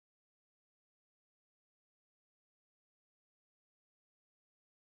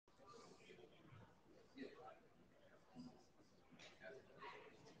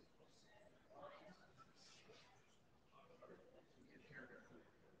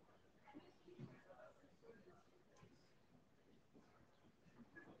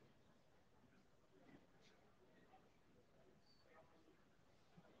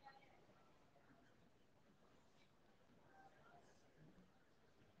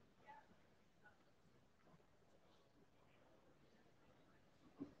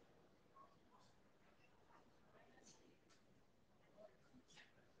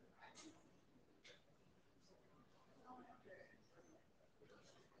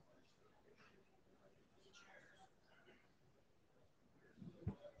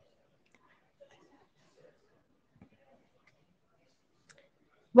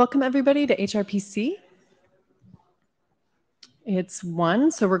Welcome everybody to HRPC. It's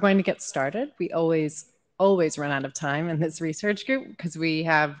 1, so we're going to get started. We always run out of time in this research group because we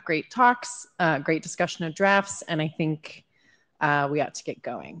have great talks, great discussion of drafts, and I think we ought to get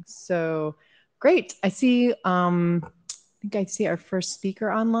going. So great. I see, I think I see our first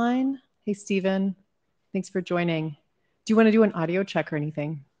speaker online. Hey, Stephen, thanks for joining. Do you want to do an audio check or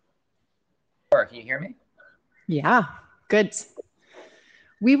anything? Sure, can you hear me? Yeah, good.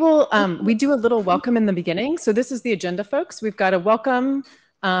 We will, we do a little welcome in the beginning. So this is the agenda, folks. We've got a welcome.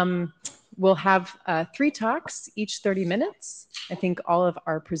 We'll have 3 talks, each 30 minutes. I think all of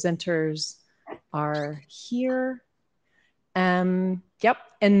our presenters are here. Yep,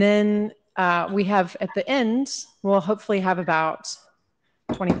 and then we have at the end, we'll hopefully have about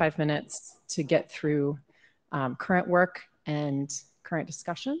 25 minutes to get through current work and current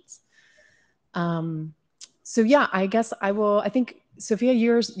discussions. So yeah, I guess I think, Sophia,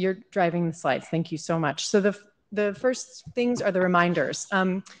 you're driving the slides. Thank you so much. So the first things are the reminders.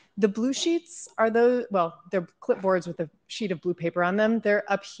 The blue sheets are those, well, they're clipboards with a sheet of blue paper on them. They're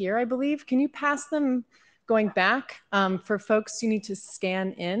up here, I believe. Can you pass them going back? For folks, you need to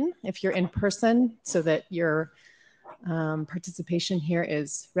scan in if you're in person so that your participation here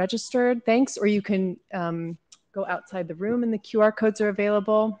is registered. Thanks. Or you can go outside the room and the QR codes are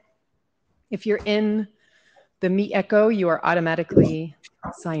available. If you're in the Meet Echo, you are automatically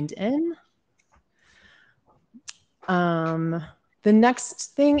signed in. The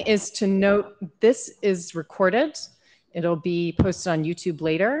next thing is to note this is recorded. It'll be posted on YouTube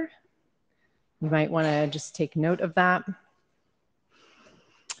later. You might want to just take note of that.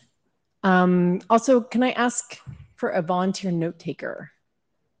 Also, can I ask for a volunteer note taker?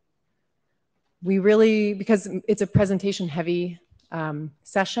 We really, because it's a presentation heavy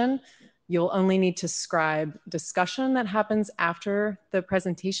session, you'll only need to scribe discussion that happens after the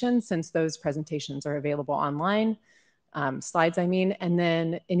presentation, since those presentations are available online, slides I mean, and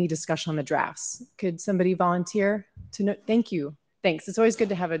then any discussion on the drafts. Could somebody volunteer to note? Thank you. Thanks. It's always good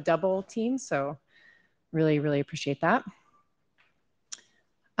to have a double team, so really, really appreciate that.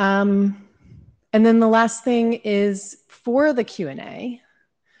 And then the last thing is for the Q&A,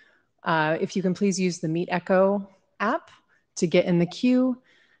 if you can please use the Meet Echo app to get in the queue.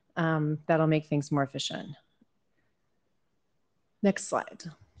 That'll make things more efficient. Next slide.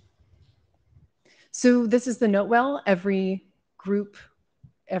 So this is the note well. Every group,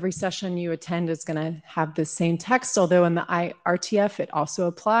 every session you attend is going to have the same text, although in the IETF it also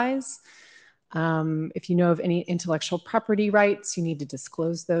applies. If you know of any intellectual property rights, you need to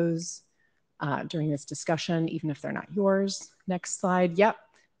disclose those during this discussion, even if they're not yours. Next slide. Yep.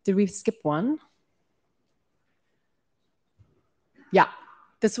 Did we skip one? Yeah.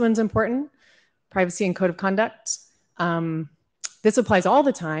 This one's important, privacy and code of conduct. This applies all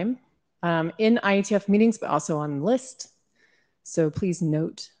the time in IETF meetings, but also on the list. So please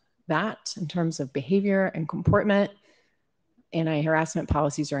note that in terms of behavior and comportment. Anti-harassment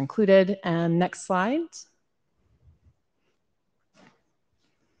policies are included. And next slide. I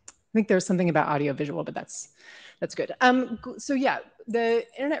think there's something about audio-visual, but that's good. So yeah, the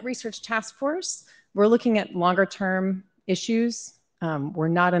Internet Research Task Force, we're looking at longer-term issues. We're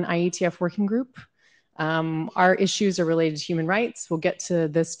not an IETF working group. Our issues are related to human rights. We'll get to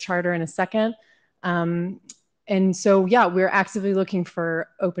this charter in a second. And so, yeah, we're actively looking for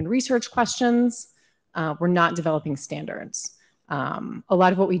open research questions. We're not developing standards. A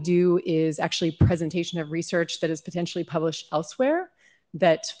lot of what we do is actually presentation of research that is potentially published elsewhere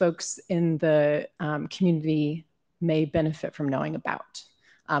that folks in the community may benefit from knowing about.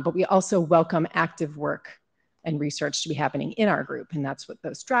 But we also welcome active work and research to be happening in our group. And that's what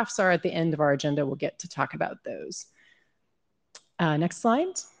those drafts are. At the end of our agenda, we'll get to talk about those. Next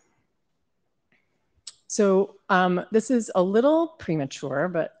slide. So this is a little premature,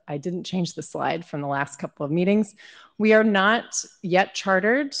 but I didn't change the slide from the last couple of meetings. We are not yet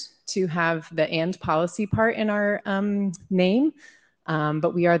chartered to have the "and" policy part in our name,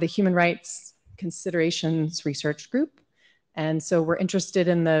 but we are the Human Rights Considerations Research Group. And so we're interested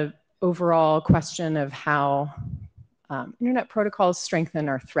in the overall question of how internet protocols strengthen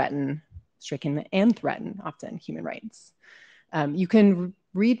or threaten, often human rights. You can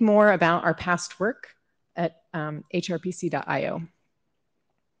read more about our past work at hrpc.io.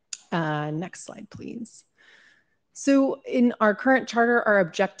 Next slide, please. So in our current charter, our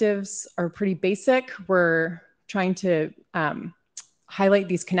objectives are pretty basic. We're trying to highlight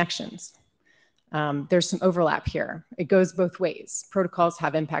these connections. There's some overlap here. It goes both ways. Protocols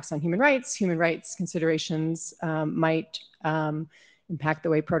have impacts on human rights. Human rights considerations might impact the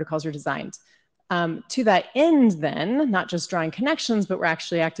way protocols are designed. To that end, then, not just drawing connections, but we're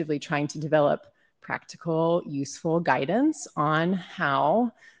actually actively trying to develop practical, useful guidance on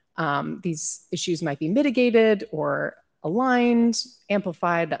how these issues might be mitigated or aligned,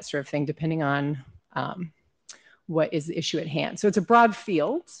 amplified, that sort of thing, depending on what is the issue at hand. So it's a broad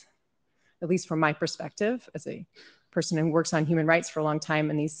field, at least from my perspective, as a person who works on human rights for a long time,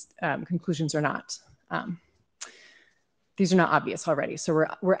 and these conclusions are not these are not obvious already. So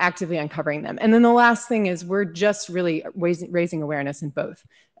we're actively uncovering them. And then the last thing is we're just really raising awareness in both.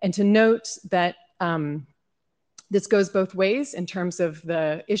 And to note that this goes both ways in terms of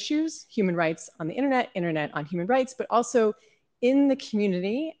the issues, human rights on the internet on human rights, but also in the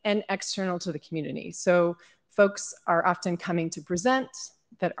community and external to the community. So folks are often coming to present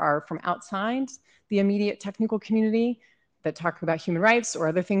that are from outside the immediate technical community that talk about human rights or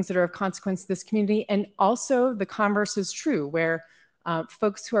other things that are of consequence to this community. And also the converse is true, where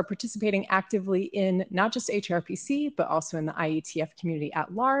folks who are participating actively in not just HRPC, but also in the IETF community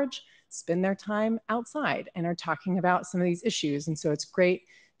at large, spend their time outside and are talking about some of these issues. And so it's great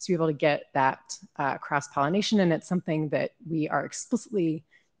to be able to get that cross-pollination, and it's something that we are explicitly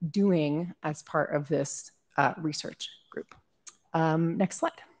doing as part of this research group. Next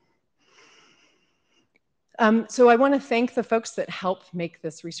slide. So I want to thank the folks that helped make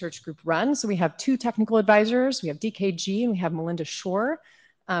this research group run. So we have 2 technical advisors. We have DKG and we have Melinda Shore.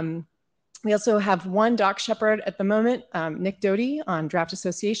 We also have 1 doc shepherd at the moment, Nick Doty on draft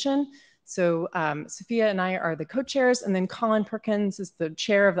association. So Sophia and I are the co-chairs, and then Colin Perkins is the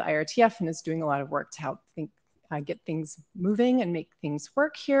chair of the IRTF and is doing a lot of work to help get things moving and make things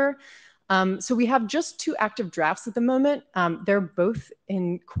work here. So we have just 2 active drafts at the moment. They're both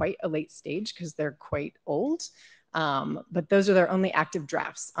in quite a late stage because they're quite old, but those are their only active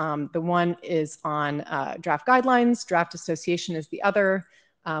drafts. The one is on draft guidelines, draft association is the other.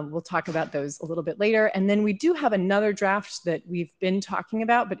 We'll talk about those a little bit later. And then we do have another draft that we've been talking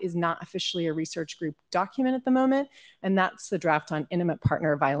about, but is not officially a research group document at the moment. And that's the draft on intimate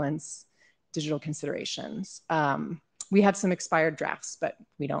partner violence, digital considerations. We have some expired drafts, but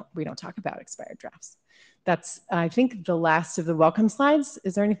we don't talk about expired drafts. That's, I think, the last of the welcome slides.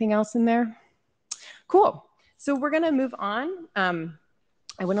 Is there anything else in there? Cool. So we're going to move on.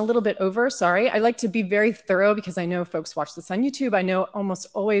 I went a little bit over, sorry. I like to be very thorough because I know folks watch this on YouTube. I know almost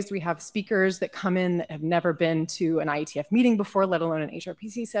always we have speakers that come in that have never been to an IETF meeting before, let alone an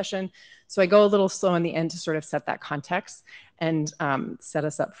HRPC session. So I go a little slow in the end to sort of set that context and set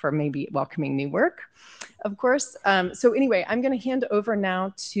us up for maybe welcoming new work, of course. So anyway, I'm going to hand over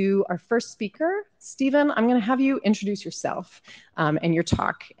now to our first speaker. Stephen, I'm going to have you introduce yourself and your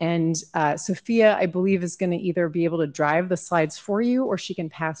talk. And Sophia, I believe, is going to either be able to drive the slides for you or she can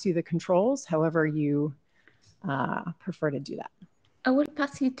pass you the controls, however you prefer to do that. I will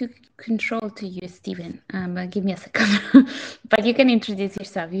pass you to control to you, Stephen, but give me a second. But you can introduce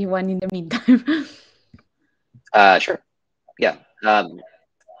yourself if you want in the meantime. Sure. Yeah.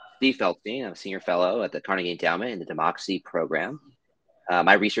 Steve Feldstein, I'm a senior fellow at the Carnegie Endowment in the Democracy Program.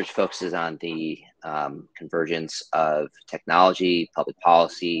 My research focuses on the convergence of technology, public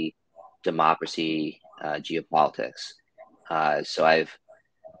policy, democracy, geopolitics. So I've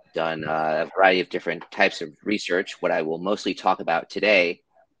done a variety of different types of research. What I will mostly talk about today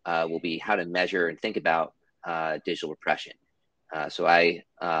will be how to measure and think about digital repression. So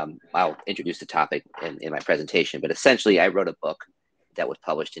I'll introduce the topic in my presentation, but essentially I wrote a book that was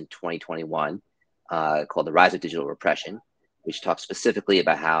published in 2021 called The Rise of Digital Repression, which talks specifically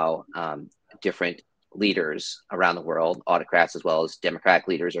about how different leaders around the world, autocrats as well as democratic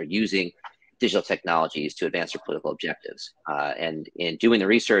leaders, are using digital technologies to advance their political objectives. And in doing the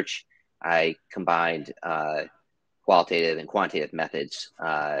research, I combined qualitative and quantitative methods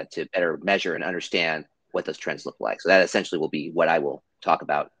to better measure and understand what those trends look like. So that essentially will be what I will talk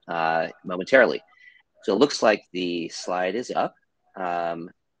about momentarily. So it looks like the slide is up. And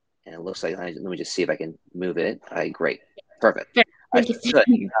it looks like, let me just see if I can move it. Great, perfect. Right,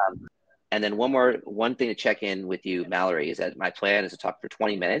 good. And then one thing to check in with you, Mallory, is that my plan is to talk for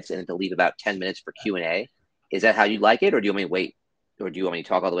 20 minutes and to leave about 10 minutes for Q&A. Is that how you like it, or do you want me to wait, or do you want me to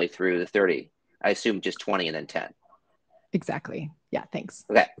talk all the way through the 30? I assume just 20 and then 10. Exactly. Yeah, thanks.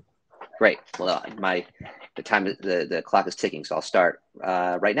 Okay, great. Well, the clock is ticking, so I'll start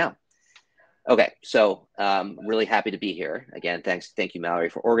right now. Okay, so really happy to be here. Again, thank you, Mallory,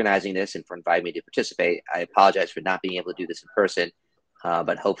 for organizing this and for inviting me to participate. I apologize for not being able to do this in person,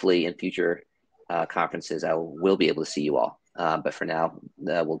 but hopefully in future conferences, I will be able to see you all. But for now,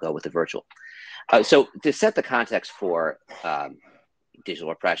 we'll go with the virtual. So to set the context for digital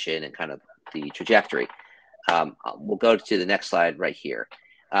repression and kind of the trajectory, we'll go to the next slide right here.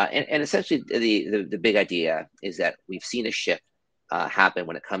 And essentially, the big idea is that we've seen a shift happen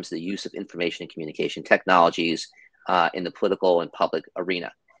when it comes to the use of information and communication technologies in the political and public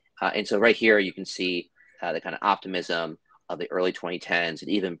arena. And so right here, you can see the kind of optimism of the early 2010s and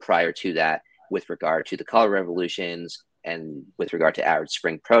even prior to that with regard to the color revolutions and with regard to Arab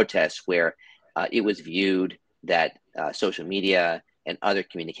Spring protests, where it was viewed that social media and other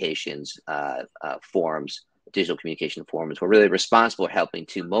communications forms, digital communication forms, were really responsible for helping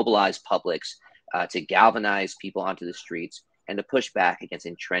to mobilize publics, to galvanize people onto the streets, and to push back against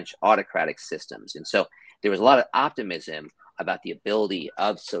entrenched autocratic systems. And so there was a lot of optimism about the ability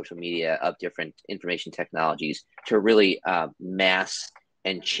of social media, of different information technologies, to really mass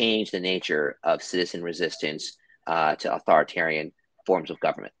and change the nature of citizen resistance to authoritarian forms of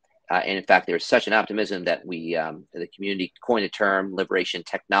government. And in fact, there was such an optimism that the community coined a term, liberation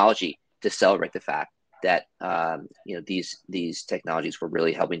technology, to celebrate the fact that these technologies were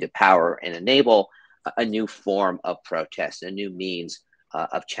really helping to power and enable a new form of protest, a new means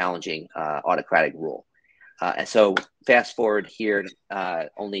of challenging autocratic rule. And so fast forward here,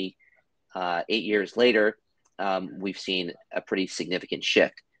 only 8 years later, we've seen a pretty significant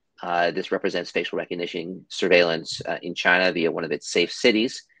shift. This represents facial recognition surveillance in China via one of its safe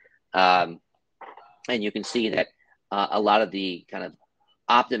cities. And you can see that a lot of the kind of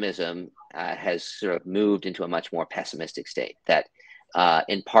optimism has sort of moved into a much more pessimistic state, that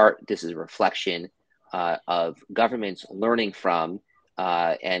in part, this is a reflection of governments learning from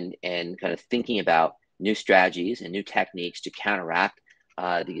and kind of thinking about new strategies and new techniques to counteract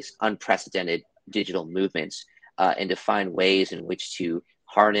these unprecedented digital movements and to find ways in which to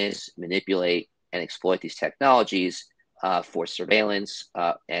harness, manipulate, and exploit these technologies for surveillance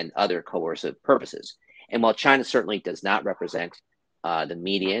and other coercive purposes. And while China certainly does not represent the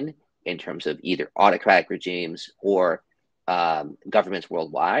median in terms of either autocratic regimes or governments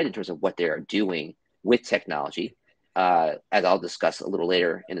worldwide in terms of what they are doing with technology, as I'll discuss a little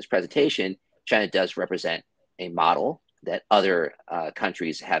later in this presentation, China does represent a model that other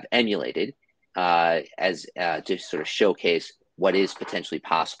countries have emulated as to sort of showcase what is potentially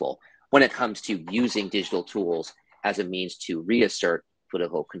possible when it comes to using digital tools as a means to reassert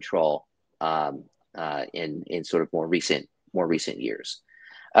political control in sort of more recent years.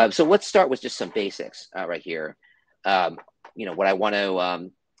 So let's start with just some basics right here. What I want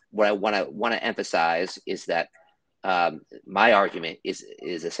to emphasize is that my argument is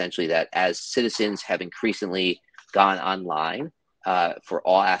essentially that as citizens have increasingly gone online for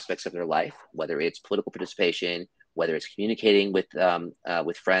all aspects of their life, whether it's political participation, whether it's communicating with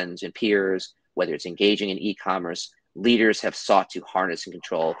friends and peers, whether it's engaging in e-commerce, leaders have sought to harness and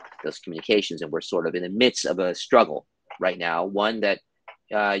control those communications, and we're sort of in the midst of a struggle right now. One that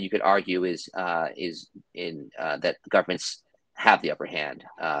you could argue is that governments have the upper hand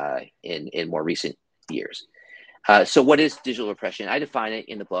in more recent years. So what is digital repression? I define it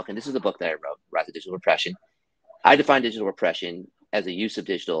in the book, and this is the book that I wrote, Rise of Digital Repression. I define digital repression as a use of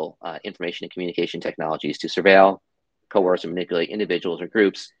digital information and communication technologies to surveil, coerce, or manipulate individuals or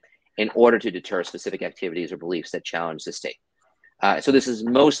groups in order to deter specific activities or beliefs that challenge the state. So this is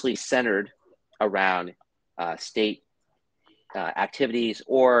mostly centered around state activities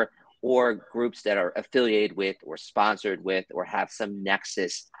or groups that are affiliated with or sponsored with or have some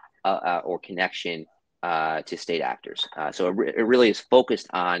nexus or connection to state actors. So it really is focused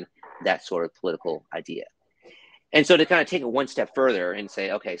on that sort of political idea. And so to kind of take it one step further and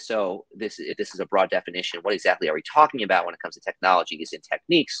say, okay, so this is a broad definition. What exactly are we talking about when it comes to technologies and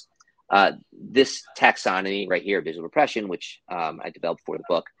techniques? This taxonomy right here, digital repression, which I developed for the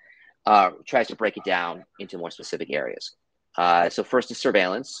book, tries to break it down into more specific areas. So first is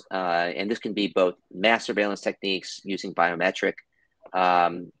surveillance, and this can be both mass surveillance techniques using biometric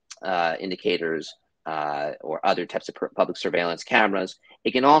indicators or other types of public surveillance cameras.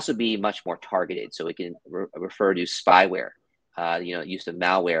 It can also be much more targeted. So it can refer to spyware, use of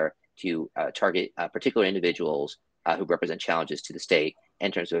malware to target particular individuals who represent challenges to the state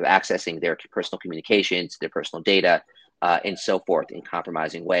in terms of accessing their personal communications, their personal data, and so forth in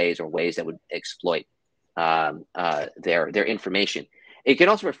compromising ways or ways that would exploit their information. It can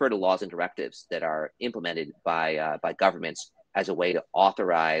also refer to laws and directives that are implemented by governments as a way to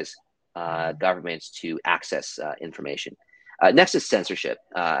authorize governments to access information. Next is censorship,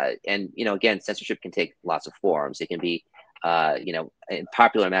 and again, censorship can take lots of forms. It can be, in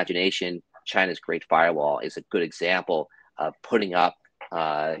popular imagination, China's Great Firewall is a good example of putting up,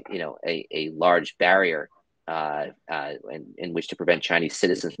 a large barrier in which to prevent Chinese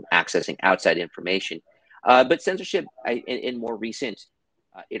citizens from accessing outside information. But censorship in more recent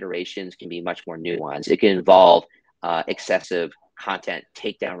iterations can be much more nuanced. It can involve excessive content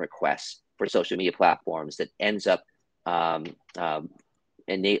takedown requests for social media platforms that ends up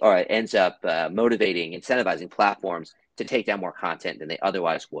motivating, incentivizing platforms to take down more content than they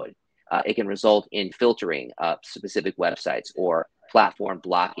otherwise would. It can result in filtering of specific websites or platform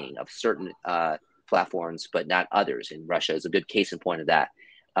blocking of certain platforms, but not others. And Russia is a good case in point of that.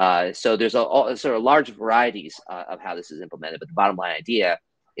 So there's sort of large varieties of how this is implemented, but the bottom line idea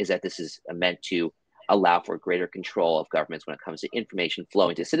is that this is meant to allow for greater control of governments when it comes to information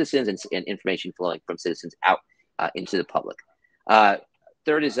flowing to citizens and information flowing from citizens out into the public.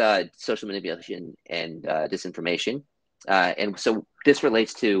 Third is social manipulation and disinformation. And so this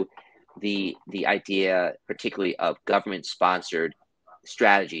relates to the idea particularly of government-sponsored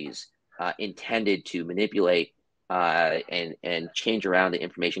strategies intended to manipulate and change around the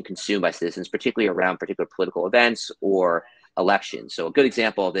information consumed by citizens, particularly around particular political events or elections. So a good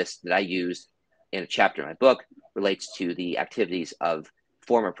example of this that I used in a chapter in my book relates to the activities of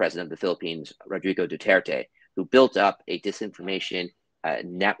former president of the Philippines, Rodrigo Duterte, who built up a disinformation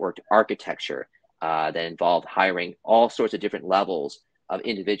networked architecture that involved hiring all sorts of different levels of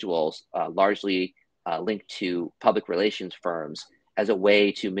individuals, largely linked to public relations firms, as a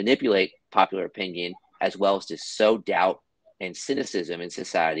way to manipulate popular opinion, as well as to sow doubt and cynicism in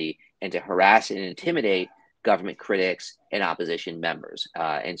society, and to harass and intimidate government critics and opposition members.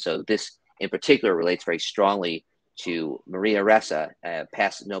 And so this in particular relates very strongly to Maria Ressa,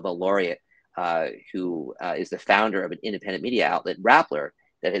 past Nobel laureate, who is the founder of an independent media outlet, Rappler,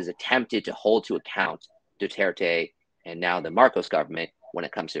 that has attempted to hold to account Duterte and now the Marcos government when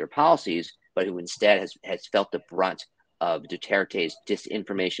it comes to their policies, but who instead has felt the brunt of Duterte's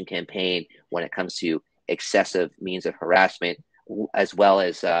disinformation campaign when it comes to excessive means of harassment, as well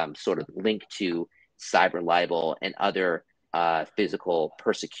as sort of linked to cyber libel and other physical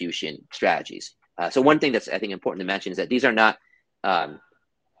persecution strategies. So one thing that's, I think, important to mention is that these are not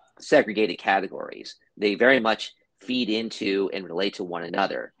segregated categories. They very much feed into and relate to one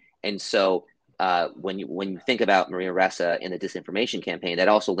another. And so when you think about Maria Ressa in the disinformation campaign, that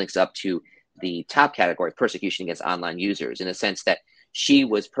also links up to the top category, persecution against online users, in a sense that she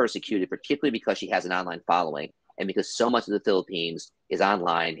was persecuted particularly because she has an online following, and because so much of the Philippines is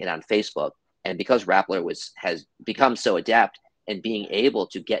online and on Facebook, and because Rappler has become so adept in being able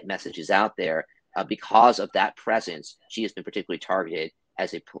to get messages out there, because of that presence, she has been particularly targeted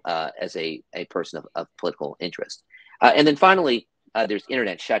as a person of political interest. And then finally, there's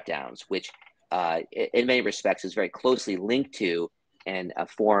internet shutdowns, which in many respects is very closely linked to and a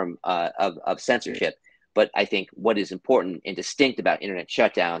form of censorship. But I think what is important and distinct about internet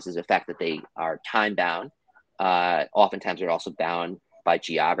shutdowns is the fact that they are time bound. Oftentimes they're also bound by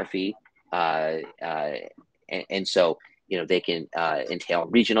geography. And so, they can entail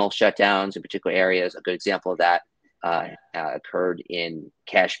regional shutdowns in particular areas. A good example of that occurred in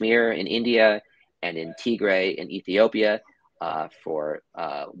Kashmir in India and in Tigray in Ethiopia for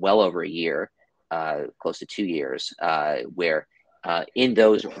well over a year, close to 2 years, where in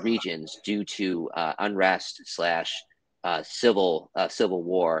those regions, due to unrest / civil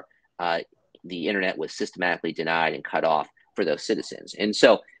war, the internet was systematically denied and cut off for those citizens. And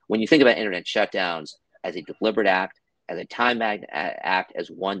so when you think about internet shutdowns as a deliberate act, as a time-bound act, as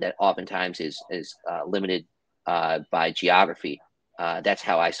one that oftentimes is limited by geography, that's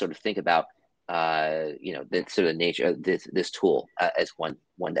how I sort of think about the sort of nature of this tool as one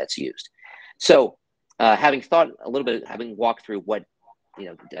that's used. So having thought a little bit, having walked through what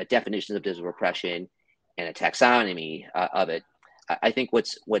definitions of digital repression and a taxonomy of it, I think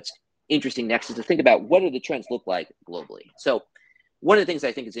what's interesting next is to think about what do the trends look like globally. So one of the things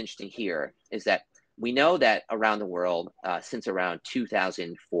I think is interesting here is that we know that around the world, since around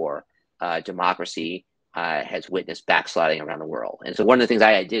 2004, democracy has witnessed backsliding around the world. And so one of the things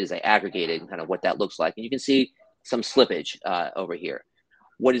I did is I aggregated kind of what that looks like. And you can see some slippage over here.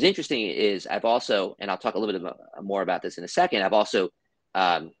 What is interesting is I've also, and I'll talk a little bit more about this in a second, I've also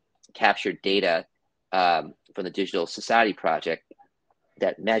captured data from the Digital Society Project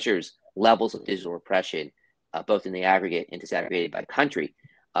that measures levels of digital repression, both in the aggregate and disaggregated by country.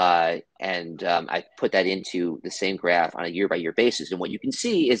 And I put that into the same graph on a year-by-year basis. And what you can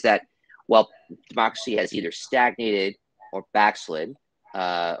see is that, while democracy has either stagnated or backslid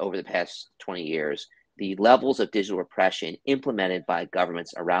over the past 20 years, the levels of digital repression implemented by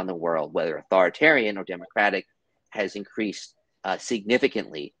governments around the world, whether authoritarian or democratic, has increased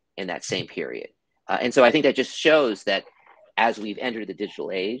significantly in that same period. And so I think that just shows that as we've entered the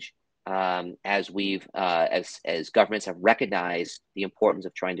digital age, as governments have recognized the importance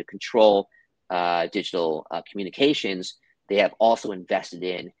of trying to control digital communications, they have also invested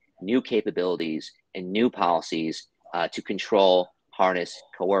in new capabilities and new policies to control, harness,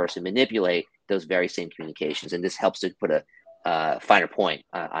 coerce, and manipulate those very same communications. And this helps to put a finer point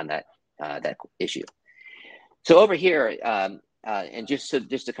on that issue. So over here, and just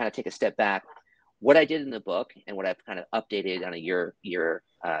to kind of take a step back, what I did in the book and what I've kind of updated on a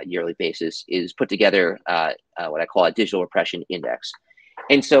yearly basis is put together what I call a digital repression index.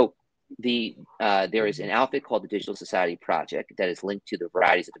 And so there is an outfit called the Digital Society Project that is linked to the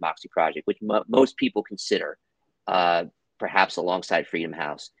Varieties of Democracy Project, which most people consider, perhaps alongside Freedom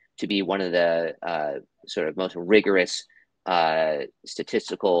House, to be one of the sort of most rigorous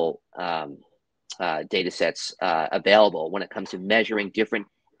statistical data sets available when it comes to measuring different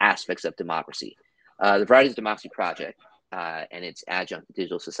aspects of democracy. The Varieties of Democracy Project and its adjunct, the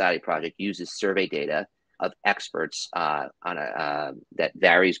Digital Society Project, uses survey data of experts that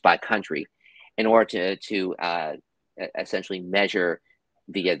varies by country in order to essentially measure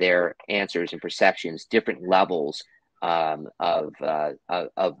via their answers and perceptions different levels of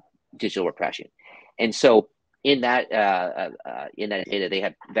digital repression. And so in that data, they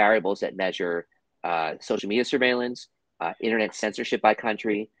have variables that measure social media surveillance, internet censorship by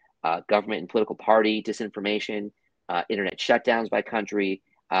country, government and political party disinformation, internet shutdowns by country,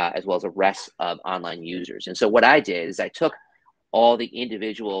 as well as arrests of online users. And so what I did is I took all the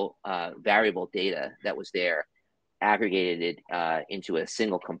individual variable data that was there, aggregated it into a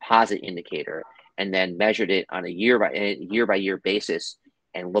single composite indicator, and then measured it on a year by year basis,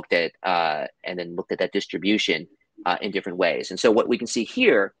 and looked at that distribution in different ways. And so what we can see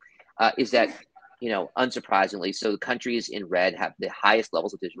here is that, unsurprisingly, so the countries in red have the highest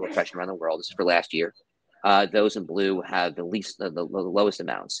levels of digital repression around the world. This is for last year. Those in blue have the lowest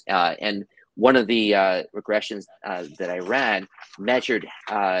amounts. And one of the regressions that I ran measured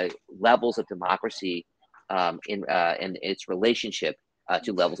levels of democracy in its relationship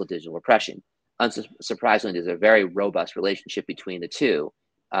to levels of digital repression. Unsurprisingly, there's a very robust relationship between the two.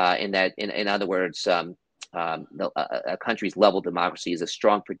 In other words, a country's level of democracy is a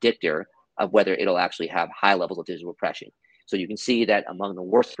strong predictor of whether it'll actually have high levels of digital repression. So you can see that among the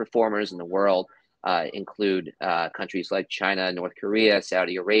worst performers in the world include countries like China, North Korea,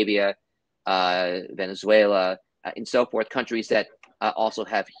 Saudi Arabia, Venezuela, and so forth, countries that also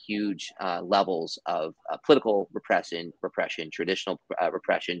have huge levels of political repression, traditional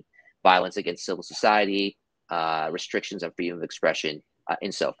repression, violence against civil society, restrictions on freedom of expression,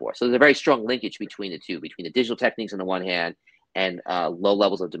 and so forth. So there's a very strong linkage between the two, between the digital techniques on the one hand and low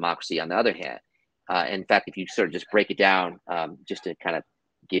levels of democracy on the other hand. In fact, if you sort of just break it down, just to kind of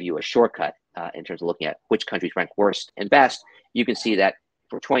give you a shortcut in terms of looking at which countries rank worst and best, you can see that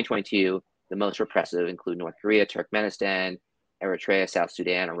for 2022, the most repressive include North Korea, Turkmenistan, Eritrea, South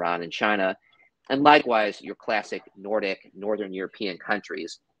Sudan, Iran, and China. And likewise, your classic Nordic, Northern European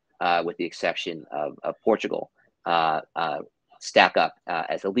countries, with the exception of Portugal, stack up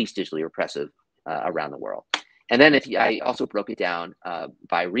as the least digitally repressive around the world. And then I also broke it down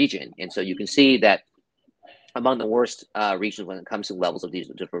by region. And so you can see that among the worst regions when it comes to levels of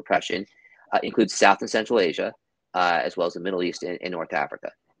digital repression includes South and Central Asia, as well as the Middle East and North Africa.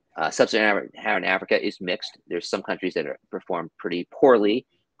 Sub-Saharan Africa is mixed. There's some countries that perform pretty poorly,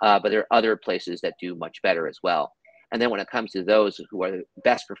 but there are other places that do much better as well. And then when it comes to those who are the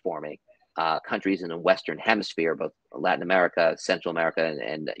best performing, countries in the Western Hemisphere, both Latin America, Central America,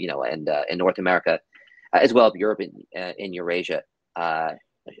 and North America, as well as Europe and Eurasia,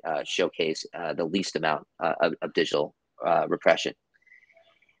 showcase the least amount of digital repression.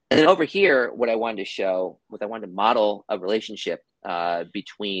 And then over here, what I wanted to show was I wanted to model a relationship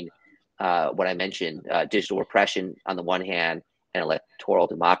between what I mentioned, digital repression on the one hand and electoral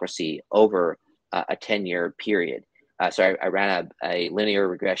democracy over a 10-year period. So I ran a linear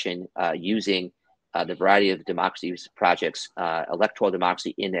regression using the Variety of Democracy Project's Electoral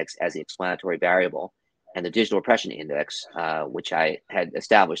Democracy Index as the explanatory variable, and the Digital Repression Index, which I had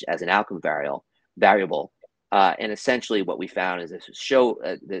established as an outcome variable. And essentially what we found is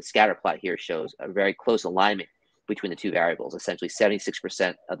the scatter plot here shows a very close alignment between the two variables. Essentially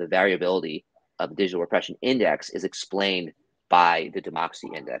 76% of the variability of the Digital Repression Index is explained by the Democracy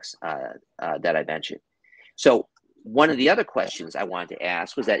Index that I mentioned. So one of the other questions I wanted to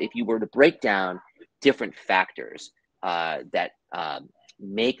ask was that if you were to break down different factors that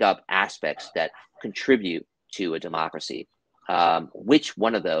make up aspects that contribute to a democracy, which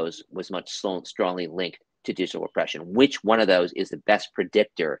one of those was most strongly linked to digital repression? Which one of those is the best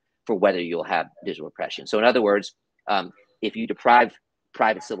predictor for whether you'll have digital repression? So in other words, if you deprive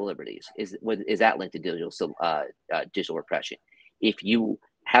private civil liberties, is that linked to digital repression? If you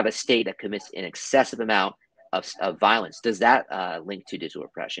have a state that commits an excessive amount of violence, does that link to digital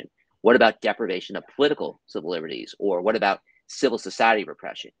repression? What about deprivation of political civil liberties? Or what about civil society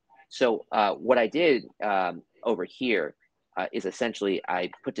repression? So what I did over here is essentially I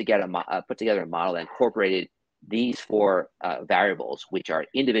put together a model that incorporated these four variables, which are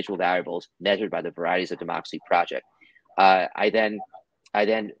individual variables measured by the Varieties of Democracy Project. I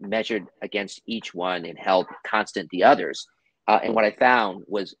then measured against each one and held constant the others. And what I found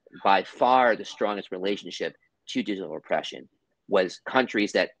was by far the strongest relationship to digital repression was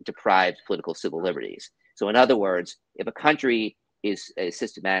countries that deprived political civil liberties. So in other words, if a country is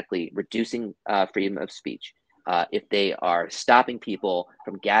systematically reducing freedom of speech, if they are stopping people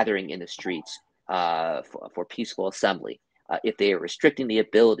from gathering in the streets for peaceful assembly, if they are restricting the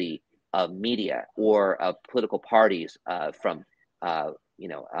ability of media or of political parties from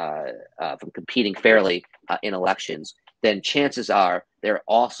competing fairly in elections, then chances are they're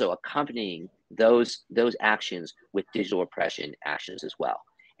also accompanying those actions with digital repression actions as well.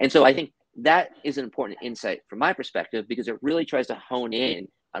 And so I think that is an important insight from my perspective, because it really tries to hone in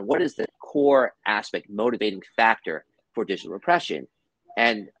on what is the core aspect, motivating factor for digital repression.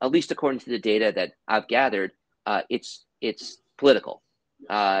 And at least according to the data that I've gathered, it's political.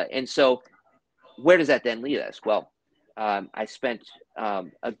 And so where does that then lead us? Well, I spent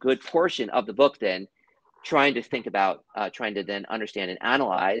a good portion of the book then trying to think about, trying to then understand and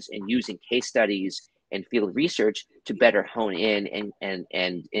analyze, and using case studies and field research to better hone in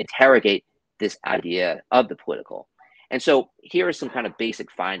and interrogate this idea of the political. And so here are some kind of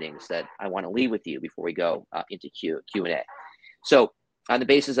basic findings that I want to leave with you before we go into Q&A. So on the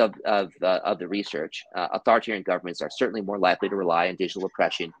basis of the research, authoritarian governments are certainly more likely to rely on digital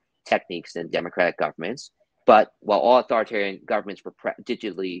repression techniques than democratic governments. But while all authoritarian governments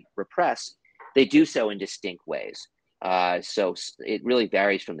digitally repress, they do so in distinct ways. So it really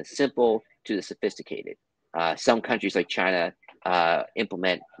varies from the simple to the sophisticated. Some countries like China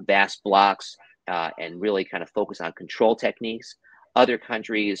implement vast blocks and really kind of focus on control techniques. Other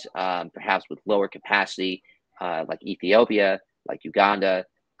countries, perhaps with lower capacity, like Ethiopia, like Uganda,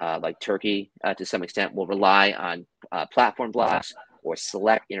 like Turkey, to some extent, will rely on platform blocks or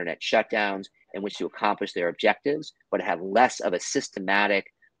select internet shutdowns in which to accomplish their objectives, but have less of a systematic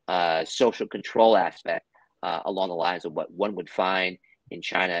social control aspect along the lines of what one would find in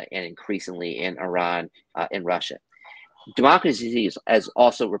China and increasingly in Iran and Russia. Democracies as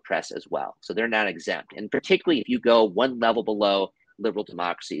also repress as well, so they're not exempt. And particularly if you go one level below liberal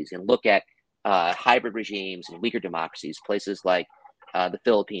democracies and look at hybrid regimes and weaker democracies, places like the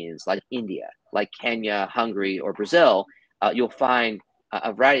Philippines, like India, like Kenya, Hungary, or Brazil, you'll find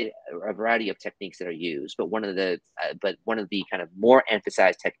a variety of techniques that are used. But one of the kind of more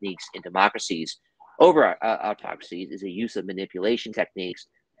emphasized techniques in democracies over autocracies is the use of manipulation techniques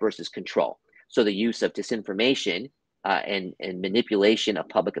versus control. So the use of disinformation and manipulation of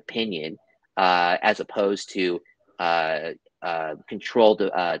public opinion as opposed to controlled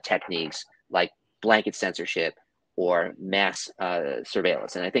techniques like blanket censorship or mass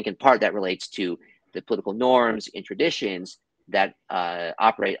surveillance. And I think in part that relates to the political norms and traditions that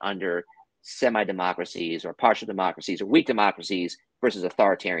operate under semi-democracies or partial democracies or weak democracies versus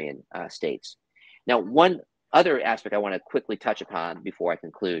authoritarian states. Now, one other aspect I want to quickly touch upon before I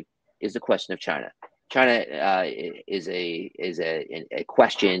conclude is the question of China. China is a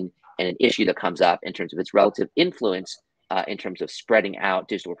question and an issue that comes up in terms of its relative influence in terms of spreading out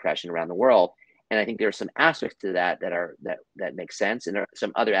digital repression around the world. And I think there are some aspects to that make sense, and there are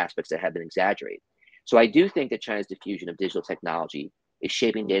some other aspects that have been exaggerated. So I do think that China's diffusion of digital technology is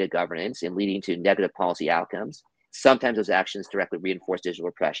shaping data governance and leading to negative policy outcomes. Sometimes those actions directly reinforce digital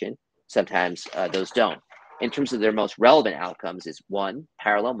repression. Sometimes those don't. In terms of their most relevant outcomes is one,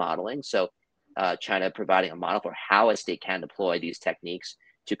 parallel modeling. So China providing a model for how a state can deploy these techniques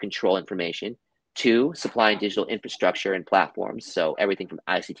to control information. Two, supplying digital infrastructure and platforms. So everything from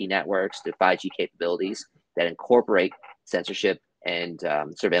ICT networks to 5G capabilities that incorporate censorship and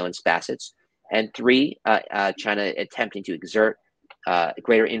surveillance facets. And three, China attempting to exert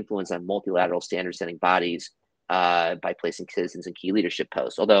greater influence on multilateral standard-setting bodies by placing citizens in key leadership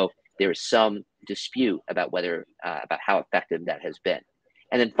posts, although there is some dispute about about how effective that has been.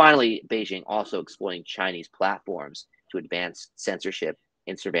 And then finally, Beijing also exploiting Chinese platforms to advance censorship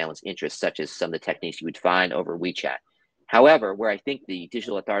and surveillance interests, such as some of the techniques you would find over WeChat. However, where I think the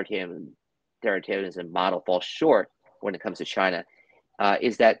digital authoritarianism model falls short when it comes to China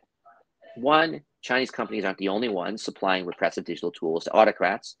is that, one, Chinese companies aren't the only ones supplying repressive digital tools to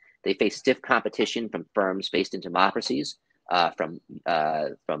autocrats. They face stiff competition from firms based in democracies, from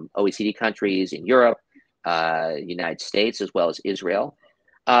OECD countries in Europe, United States, as well as Israel.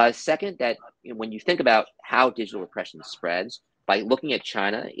 Second, that when you think about how digital repression spreads, by looking at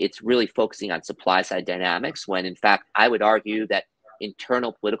China, it's really focusing on supply side dynamics, when in fact, I would argue that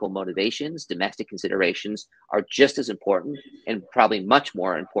internal political motivations, domestic considerations are just as important, and probably much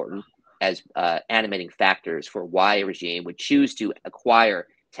more important, as animating factors for why a regime would choose to acquire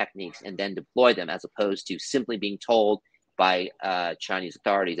techniques and then deploy them, as opposed to simply being told by Chinese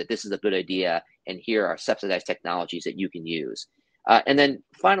authorities that this is a good idea and here are subsidized technologies that you can use. And then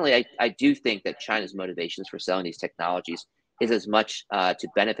finally, I do think that China's motivations for selling these technologies is as much to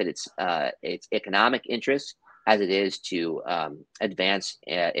benefit its economic interests as it is to advance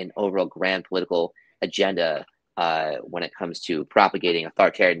an overall grand political agenda when it comes to propagating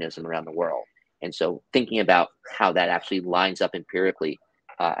authoritarianism around the world. And so thinking about how that actually lines up empirically,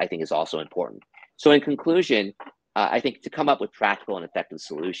 I think is also important. So in conclusion, I think to come up with practical and effective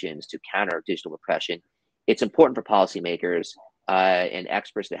solutions to counter digital repression, it's important for policymakers and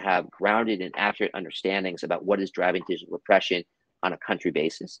experts to have grounded and accurate understandings about what is driving digital repression on a country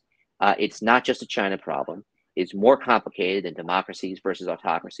basis. It's not just a China problem. It's more complicated than democracies versus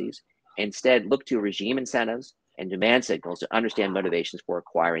autocracies. Instead, look to regime incentives and demand signals to understand motivations for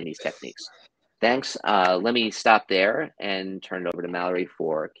acquiring these techniques. Thanks. Let me stop there and turn it over to Mallory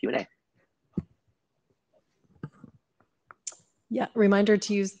for Q&A. Yeah, reminder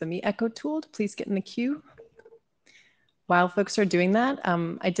to use the Me Echo tool to please get in the queue. While folks are doing that,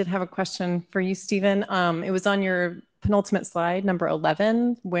 I did have a question for you, Stephen. It was on your penultimate slide, number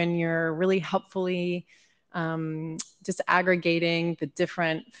 11, when you're really helpfully just aggregating the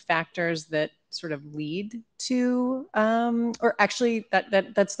different factors that sort of lead to, or actually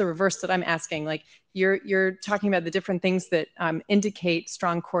that's the reverse that I'm asking. Like you're talking about the different things that indicate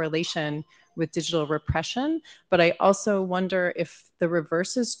strong correlation with digital repression, but I also wonder if the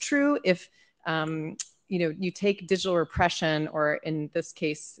reverse is true. If you take digital repression, or in this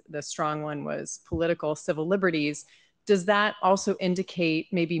case, the strong one was political civil liberties, does that also indicate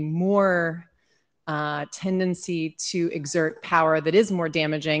maybe more tendency to exert power that is more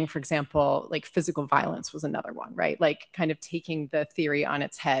damaging? For example, like physical violence was another one, right? Like kind of taking the theory on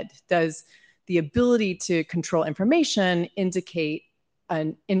its head. Does the ability to control information indicate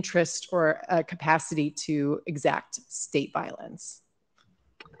an interest or a capacity to exact state violence?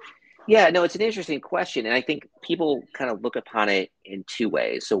 Yeah, no, it's an interesting question. And I think people kind of look upon it in two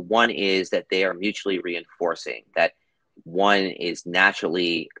ways. So one is that they are mutually reinforcing, that one is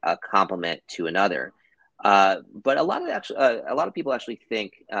naturally a complement to another. But a lot of people actually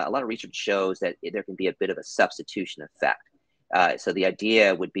think, a lot of research shows that there can be a bit of a substitution effect. So the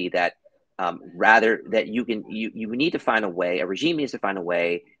idea would be that rather that you need to find a way, a regime needs to find a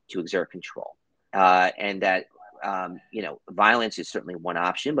way to exert control, and that violence is certainly one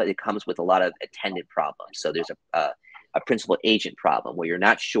option, but it comes with a lot of attendant problems. So there's a principal agent problem where you're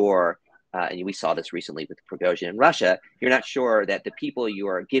not sure, and we saw this recently with Prigozhin in Russia, you're not sure that the people you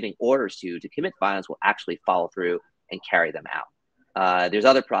are giving orders to commit violence will actually follow through and carry them out. There's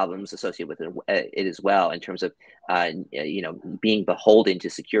other problems associated with it as well, in terms of being beholden to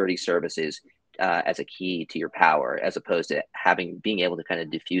security services as a key to your power, as opposed to being able to kind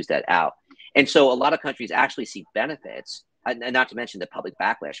of diffuse that out. And so a lot of countries actually see benefits, and not to mention the public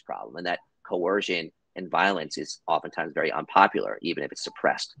backlash problem, and that coercion and violence is oftentimes very unpopular, even if it's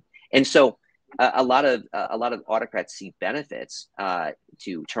suppressed. And so a lot of autocrats see benefits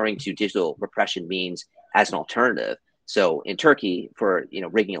to turning to digital repression means as an alternative. So in Turkey, for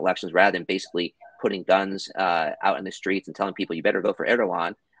rigging elections, rather than basically putting guns out in the streets and telling people you better vote for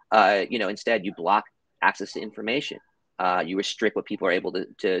Erdogan, instead you block access to information. You restrict what people are able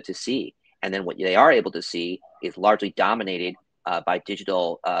to see. And then what they are able to see is largely dominated by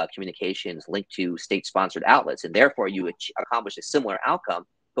digital communications linked to state-sponsored outlets. And therefore, you accomplish a similar outcome,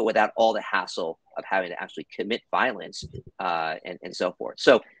 but without all the hassle of having to actually commit violence and so forth.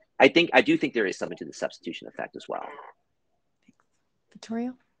 So I do think there is something to the substitution effect as well.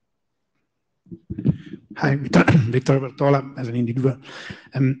 Vittorio? Hi, Victor Bertola, as an individual.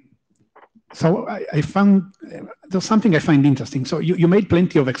 So I found there's something I find interesting. So you made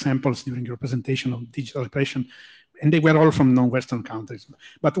plenty of examples during your presentation of digital repression, and they were all from non-Western countries.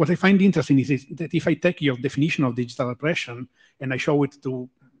 But what I find interesting is that if I take your definition of digital repression and I show it to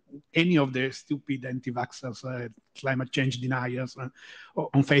any of the stupid anti-vaxxers, climate change deniers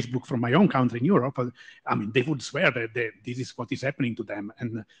on Facebook from my own country in Europe, I mean, they would swear that this is what is happening to them.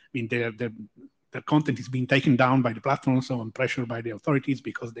 And I mean, their content is being taken down by the platforms on pressure by the authorities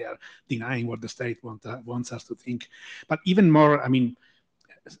because they are denying what the state wants us to think. But even more, I mean,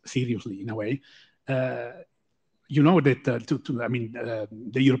 seriously, in a way, you know that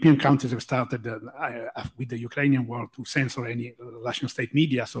the European countries have started with the Ukrainian war to censor any Russian state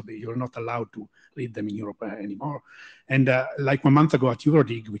media, so you're not allowed to read them in Europe anymore. And like 1 month ago at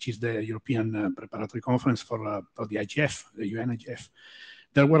EuroDig, which is the European preparatory conference for the IGF, the UN IGF,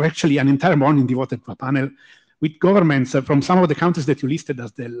 there were actually an entire morning devoted to a panel with governments from some of the countries that you listed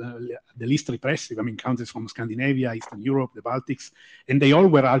as the least repressive, countries from Scandinavia, Eastern Europe, the Baltics, and they all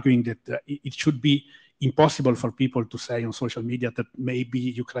were arguing that it should be impossible for people to say on social media that maybe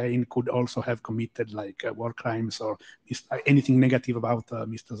Ukraine could also have committed like war crimes or anything negative about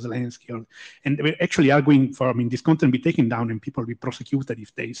Mr. Zelensky. And they were actually arguing for, this content be taken down and people be prosecuted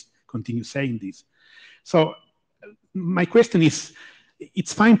if they continue saying this. So my question is,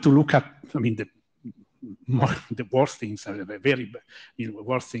 it's fine to look at, the worst things, the very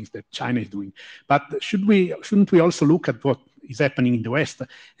worst things that China is doing. But shouldn't we also look at what is happening in the West?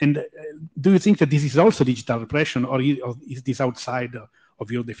 And do you think that this is also digital repression, or is this outside of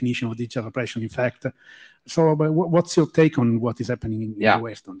your definition of digital repression, in fact? So what's your take on what is happening in the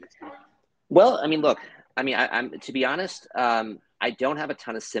West on this? Well, look, I'm to be honest, I don't have a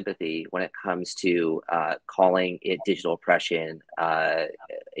ton of sympathy when it comes to calling it digital oppression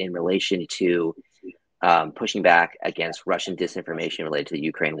in relation to pushing back against Russian disinformation related to the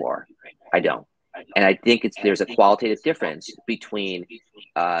Ukraine war. I don't. And I think there's a qualitative difference between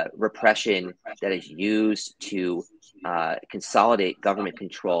repression that is used to consolidate government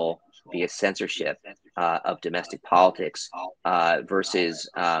control via censorship of domestic politics versus,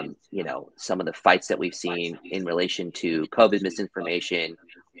 some of the fights that we've seen in relation to COVID misinformation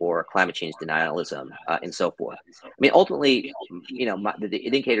or climate change denialism and so forth. Ultimately, the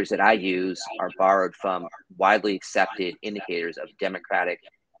indicators that I use are borrowed from widely accepted indicators of democratic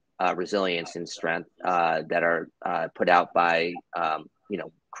resilience and strength that are put out by,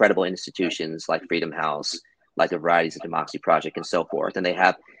 credible institutions like Freedom House, like the Varieties of Democracy Project and so forth. And they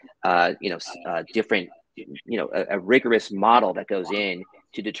have, different, a rigorous model that goes in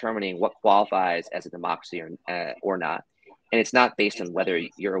to determining what qualifies as a democracy or not. And it's not based on whether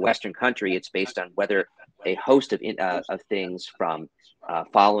you're a Western country. It's based on whether a host of things from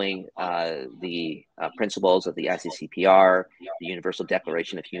following the principles of the ICCPR, the Universal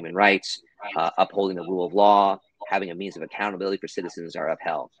Declaration of Human Rights, upholding the rule of law, having a means of accountability for citizens are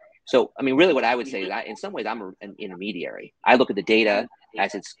upheld. So, really what I would say is in some ways, I'm an intermediary. I look at the data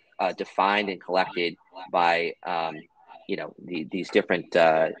as it's defined and collected by these different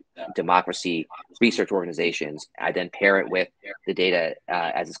democracy research organizations. I then pair it with the data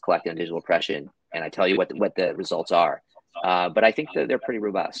as it's collected on digital oppression, and I tell you what the results are. But I think that they're pretty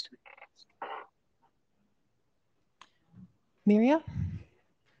robust. Miria?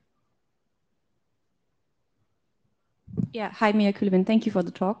 Yeah, hi, Mia Kulevin. Thank you for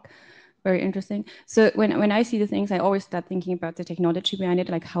the talk. Very interesting. So when I see the things, I always start thinking about the technology behind it,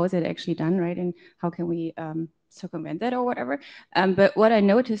 like how is it actually done, right? And how can we circumvent that or whatever. But what I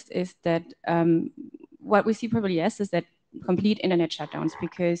noticed is that what we see probably is that complete internet shutdowns,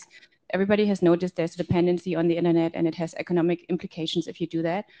 because everybody has noticed there's a dependency on the internet and it has economic implications if you do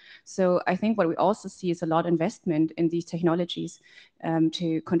that. So I think what we also see is a lot of investment in these technologies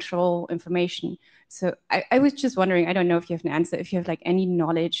to control information. So I was just wondering, I don't know if you have an answer, if you have like any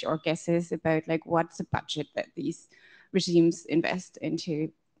knowledge or guesses about like what's the budget that these regimes invest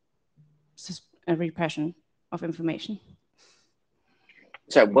into repression of information.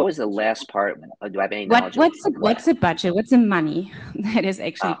 Sorry, what was the last part? Do I have any knowledge? What's the budget? What's the money that is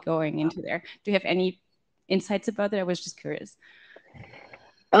actually going into there? Do you have any insights about that? I was just curious.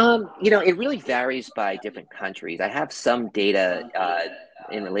 It really varies by different countries. I have some data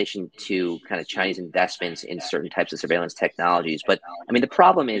in relation to kind of Chinese investments in certain types of surveillance technologies. But the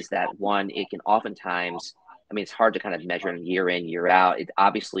problem is that one, it can oftentimes, it's hard to kind of measure year in, year out. It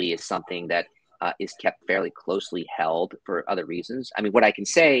obviously is something that is kept fairly closely held for other reasons. What I can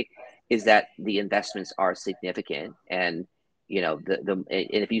say is that the investments are significant, and and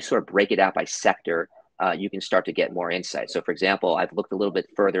if you sort of break it out by sector, you can start to get more insight. So, for example, I've looked a little bit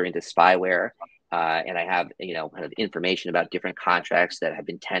further into spyware, and I have kind of information about different contracts that have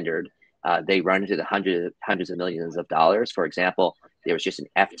been tendered. They run into the hundreds of millions of dollars. For example, there was just an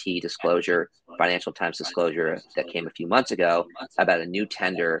FT disclosure, Financial Times disclosure, that came a few months ago about a new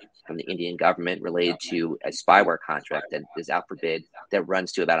tender from the Indian government related to a spyware contract that is out for bid that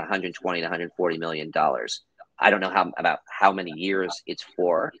runs to about 120 to 140 million dollars. I don't know about how many years it's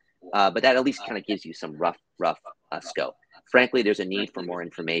for, but that at least kind of gives you some rough scope. Frankly, there's a need for more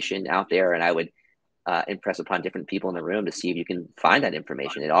information out there, and I would impress upon different people in the room to see if you can find that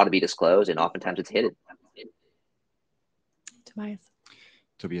information. It ought to be disclosed, and oftentimes it's hidden. Tobias.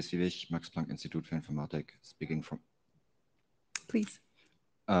 Tobias Wiewig, Max Planck Institute for Informatik, speaking from... Please.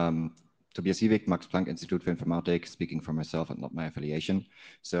 Tobias Wiewig, Max Planck Institute for Informatik, speaking for myself and not my affiliation.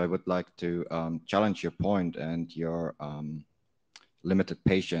 So I would like to challenge your point and your limited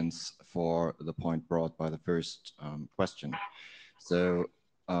patience for the point brought by the first question. So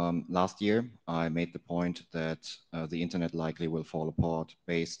last year, I made the point that the internet likely will fall apart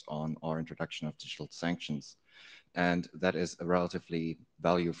based on our introduction of digital sanctions. And that is a relatively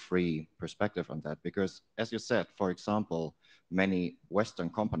value-free perspective on that, because as you said, for example, many Western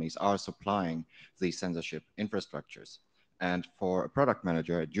companies are supplying these censorship infrastructures. And for a product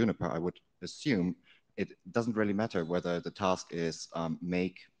manager at Juniper, I would assume it doesn't really matter whether the task is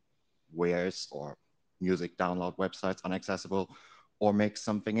make wares or music download websites unaccessible, or make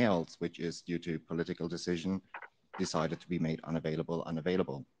something else, which is due to political decision, decided to be made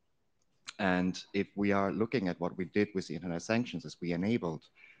unavailable. And if we are looking at what we did with the internet sanctions, is we enabled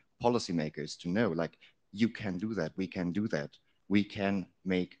policymakers to know, like, you can do that, we can do that. We can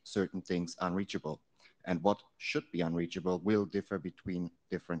make certain things unreachable. And what should be unreachable will differ between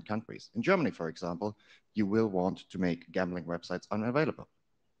different countries. In Germany, for example, you will want to make gambling websites unavailable.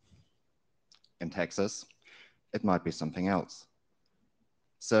 In Texas, it might be something else.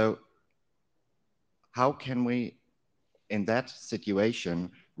 So how can we, in that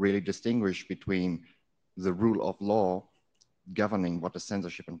situation, really distinguish between the rule of law governing what is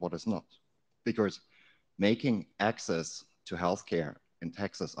censorship and what is not? Because making access to healthcare in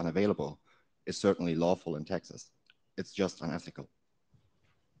Texas unavailable is certainly lawful in Texas. It's just unethical.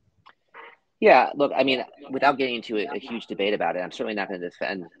 Yeah, look, I mean, without getting into a huge debate about it, I'm certainly not going to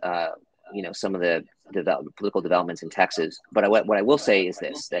defend, you know, some of the political developments in Texas. But what I will say is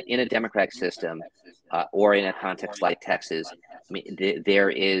this: that in a democratic system, or in a context like Texas, I mean, there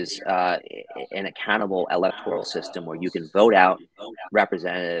is an accountable electoral system where you can vote out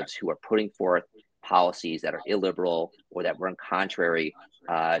representatives who are putting forth policies that are illiberal or that run contrary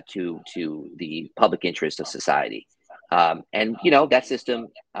to the public interest of society. And, you know, that system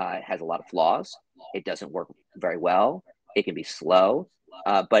has a lot of flaws. It doesn't work very well. It can be slow.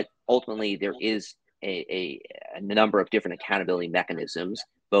 But ultimately, there is a number of different accountability mechanisms,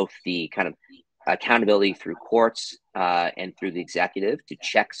 both the kind of accountability through courts and through the executive to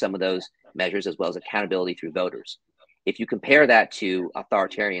check some of those measures, as well as accountability through voters. If you compare that to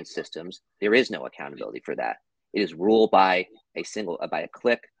authoritarian systems, there is no accountability for that. It is ruled by a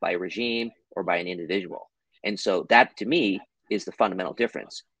clique, by a regime, or by an individual. And so that, to me, is the fundamental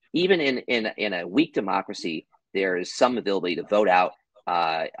difference. Even in a weak democracy, there is some ability to vote out,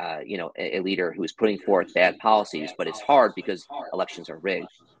 you know, a leader who is putting forth bad policies, but it's hard because elections are rigged.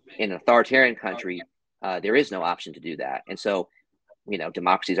 In an authoritarian country, there is no option to do that. And so, you know,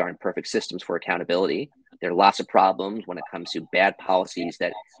 democracies aren't perfect systems for accountability. There are lots of problems when it comes to bad policies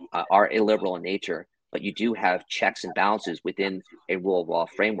that are illiberal in nature, but you do have checks and balances within a rule of law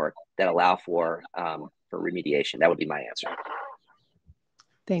framework that allow for remediation. That would be my answer.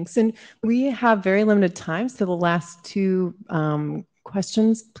 Thanks. And we have very limited time, so the last two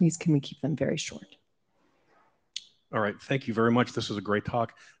questions, please, can we keep them very short? All right, thank you very much. This was a great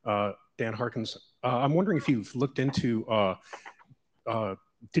talk. Dan Harkins, I'm wondering if you've looked into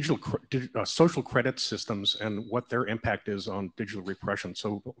social credit systems and what their impact is on digital repression.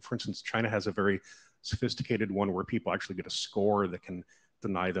 So, for instance, China has a very sophisticated one where people actually get a score that can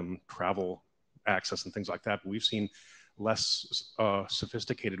deny them travel access and things like that. But we've seen less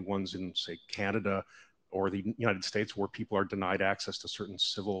sophisticated ones in, say, Canada or the United States, where people are denied access to certain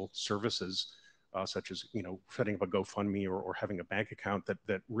civil services, such as, you know, setting up a GoFundMe or having a bank account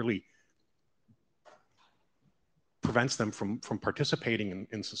that really prevents them from participating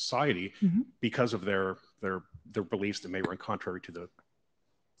in society because of their beliefs that may run contrary to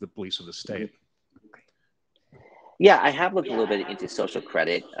the beliefs of the state. Yeah, I have looked a little bit into social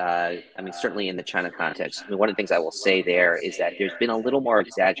credit. I mean, certainly in the China context. I mean, one of the things I will say there is that there's been a little more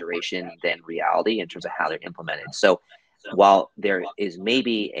exaggeration than reality in terms of how they're implemented. So while there is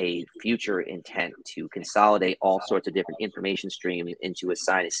maybe a future intent to consolidate all sorts of different information streams and to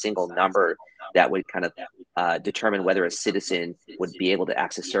assign a single number that would kind of determine whether a citizen would be able to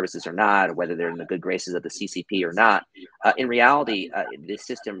access services or not, or whether they're in the good graces of the CCP or not, in reality, this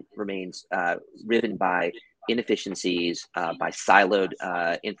system remains riven by inefficiencies, by siloed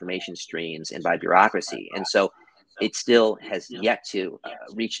information streams, and by bureaucracy. And so it still has yet to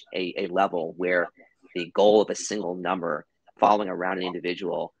reach a level where the goal of a single number following around an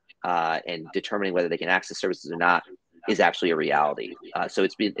individual and determining whether they can access services or not is actually a reality. So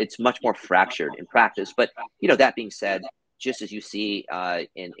it's much more fractured in practice. But, you know, that being said, just as you see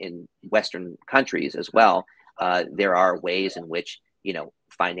in Western countries as well, there are ways in which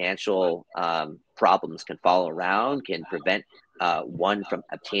financial problems can fall around, can prevent one from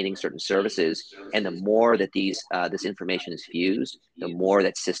obtaining certain services. And the more that this information is fused, the more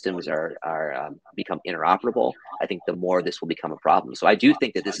that systems are become interoperable, I think the more this will become a problem. So I do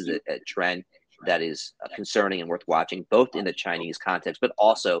think that this is a trend that is concerning and worth watching, both in the Chinese context, but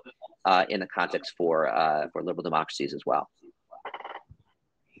also in the context for liberal democracies as well.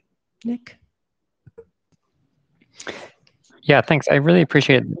 Nick? Yeah, thanks. I really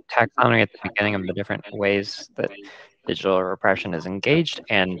appreciated the taxonomy at the beginning of the different ways that digital repression is engaged,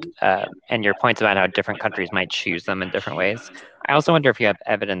 and your points about how different countries might choose them in different ways. I also wonder if you have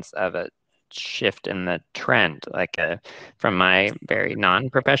evidence of a shift in the trend. Like from my very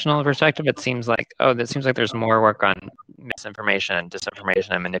non-professional perspective, it seems like, there's more work on misinformation and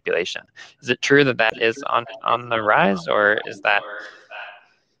disinformation and manipulation. Is it true that that is on the rise, or is that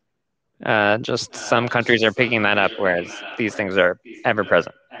just some countries are picking that up, whereas these things are ever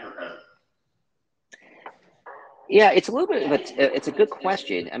present? Yeah, it's a little bit of it's a good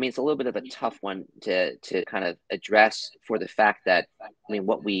question. I mean, it's a little bit of a tough one to kind of address, for the fact that,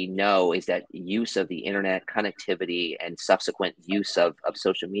 what we know is that use of the internet, connectivity, and subsequent use of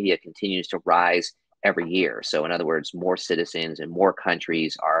social media continues to rise every year. So in other words, more citizens and more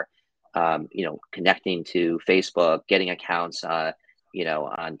countries are, connecting to Facebook, getting accounts, on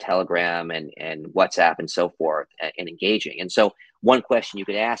Telegram and WhatsApp and so forth, and engaging. And so one question you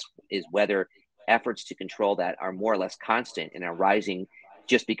could ask is whether efforts to control that are more or less constant and are rising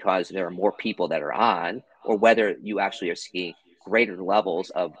just because there are more people that are on, or whether you actually are seeing greater levels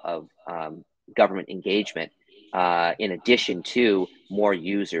of government engagement in addition to more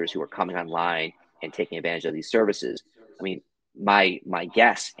users who are coming online and taking advantage of these services. I mean, my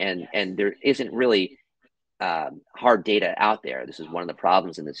guess, and there isn't really hard data out there. This is one of the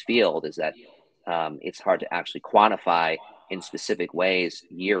problems in this field, is that it's hard to actually quantify in specific ways,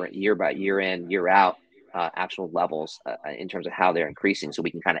 year by year in, year out, actual levels in terms of how they're increasing. So we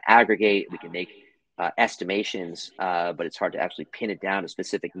can kind of aggregate, we can make estimations, but it's hard to actually pin it down to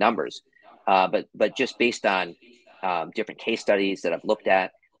specific numbers. But just based on different case studies that I've looked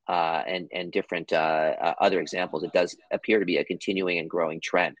at and different other examples, it does appear to be a continuing and growing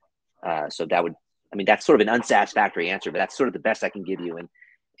trend. So that would, that's sort of an unsatisfactory answer, but that's sort of the best I can give you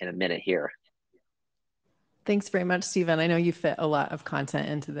in a minute here. Thanks very much, Stephen. I know you fit a lot of content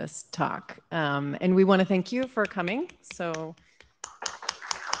into this talk, and we want to thank you for coming. So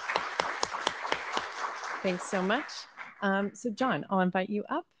thanks so much. So John, I'll invite you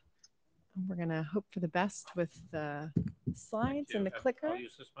up. We're going to hope for the best with the slides and the clicker. I'll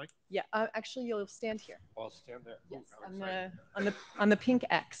use this mic? Yeah, actually, you'll stand here. I'll stand there. Yes, on the pink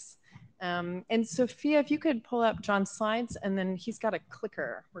X. And Sophia, if you could pull up John's slides, and then he's got a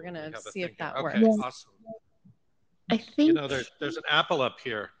clicker. We're going to see if that works. Okay, awesome. I think there's an apple up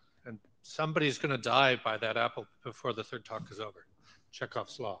here, and somebody's going to die by that apple before the third talk is over.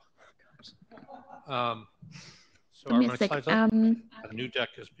 Chekhov's law. So are my slides up? A new deck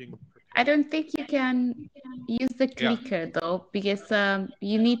is being prepared. I don't think you can use the clicker though, because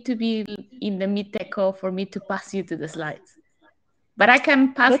you need to be in the Meet Echo for me to pass you to the slides. But I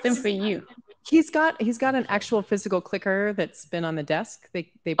can pass them for you. He's got an actual physical clicker that's been on the desk.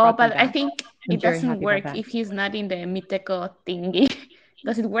 They but I think it doesn't work if he's not in the Meeteco thingy.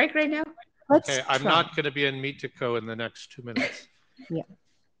 Does it work right now? Okay, I'm not going to be in Meeteco in the next 2 minutes. Yeah.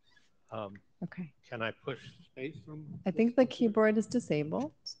 Okay. Can I push space? I think the keyboard is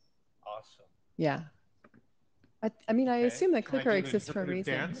disabled. Awesome. Yeah. I assume the clicker exists for a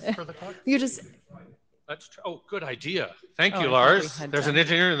reason. Dance for the talk? You just. Let's try. Oh, good idea. Thank you, Lars. There's an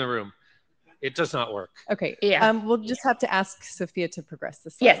engineer in the room. It does not work. Okay. Yeah. We'll just have to ask Sophia to progress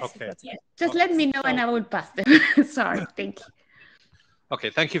this. Yes. Okay. Just let me know and I will pass them. Sorry. Thank you. Okay.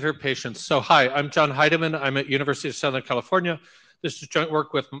 Thank you for your patience. So, hi, I'm John Heidemann. I'm at University of Southern California. This is joint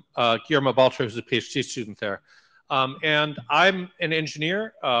work with Guillermo Balter, who's a PhD student there. And I'm an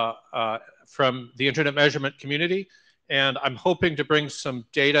engineer from the internet measurement community. And I'm hoping to bring some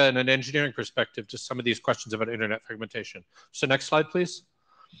data and an engineering perspective to some of these questions about internet fragmentation. So next slide, please.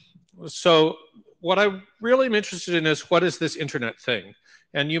 So what I really am interested in is, what is this internet thing?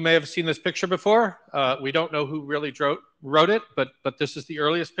 And you may have seen this picture before. We don't know who really wrote it, but this is the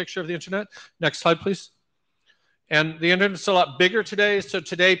earliest picture of the internet. Next slide, please. And the internet's a lot bigger today. So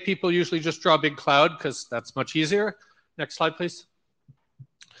today people usually just draw a big cloud because that's much easier. Next slide, please.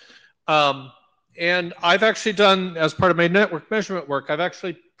 And I've actually done, as part of my network measurement work, I've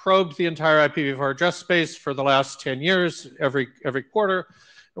actually probed the entire IPv4 address space for the last 10 years, every quarter.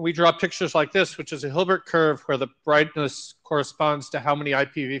 And we draw pictures like this, which is a Hilbert curve where the brightness corresponds to how many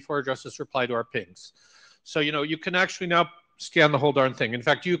IPv4 addresses reply to our pings. So, you can actually now scan the whole darn thing. In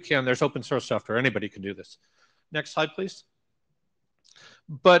fact, you can. There's open source software. Anybody can do this. Next slide, please.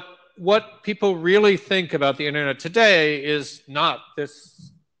 But what people really think about the internet today is not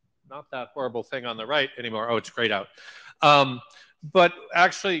that horrible thing on the right anymore. Oh, it's grayed out. But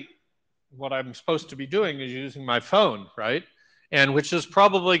actually, what I'm supposed to be doing is using my phone, right? And which is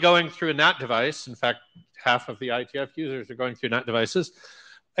probably going through a NAT device. In fact, half of the IETF users are going through NAT devices.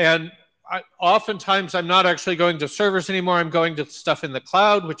 And oftentimes, I'm not actually going to servers anymore. I'm going to stuff in the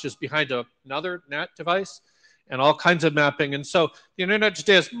cloud, which is behind another NAT device, and all kinds of mapping. And so the internet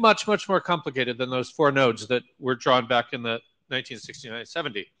today is much, much more complicated than those 4 nodes that were drawn back in the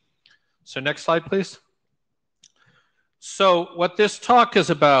 1969-70. So next slide, please. So what this talk is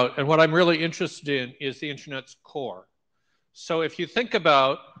about, and what I'm really interested in, is the internet's core. So if you think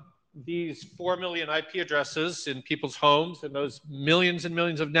about these 4 million IP addresses in people's homes and those millions and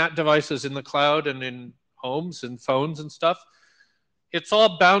millions of NAT devices in the cloud and in homes and phones and stuff, it's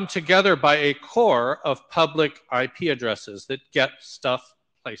all bound together by a core of public IP addresses that get stuff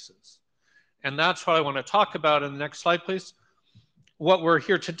places. And that's what I want to talk about in the next slide, please. What we're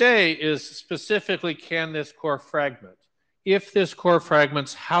here today is specifically, can this core fragment? If this core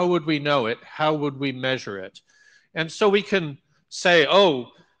fragments, how would we know it? How would we measure it? And so we can say, oh,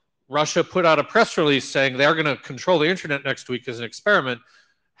 Russia put out a press release saying they're going to control the internet next week as an experiment.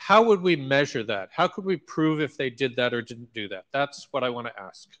 How would we measure that? How could we prove if they did that or didn't do that? That's what I want to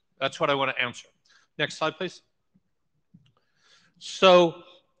ask. That's what I want to answer. Next slide, please. So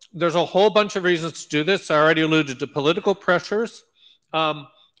there's a whole bunch of reasons to do this. I already alluded to political pressures.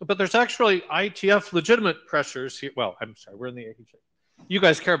 But there's actually IETF legitimate pressures here. Well, I'm sorry, we're in the AHA. You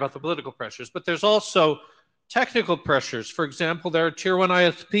guys care about the political pressures, but there's also technical pressures. For example, there are tier 1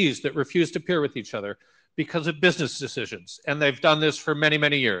 ISPs that refuse to peer with each other because of business decisions. And they've done this for many,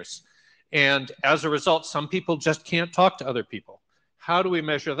 many years. And as a result, some people just can't talk to other people. How do we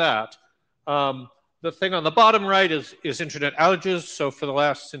measure that? The thing on the bottom right is internet outages. So for the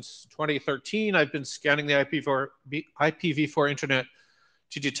last, since 2013, I've been scanning the IPv4 internet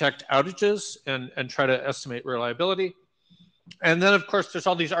to detect outages and try to estimate reliability. And then, of course, there's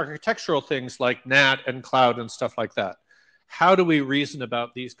all these architectural things like NAT and cloud and stuff like that. How do we reason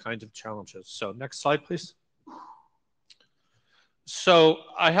about these kinds of challenges? So next slide, please. So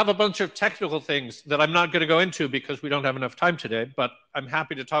I have a bunch of technical things that I'm not going to go into because we don't have enough time today, but I'm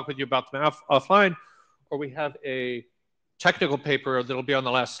happy to talk with you about them offline, or we have a technical paper that'll be on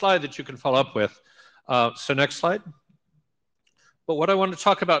the last slide that you can follow up with. So next slide. But what I want to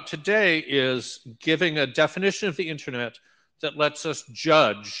talk about today is giving a definition of the internet that lets us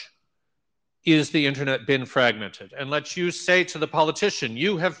judge, is the internet been fragmented? And lets you say to the politician,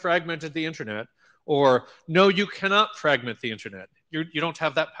 you have fragmented the internet, or no, you cannot fragment the internet. You don't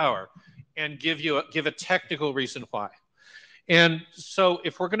have that power, and give a technical reason why. And so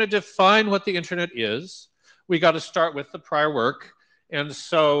if we're going to define what the internet is, we got to start with the prior work. And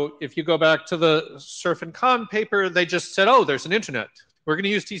so if you go back to the Surf and Khan paper, they just said, oh, there's an internet. We're going to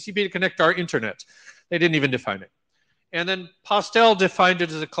use TCP to connect our internet. They didn't even define it. And then Postel defined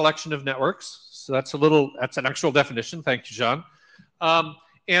it as a collection of networks. So that's an actual definition. Thank you, John.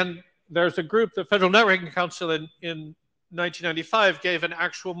 And there's a group, the Federal Networking Council in 1995 gave an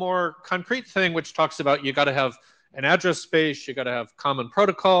actual more concrete thing, which talks about you got to have an address space, you got to have common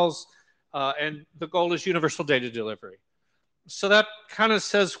protocols, and the goal is universal data delivery. So that kind of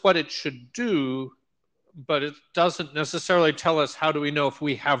says what it should do, but it doesn't necessarily tell us how do we know if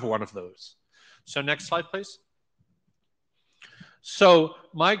we have one of those. So next slide, please. So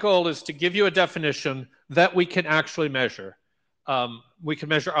my goal is to give you a definition that we can actually measure. We can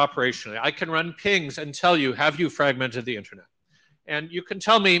measure operationally. I can run pings and tell you, have you fragmented the internet? And you can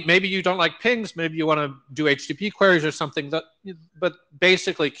tell me, maybe you don't like pings, maybe you want to do HTTP queries or something, but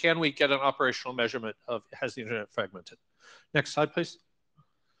basically, can we get an operational measurement of has the internet fragmented? Next slide, please.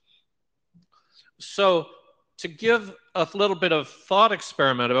 So to give a little bit of thought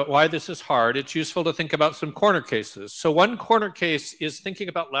experiment about why this is hard, it's useful to think about some corner cases. So one corner case is thinking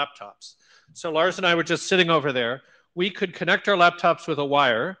about laptops. So Lars and I were just sitting over there. We could connect our laptops with a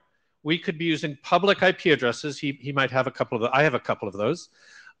wire. We could be using public IP addresses. He might have a couple of, I have a couple of those.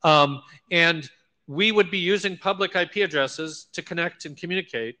 And we would be using public IP addresses to connect and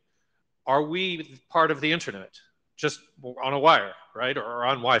communicate. Are we part of the internet? Just on a wire, right? Or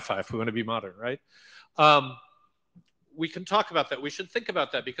on Wi-Fi if we want to be modern, right? We can talk about that. We should think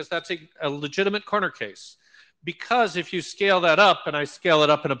about that because that's a legitimate corner case. Because if you scale that up, and I scale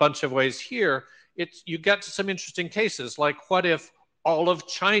it up in a bunch of ways here, you get to some interesting cases, like what if all of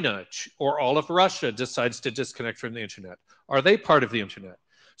China or all of Russia decides to disconnect from the internet? Are they part of the internet?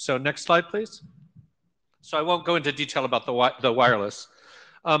 So next slide, please. So I won't go into detail about the wireless,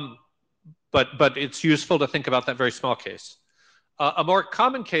 but it's useful to think about that very small case. A more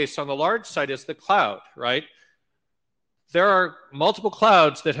common case on the large side is the cloud, right? There are multiple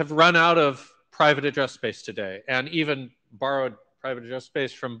clouds that have run out of private address space today, and even borrowed private address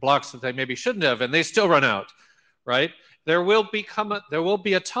space from blocks that they maybe shouldn't have, and they still run out, right? There will be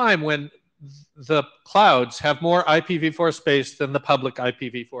a time when the clouds have more IPv4 space than the public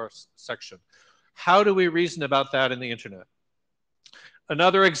IPv4 section. How do we reason about that in the internet?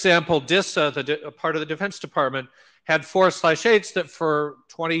 Another example, DISA, a part of the Defense Department, had 4/8s that for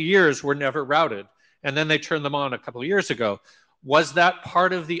 20 years were never routed, and then they turned them on a couple of years ago. Was that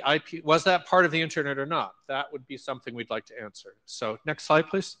part of the was that part of the internet or not? That would be something we'd like to answer. So next slide,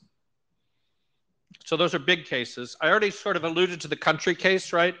 please. So those are big cases. I already sort of alluded to the country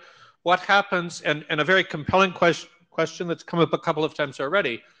case, right? What happens, and a very compelling question that's come up a couple of times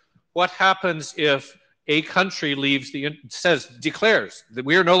already, what happens if a country declares that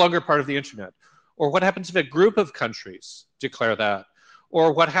we are no longer part of the internet? Or what happens if a group of countries declare that?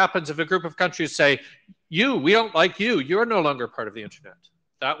 Or what happens if a group of countries say, we don't like you, you're no longer part of the internet?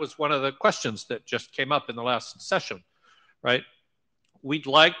 That was one of the questions that just came up in the last session, right? We'd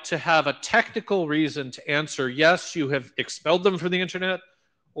like to have a technical reason to answer, yes, you have expelled them from the internet,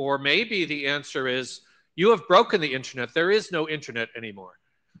 or maybe the answer is, you have broken the internet, there is no internet anymore.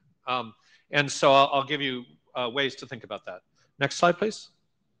 And so I'll give you ways to think about that. Next slide, please.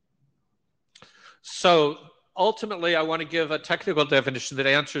 So ultimately, I want to give a technical definition that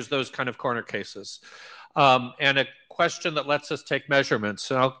answers those kind of corner cases, and a question that lets us take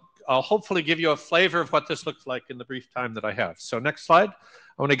measurements. And I'll hopefully give you a flavor of what this looks like in the brief time that I have. So next slide,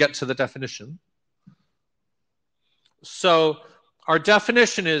 I want to get to the definition. So our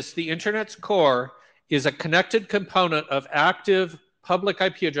definition is the internet's core is a connected component of active public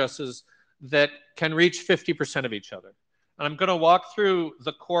IP addresses that can reach 50% of each other. And I'm going to walk through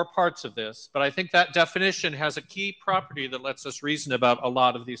the core parts of this, but I think that definition has a key property that lets us reason about a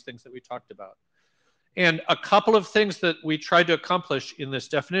lot of these things that we talked about. And a couple of things that we tried to accomplish in this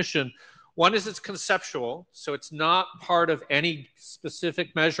definition, one is it's conceptual, so it's not part of any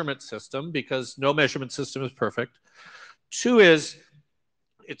specific measurement system because no measurement system is perfect. Two is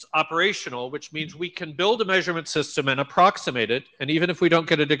it's operational, which means we can build a measurement system and approximate it. And even if we don't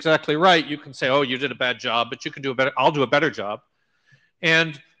get it exactly right, you can say, oh, you did a bad job, but you can do a better, I'll do a better job.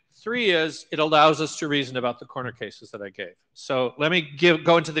 And three is it allows us to reason about the corner cases that I gave. So let me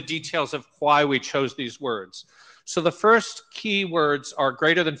go into the details of why we chose these words. So the first key words are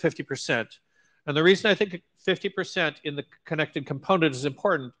greater than 50%. And the reason I think 50% in the connected component is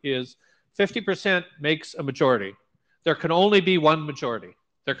important is 50% makes a majority. There can only be one majority.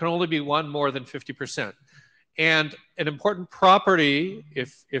 There can only be one more than 50%. And an important property,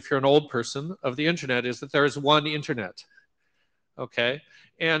 if you're an old person, of the internet is that there is one internet. Okay?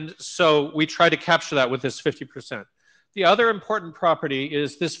 And so we try to capture that with this 50%. The other important property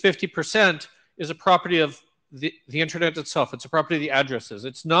is this 50% is a property of the internet itself. It's a property of the addresses.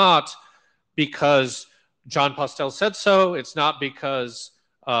 It's not because John Postel said so. It's not because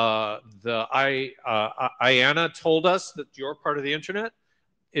IANA told us that you're part of the internet.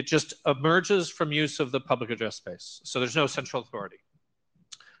 It just emerges from use of the public address space. So there's no central authority.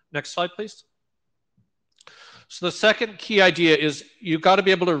 Next slide, please. So the second key idea is you've got to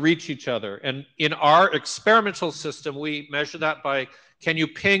be able to reach each other. And in our experimental system, we measure that by, can you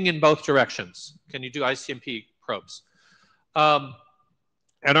ping in both directions? Can you do ICMP probes? And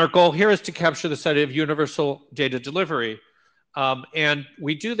our goal here is to capture this idea of universal data delivery. And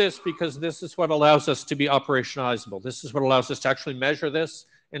we do this because this is what allows us to be operationalizable. This is what allows us to actually measure this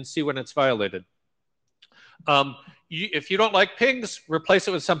and see when it's violated. If you don't like pings, replace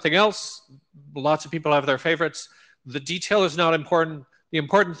it with something else. Lots of people have their favorites. The detail is not important. The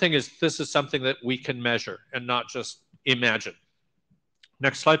important thing is this is something that we can measure and not just imagine.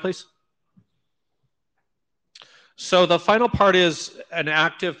 Next slide, please. So the final part is an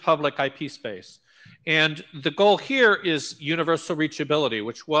active public IP space. And the goal here is universal reachability,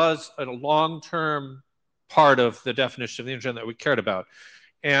 which was a long-term part of the definition of the internet that we cared about.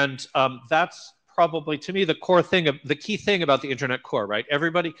 And that's probably, to me, the core thing, the key thing about the internet core, right?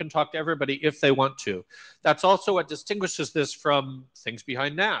 Everybody can talk to everybody if they want to. That's also what distinguishes this from things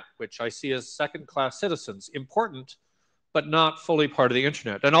behind NAT, which I see as second-class citizens, important, but not fully part of the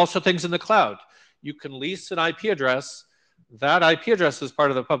internet. And also things in the cloud. You can lease an IP address. That IP address is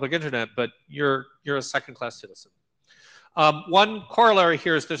part of the public internet, but you're a second-class citizen. One corollary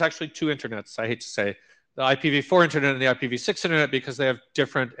here is there's actually two internets, I hate to say. The IPv4 internet and the IPv6 internet, because they have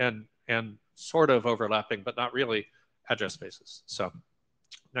different and sort of overlapping, but not really, address spaces. So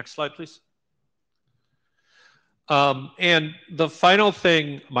next slide, please. And the final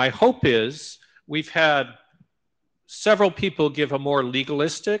thing, my hope is, we've had several people give a more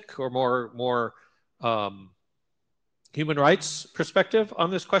legalistic or more human rights perspective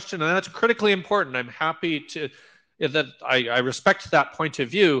on this question, and that's critically important. I'm happy that I respect that point of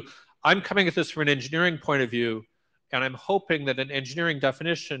view. I'm coming at this from an engineering point of view, and I'm hoping that an engineering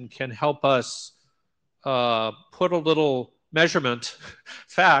definition can help us put a little measurement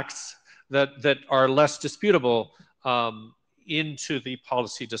facts that are less disputable into the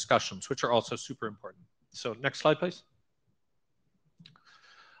policy discussions, which are also super important. So next slide, please.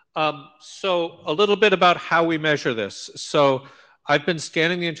 So a little bit about how we measure this. So I've been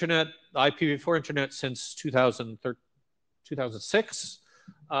scanning the internet, the IPv4 internet, since 2006.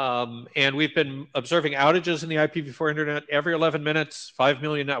 And we've been observing outages in the IPv4 internet every 11 minutes, 5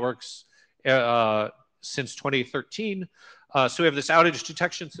 million networks since 2013. So we have this outage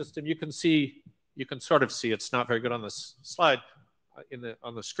detection system. You can sort of see, it's not very good on this slide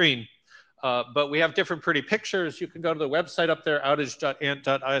on the screen. But we have different pretty pictures. You can go to the website up there,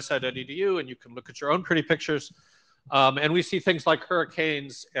 outage.ant.isi.edu, and you can look at your own pretty pictures. And we see things like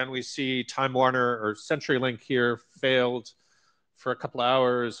hurricanes, and we see Time Warner or CenturyLink here failed for a couple of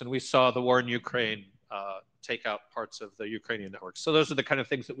hours, and we saw the war in Ukraine take out parts of the Ukrainian network. So those are the kind of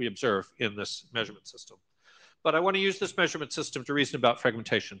things that we observe in this measurement system. But I want to use this measurement system to reason about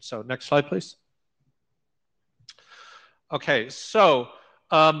fragmentation. So next slide, please. Okay, so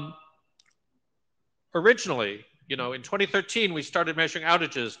originally, in 2013, we started measuring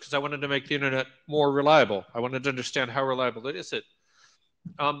outages because I wanted to make the internet more reliable. I wanted to understand how reliable is it.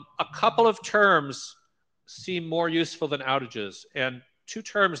 A couple of terms seem more useful than outages, and two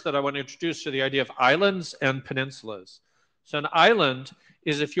terms that I want to introduce are the idea of islands and peninsulas. So an island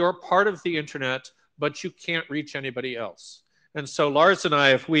is if you're part of the internet, but you can't reach anybody else. And so Lars and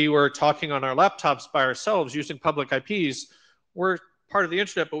I, if we were talking on our laptops by ourselves using public IPs, we're part of the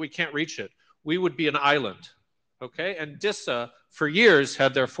internet, but we can't reach it. We would be an island, okay? And DISA, for years,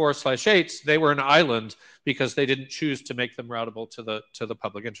 had their 4/8s. They were an island because they didn't choose to make them routable to the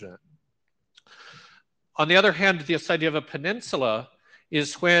public internet. On the other hand, this idea of a peninsula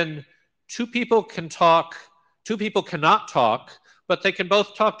is when two people cannot talk, but they can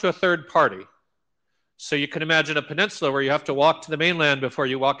both talk to a third party. So you can imagine a peninsula where you have to walk to the mainland before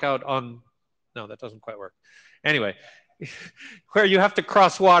you walk out on, no, that doesn't quite work. Anyway, where you have to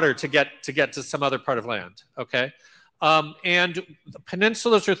cross water to get to some other part of land, okay? And the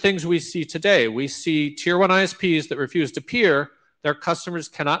peninsulas are things we see today. We see tier 1 ISPs that refuse to peer. Their customers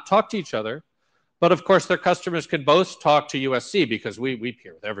cannot talk to each other, but of course their customers can both talk to USC because we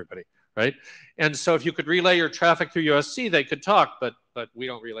peer with everybody, right? And so if you could relay your traffic through USC, they could talk, but we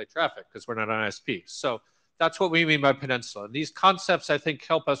don't relay traffic because we're not an ISP. So that's what we mean by peninsula. And these concepts, I think,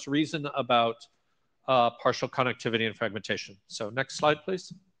 help us reason about partial connectivity and fragmentation. So next slide,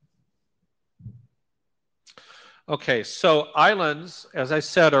 please. Okay, so islands, as I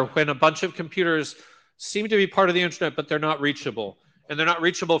said, are when a bunch of computers seem to be part of the internet, but they're not reachable. And they're not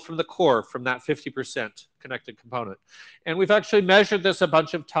reachable from the core, from that 50% connected component. And we've actually measured this a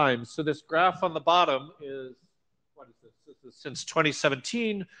bunch of times. So this graph on the bottom is, what is this? This is since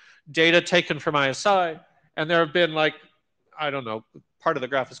 2017, data taken from ISI. And there have been like, I don't know, part of the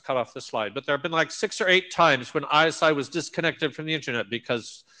graph is cut off the slide, but there have been like 6 or 8 times when ISI was disconnected from the internet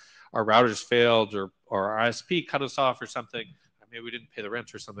because our routers failed or our ISP cut us off or something. Maybe we didn't pay the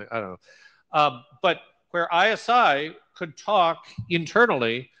rent or something, I don't know. But where ISI could talk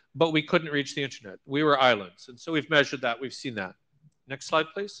internally, but we couldn't reach the internet. We were islands. And so we've measured that, we've seen that. Next slide,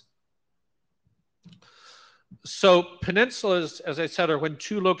 please. So peninsulas, as I said, are when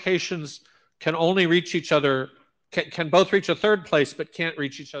two locations can only reach each other, can both reach a third place, but can't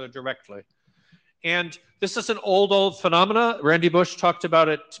reach each other directly. And this is an old phenomena. Randy Bush talked about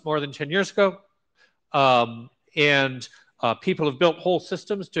it more than 10 years ago. People have built whole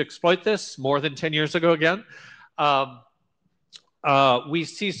systems to exploit this more than 10 years ago again. We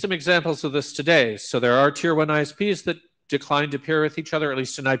see some examples of this today. So there are tier 1 ISPs that decline to peer with each other, at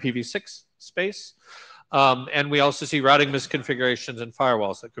least in IPv6 space. And we also see routing misconfigurations and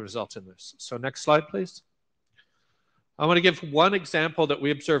firewalls that could result in this. So next slide, please. I want to give one example that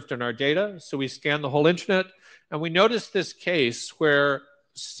we observed in our data. So we scanned the whole internet, and we noticed this case where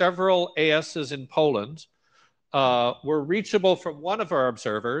several ASs in Poland were reachable from one of our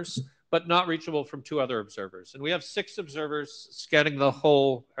observers, but not reachable from 2 other observers. And we have 6 observers scanning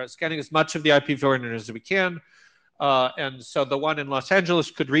scanning as much of the IPv4 internet as we can. And so the one in Los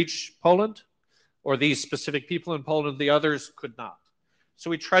Angeles could reach Poland, or these specific people in Poland, the others could not. So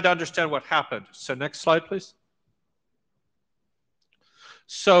we tried to understand what happened. So next slide, please.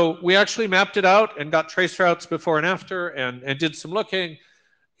 So we actually mapped it out and got trace routes before and after and did some looking.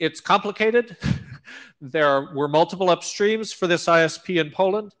 It's complicated. There were multiple upstreams for this ISP in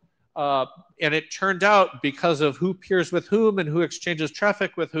Poland. And it turned out, because of who peers with whom and who exchanges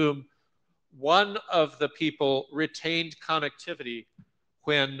traffic with whom, one of the people retained connectivity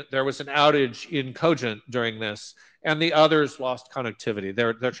when there was an outage in Cogent during this, and the others lost connectivity.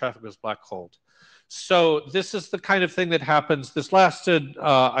 Their traffic was black-holed. So this is the kind of thing that happens. This lasted,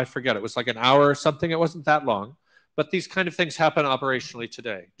 I forget, it was like an hour or something. It wasn't that long. But these kind of things happen operationally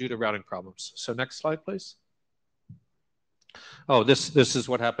today due to routing problems. So next slide, please. Oh, this is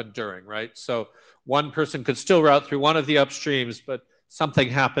what happened during, right? So one person could still route through one of the upstreams, but something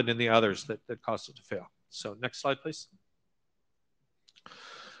happened in the others that caused it to fail. So next slide, please.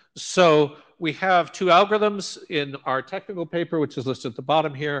 So we have two algorithms in our technical paper, which is listed at the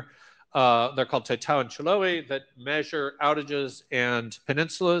bottom here. They're called Taitao and Chiloe, that measure outages and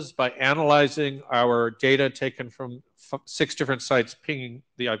peninsulas by analyzing our data taken from 6 different sites pinging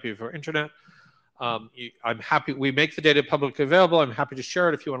the IPv4 internet. I'm happy, we make the data publicly available. I'm happy to share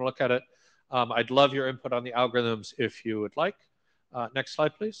it if you want to look at it. I'd love your input on the algorithms if you would like. Next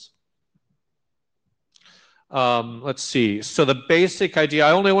slide, please. Let's see. So the basic idea,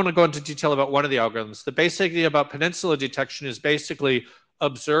 I only want to go into detail about one of the algorithms. The basic idea about peninsula detection is basically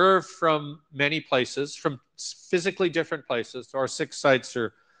observe from many places, from physically different places. So our 6 sites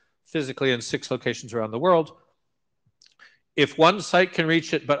are physically in 6 locations around the world. If one site can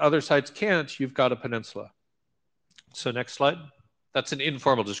reach it, but other sites can't, you've got a peninsula. So next slide. That's an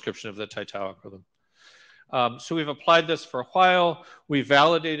informal description of the Taitao algorithm. So we've applied this for a while. We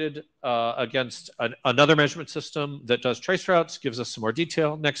validated against another measurement system that does trace routes, gives us some more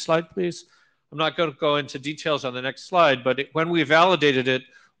detail. Next slide, please. I'm not going to go into details on the next slide, but when we validated it,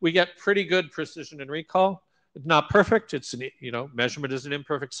 we get pretty good precision and recall. It's not perfect. It's an, measurement is an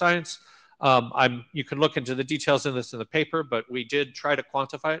imperfect science. You can look into the details in this in the paper, but we did try to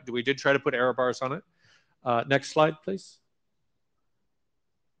quantify it. We did try to put error bars on it. Next slide, please.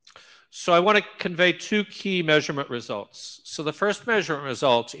 So I want to convey 2 key measurement results. So the first measurement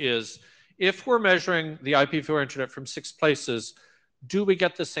result is, if we're measuring the IPv4 internet from 6 places, do we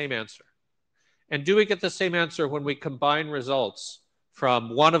get the same answer? And do we get the same answer when we combine results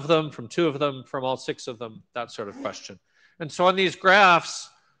from 1 of them, from 2 of them, from all 6 of them, that sort of question. And so on these graphs,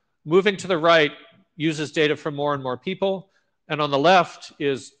 moving to the right uses data from more and more people. And on the left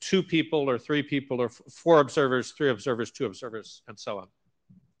is 2 people or 3 people or 4 observers, 3 observers, 2 observers, and so on.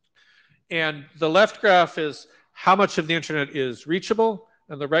 And the left graph is how much of the internet is reachable,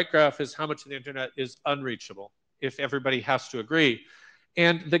 and the right graph is how much of the internet is unreachable, if everybody has to agree.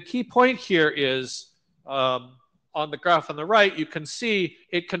 And the key point here is, on the graph on the right, you can see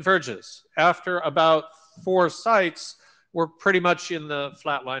it converges. After about 4 sites, we're pretty much in the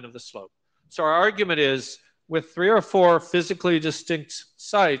flat line of the slope. So our argument is, with 3 or 4 physically distinct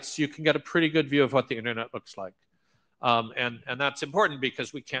sites, you can get a pretty good view of what the internet looks like. And that's important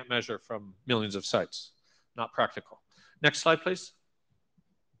because we can't measure from millions of sites. Not practical. Next slide, please.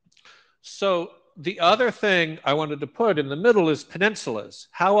 So the other thing I wanted to put in the middle is peninsulas.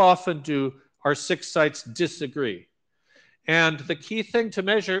 How often do our 6 sites disagree? And the key thing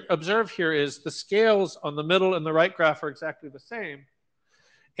to observe here is the scales on the middle and the right graph are exactly the same.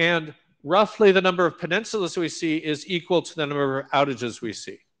 And roughly the number of peninsulas we see is equal to the number of outages we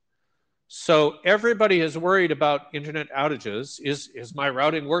see. So everybody is worried about internet outages. Is my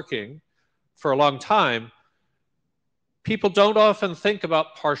routing working for a long time? People don't often think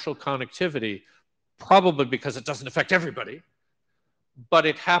about partial connectivity, probably because it doesn't affect everybody, but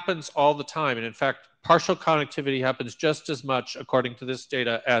it happens all the time. And in fact, partial connectivity happens just as much, according to this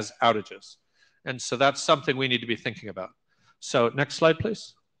data, as outages. And so that's something we need to be thinking about. So next slide,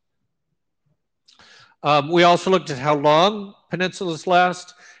 please. We also looked at how long peninsulas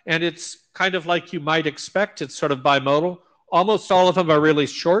last, and it's kind of like you might expect. It's sort of bimodal. Almost all of them are really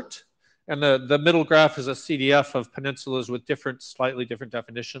short, and the middle graph is a CDF of peninsulas with slightly different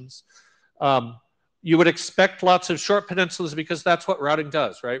definitions. You would expect lots of short peninsulas because that's what routing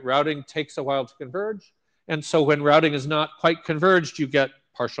does, right? Routing takes a while to converge, and so when routing is not quite converged, you get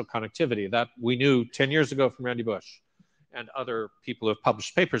partial connectivity. That we knew 10 years ago from Randy Bush and other people who have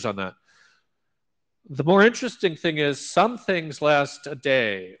published papers on that. The more interesting thing is some things last a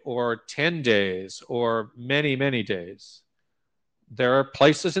day or 10 days or many, many days. There are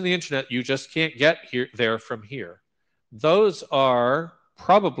places in the internet you just can't get there from here. Those are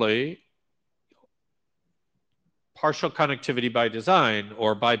probably partial connectivity by design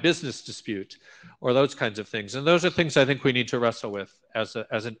or by business dispute or those kinds of things. And those are things I think we need to wrestle with as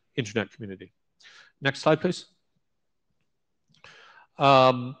an internet community. Next slide, please.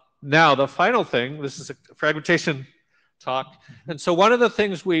 Now, the final thing, this is a fragmentation talk. And so one of the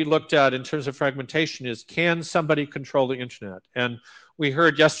things we looked at in terms of fragmentation is, can somebody control the internet? And we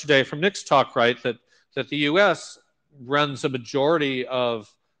heard yesterday from Nick's talk, right, that the US runs a majority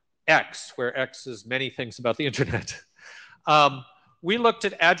of X, where X is many things about the internet. We looked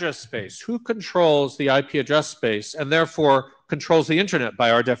at address space. Who controls the IP address space and therefore controls the internet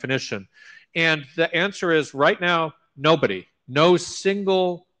by our definition? And the answer is, right now, nobody. No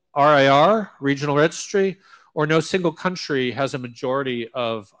single RIR, regional registry, or no single country has a majority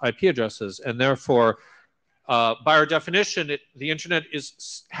of IP addresses. And therefore, by our definition, the internet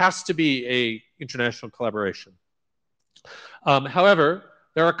has to be an international collaboration. However,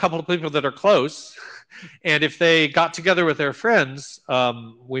 there are a couple of people that are close, and if they got together with their friends,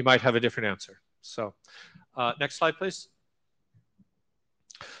 we might have a different answer. So next slide, please.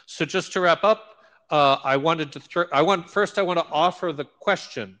 So just to wrap up, I want to offer the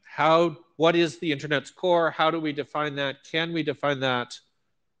question: what is the internet's core? How do we define that? Can we define that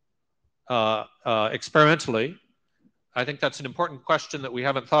experimentally? I think that's an important question that we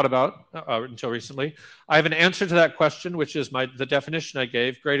haven't thought about until recently. I have an answer to that question, which is the definition I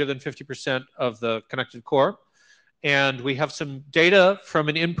gave: greater than 50% of the connected core. And we have some data from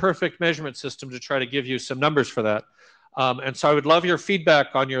an imperfect measurement system to try to give you some numbers for that. And so I would love your feedback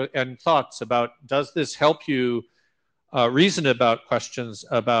and thoughts about, does this help you reason about questions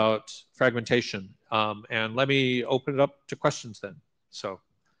about fragmentation? And let me open it up to questions then.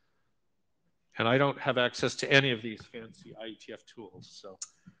 And I don't have access to any of these fancy IETF tools. So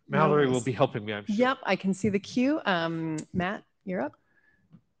Mallory will be helping me, I'm sure. Yep, I can see the queue. Matt, you're up.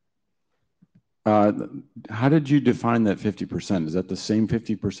 How did you define that 50%? Is that the same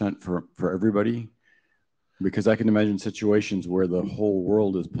 50% for everybody? Because I can imagine situations where the whole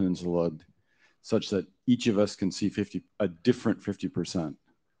world is peninsulaed such that each of us can see a different 50%.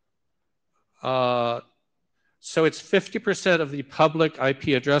 So it's 50% of the public IP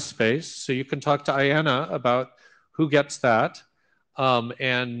address space. So you can talk to Ayanna about who gets that.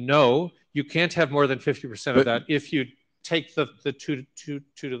 And no, you can't have more than 50% of that if you take the 2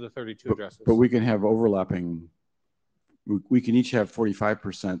 to the 32 addresses. But we can have overlapping. We can each have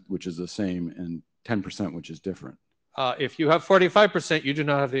 45%, which is the same, and 10%, which is different. If you have 45%, you do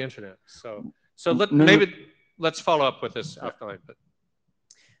not have the internet. So let's follow up with this afterline. But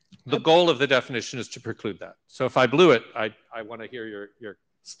the goal of the definition is to preclude that. So if I blew it, I want to hear your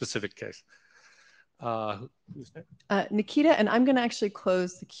specific case. Who's next? Nikita, and I'm going to actually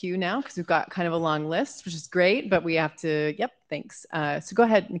close the queue now because we've got kind of a long list, which is great, but we have to, thanks. So go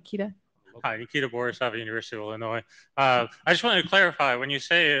ahead, Nikita. Hi, Nikita Borisov, University of Illinois. I just wanted to clarify, when you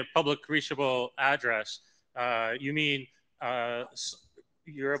say a public reachable address, you mean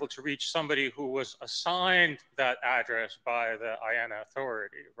you're able to reach somebody who was assigned that address by the IANA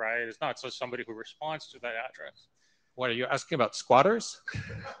authority, right? It's not so somebody who responds to that address. What, are you asking about squatters?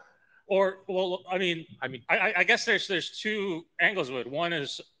 Or, well, I guess there's two angles of it. One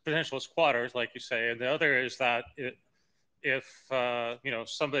is potential squatters, like you say, and the other is that if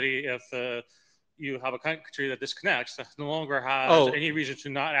you have a country that disconnects, that no longer has any reason to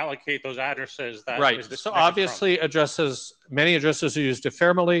not allocate those addresses. That so obviously many addresses are used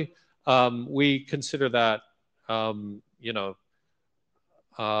ephemerally. We consider that,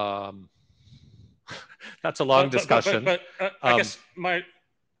 that's a long discussion. But I guess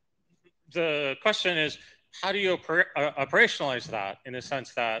the question is, how do you operationalize that in the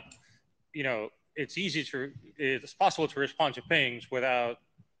sense that, it's possible to respond to pings without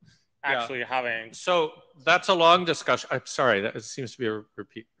actually having. So that's a long discussion. I'm sorry, that seems to be a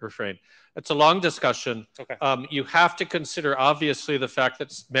refrain. It's a long discussion. Okay. You have to consider, obviously, the fact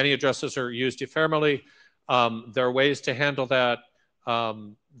that many addresses are used ephemerally. There are ways to handle that.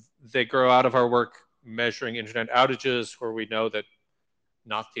 They grow out of our work measuring internet outages, where we know that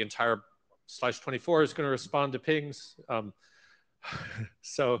not the entire /24 is going to respond to pings.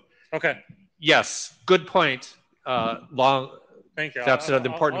 Okay. Yes, good point. Thank you. That's an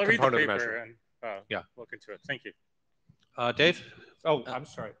important I'll read component the paper of the measure. and look into it. Thank you. Dave? Oh, I'm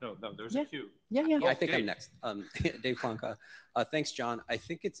sorry. No, there's a queue. Yeah, I think I'm next. Dave Planka. Thanks, John. I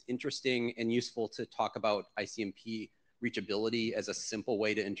think it's interesting and useful to talk about ICMP reachability as a simple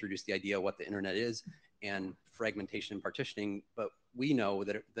way to introduce the idea of what the internet is and fragmentation and partitioning. But we know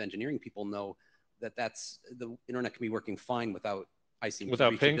that the engineering people know that the internet can be working fine without ICMP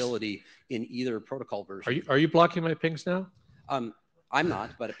reachability pings? In either protocol version. Are you blocking my pings now? I'm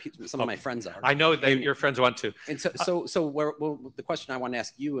not, but some of my friends are. I know that your friends want to. And so the question I want to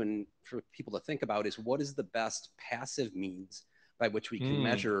ask you and for people to think about is, what is the best passive means by which we can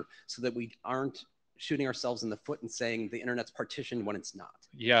measure so that we aren't shooting ourselves in the foot and saying the internet's partitioned when it's not?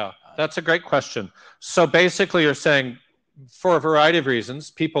 Yeah, that's a great question. So basically you're saying, for a variety of reasons,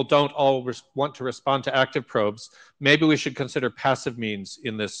 people don't always want to respond to active probes. Maybe we should consider passive means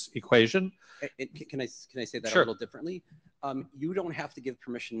in this equation. Can I say that Sure. a little differently? You don't have to give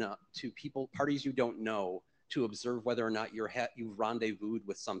permission to parties you don't know, to observe whether or not you've rendezvoused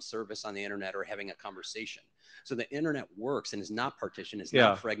with some service on the internet or having a conversation. So the internet works and is not partitioned, is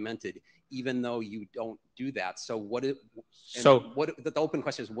not fragmented, even though you don't do that. So the open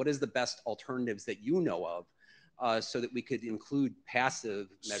question is, what is the best alternatives that you know of, so that we could include passive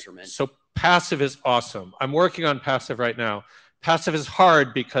measurement? So passive is awesome. I'm working on passive right now. Passive is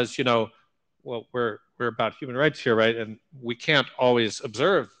hard because, you know, well, we're about human rights here, right? And we can't always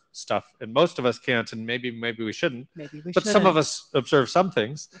observe stuff, and most of us can't, and maybe we shouldn't. But some of us observe some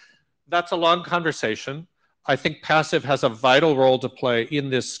things. That's a long conversation. I think passive has a vital role to play in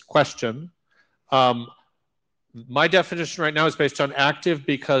this question. My definition right now is based on active,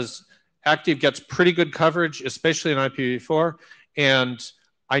 because active gets pretty good coverage, especially in IPv4, and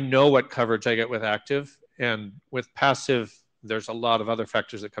I know what coverage I get with active, and with passive, there's a lot of other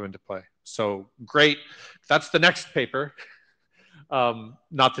factors that come into play. So great, that's the next paper.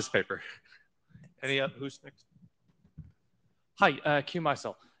 Not this paper. Who's next? Hi, Q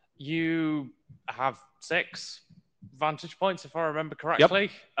Mysel. You have 6 vantage points, if I remember correctly.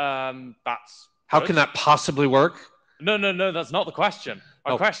 Yep. That's how good. Can that possibly work? No, that's not the question.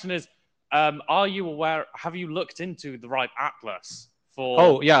 My question is, are you aware? Have you looked into the RIPE Atlas for?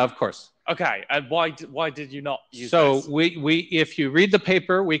 Oh yeah, of course. Okay, and why did you not use so this? we if you read the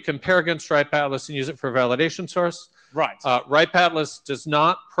paper, we compare against RIPE Atlas and use it for a validation source. Right. RIPE Atlas does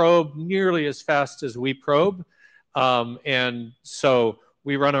not probe nearly as fast as we probe, and so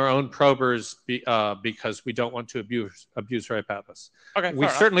we run our own probers because we don't want to abuse RIPE Atlas. Okay, we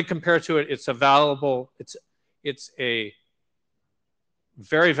certainly compare to it. It's a valuable. It's a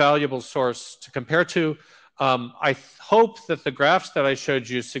very valuable source to compare to. I hope that the graphs that I showed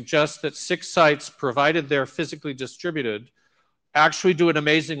you suggest that 6 sites, provided they're physically distributed, actually do an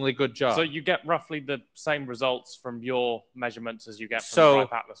amazingly good job. So you get roughly the same results from your measurements as you get from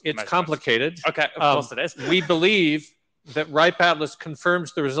RIPE Atlas. So it's complicated. Okay, of course it is. We believe that RIPE Atlas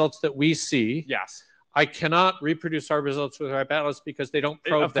confirms the results that we see. Yes. I cannot reproduce our results with RIPE Atlas because they don't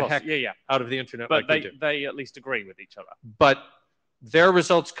probe the heck out of the internet but like we do. They at least agree with each other. But their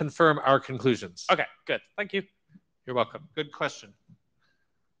results confirm our conclusions. Okay, good. Thank you. You're welcome. Good question.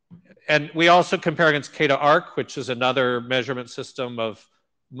 And we also compare against K2ARC, which is another measurement system of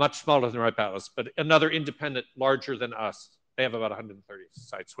much smaller than RIPE Atlas, but another independent, larger than us. They have about 130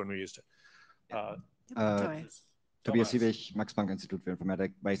 sites when we used it. Tobias Siebig, Max Planck Institute for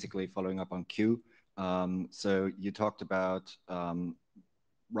Informatics, basically following up on Q. So you talked about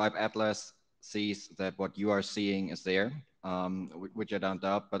RIPE Atlas sees that what you are seeing is there, which I don't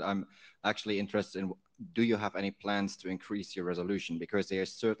doubt, but I'm actually interested in, do you have any plans to increase your resolution? Because there are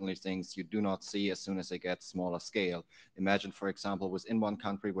certainly things you do not see as soon as they get smaller scale. Imagine, for example, within one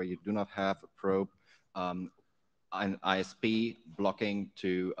country where you do not have a probe, an ISP blocking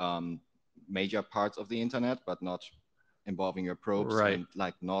to major parts of the internet, but not involving your probes, right, and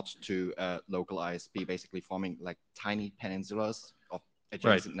like not to local ISP, basically forming like tiny peninsulas of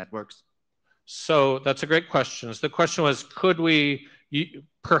adjacent networks. So that's a great question. So the question was, could we,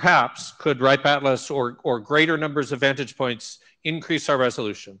 perhaps, could RIPE Atlas or greater numbers of vantage points increase our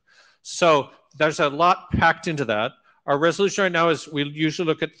resolution? So there's a lot packed into that. Our resolution right now is, we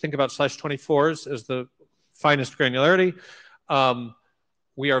usually think about /24s as the finest granularity.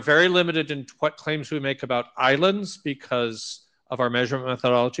 We are very limited in what claims we make about islands because of our measurement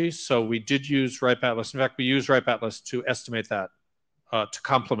methodology. So we did use RIPE Atlas. In fact, we use RIPE Atlas to estimate that, to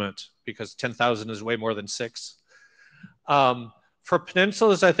complement, because 10,000 is way more than 6. For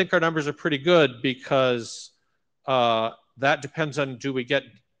peninsulas, I think our numbers are pretty good because that depends on, do we get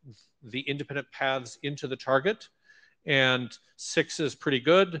the independent paths into the target? And 6 is pretty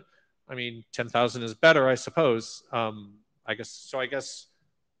good. I mean, 10,000 is better, I suppose. I guess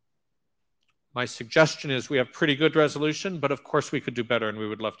my suggestion is we have pretty good resolution, but of course we could do better, and we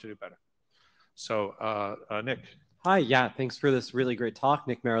would love to do better. So, Nick. Hi, yeah, thanks for this really great talk.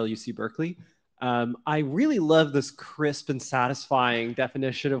 Nick Merrill, UC Berkeley. I really love this crisp and satisfying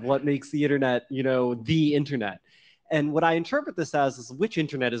definition of what makes the internet, the internet. And what I interpret this as is which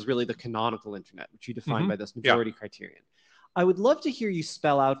internet is really the canonical internet, which you define by this majority criterion. I would love to hear you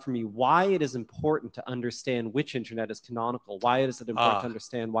spell out for me why it is important to understand which internet is canonical. Why is it important to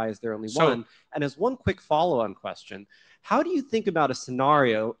understand why is there only one? And as one quick follow-on question, How do you think about a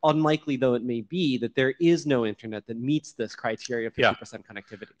scenario, unlikely though it may be, that there is no internet that meets this criteria of 50%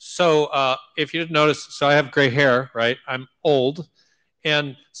 connectivity? So if you didn't notice, so I have gray hair, right? I'm old.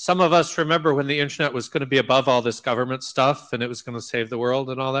 And some of us remember when the internet was going to be above all this government stuff and it was going to save the world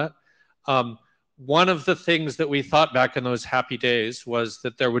and all that. One of the things that we thought back in those happy days was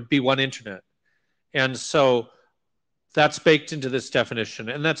that there would be one internet. And so that's baked into this definition.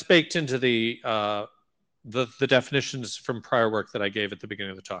 And that's baked into the definitions from prior work that I gave at the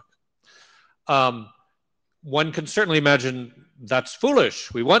beginning of the talk. One can certainly imagine that's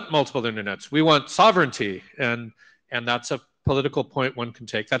foolish. We want multiple internets. We want sovereignty. And that's a political point one can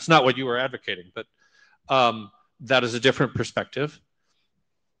take. That's not what you were advocating, but that is a different perspective.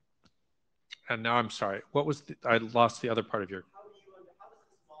 And now I'm sorry. What was I lost the other part of your. How does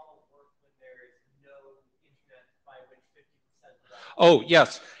this model work when there is no internet by which 50%? Oh,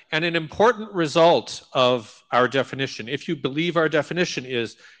 yes. And an important result of our definition, if you believe our definition,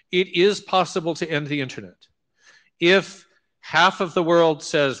 is it is possible to end the internet. If half of the world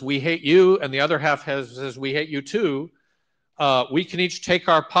says we hate you and the other half says we hate you too, we can each take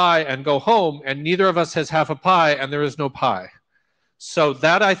our pie and go home, and neither of us has half a pie and there is no pie. So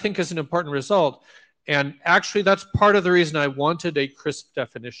that, I think, is an important result. And actually, that's part of the reason I wanted a crisp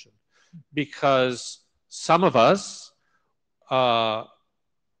definition, because some of us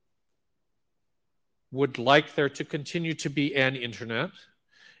would like there to continue to be an internet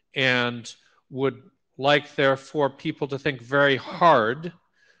and would like, therefore, people to think very hard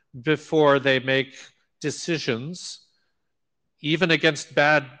before they make decisions, even against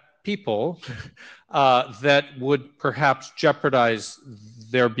bad people, that would perhaps jeopardize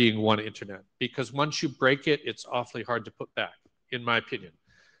there being one internet. Because once you break it, it's awfully hard to put back, in my opinion.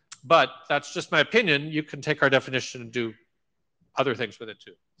 But that's just my opinion. You can take our definition and do other things with it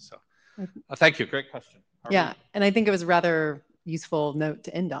too. So thank you. Great question. Yeah, and I think it was a rather useful note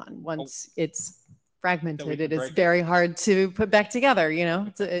to end on. Once it's fragmented, it is very hard to put back together. You know,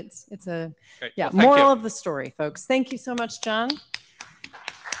 it's a yeah, well, moral of the story, folks. Thank you so much, John.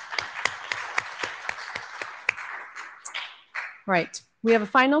 Right, we have a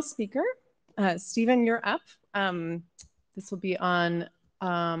final speaker. Stephen, you're up. This will be on,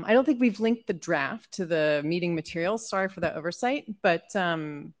 I don't think we've linked the draft to the meeting materials. Sorry for that oversight, but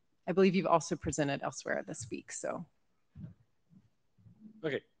I believe you've also presented elsewhere this week, so.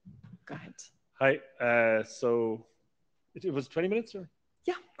 Okay. Go ahead. Hi, so it was 20 minutes or?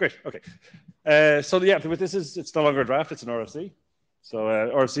 Yeah. Great, okay. So yeah, this is, it's no longer a draft, it's an RFC. So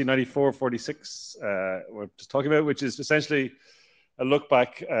RFC 9446, we're just talking about, which is essentially a look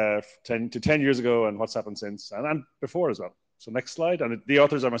back 10 years ago and what's happened since, and before as well. So next slide, and the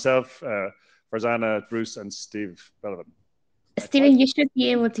authors are myself, Farzana, Bruce, and Steve Belvin. Stephen, you should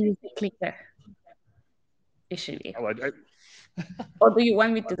be able to use the clicker. You should be. Oh, Or do you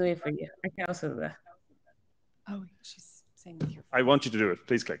want me to do it for you? I can also do that. Oh, she's saying with your. I want you to do it.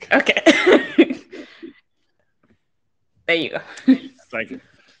 Please click. Okay. There you go. Thank you.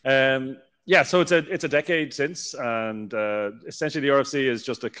 Yeah, so it's a decade since, and essentially the RFC is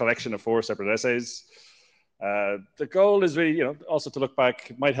just a collection of 4 separate essays. The goal is really, also to look back.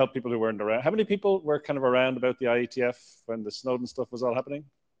 It might help people who weren't around. How many people were kind of around about the IETF when the Snowden stuff was all happening?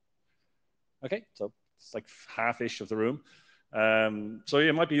 Okay, so it's like half-ish of the room. So yeah,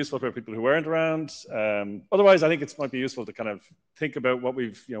 it might be useful for people who weren't around. Otherwise, I think it might be useful to kind of think about what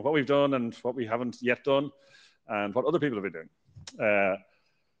we've done and what we haven't yet done, and what other people have been doing.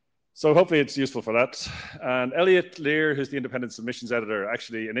 So hopefully it's useful for that. And Elliot Lear, who's the independent submissions editor,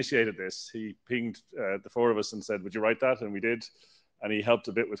 actually initiated this. He pinged the 4 of us and said, would you write that? And we did. And he helped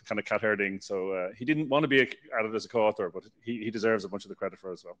a bit with kind of cat herding. So he didn't want to be added as a co-author, but he deserves a bunch of the credit for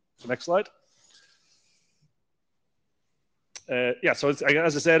it as well. So next slide. Yeah, so as I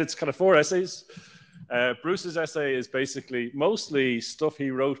said, it's kind of 4 essays. Bruce's essay is basically mostly stuff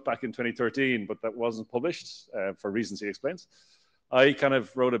he wrote back in 2013, but that wasn't published for reasons he explains. I kind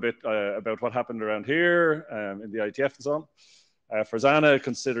of wrote a bit about what happened around here in the IETF and so on. Farzana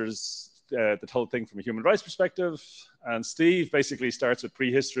considers the whole thing from a human rights perspective, and Steve basically starts with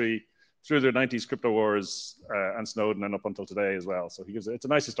prehistory through the 90s crypto wars and Snowden and up until today as well. So it's a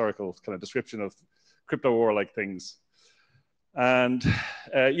nice historical kind of description of crypto war-like things. And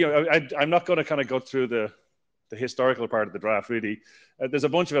I'm not going to kind of go through the historical part of the draft really. There's a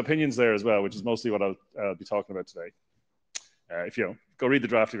bunch of opinions there as well, which is mostly what I'll be talking about today. If go read the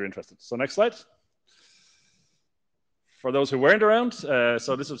draft if you're interested. So next slide. For those who weren't around,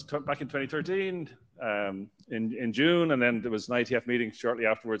 so this was back in 2013 in June, and then there was an IETF meeting shortly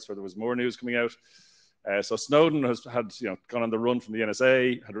afterwards where there was more news coming out. So Snowden had gone on the run from the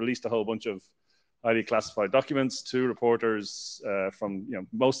NSA, had released a whole bunch of highly classified documents to reporters from,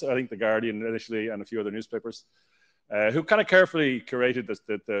 most, I think, The Guardian initially and a few other newspapers, who kind of carefully curated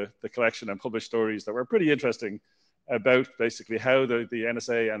the collection and published stories that were pretty interesting about basically how the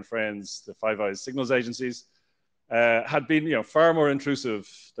NSA and friends, the Five Eyes signals agencies, had been, far more intrusive.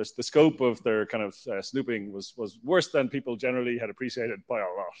 The scope of their kind of snooping was worse than people generally had appreciated by a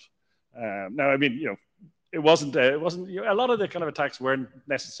lot. Now, I mean, it wasn't a lot of the kind of attacks weren't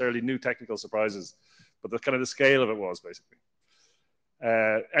necessarily new technical surprises, but the kind of the scale of it was basically.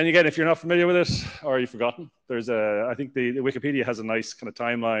 And again, if you're not familiar with it or you've forgotten, there's I think the Wikipedia has a nice kind of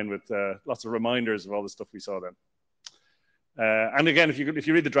timeline with lots of reminders of all the stuff we saw then. And again, if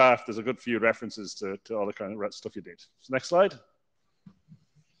you read the draft, there's a good few references to all the kind of stuff you need. So next slide.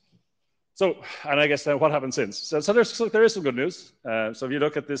 So, and I guess what happened since? So there is some good news. So if you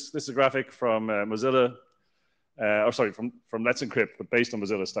look at this is a graphic from Mozilla, or sorry, from Let's Encrypt, but based on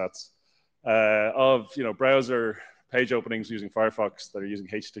Mozilla stats of browser page openings using Firefox that are using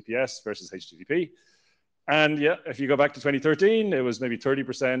HTTPS versus HTTP. And yeah, if you go back to 2013, it was maybe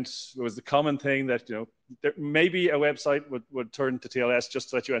 30%. It was the common thing that maybe a website would turn to TLS just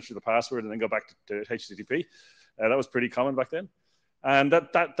to let you enter the password and then go back to HTTP. That was pretty common back then, and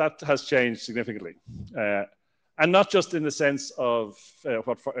that has changed significantly. And not just in the sense of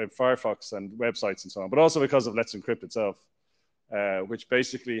Firefox and websites and so on, but also because of Let's Encrypt itself, which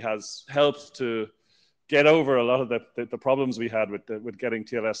basically has helped to get over a lot of the problems we had with getting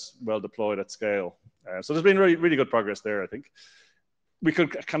TLS well deployed at scale. So there's been really good progress there, I think. We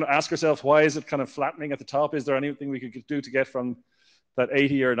could kind of ask ourselves, why is it kind of flattening at the top? Is there anything we could do to get from that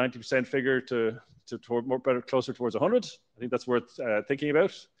 80 or 90% figure to closer towards 100? I think that's worth thinking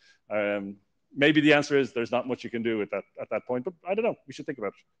about. Maybe the answer is there's not much you can do at that point, but I don't know. We should think about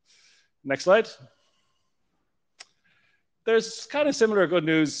it. Next slide. There's kind of similar good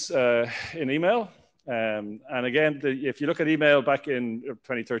news in email. And again, if you look at email back in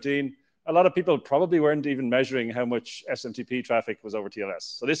 2013, a lot of people probably weren't even measuring how much SMTP traffic was over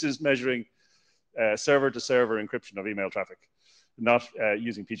TLS. So this is measuring server-to-server encryption of email traffic, not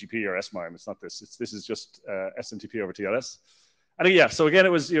using PGP or SMIME. It's not this. This is just SMTP over TLS. And yeah, so again, it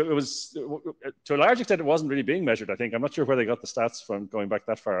was to a large extent, it wasn't really being measured, I think. I'm not sure where they got the stats from going back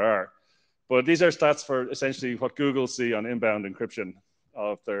that far. But these are stats for essentially what Google see on inbound encryption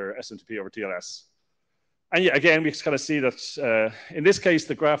of their SMTP over TLS. And yeah, again, we kind of see that in this case,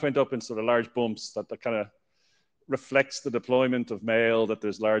 the graph went up in sort of large bumps that kind of reflects the deployment of mail, that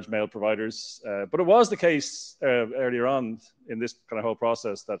there's large mail providers. But it was the case earlier on in this kind of whole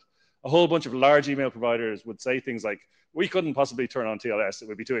process that a whole bunch of large email providers would say things like, we couldn't possibly turn on TLS. It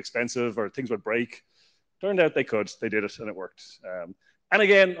would be too expensive or things would break. Turned out they could. They did it and it worked. And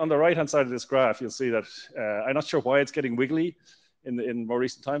again, on the right-hand side of this graph, you'll see that I'm not sure why it's getting wiggly in more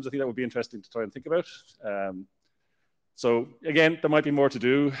recent times. I think that would be interesting to try and think about. So again, there might be more to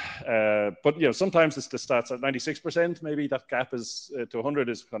do, but sometimes the stats at 96%, maybe that gap is to 100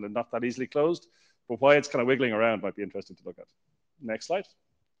 is kind of not that easily closed. But why it's kind of wiggling around might be interesting to look at. Next slide.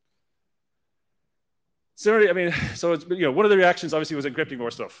 Similarly, I mean, so it's, one of the reactions obviously was encrypting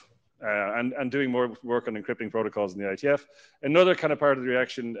more stuff and doing more work on encrypting protocols in the IETF. Another kind of part of the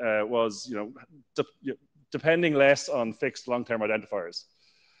reaction was, depending less on fixed long-term identifiers.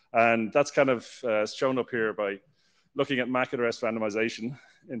 And that's kind of shown up here by looking at MAC address randomization.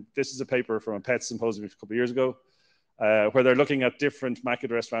 And this is a paper from a PET symposium a couple of years ago, where they're looking at different MAC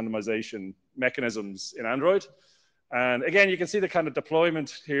address randomization mechanisms in Android. And again, you can see the kind of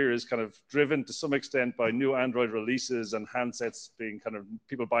deployment here is kind of driven to some extent by new Android releases and handsets being kind of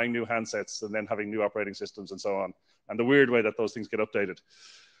people buying new handsets and then having new operating systems and so on, and the weird way that those things get updated.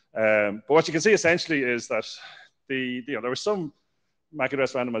 But what you can see essentially is that there was some MAC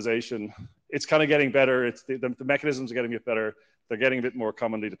address randomization. It's kind of getting better. The mechanisms are getting a bit better. They're getting a bit more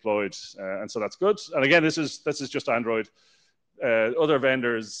commonly deployed, and so that's good. And again, this is just Android. Other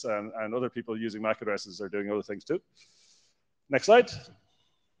vendors and other people using MAC addresses are doing other things too. Next slide.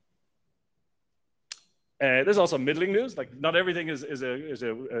 There's also middling news. Like not everything is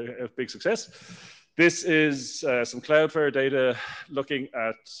a big success. This is some Cloudflare data looking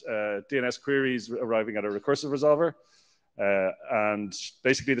at DNS queries arriving at a recursive resolver. And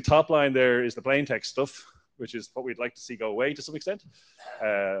basically the top line there is the plain text stuff, which is what we'd like to see go away to some extent.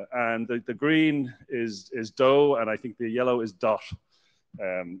 And the green is DOE, and I think the yellow is DOT.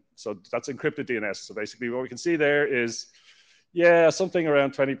 So that's encrypted DNS. So basically what we can see there is, yeah, something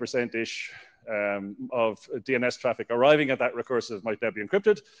around 20%-ish of DNS traffic arriving at that recursive might now be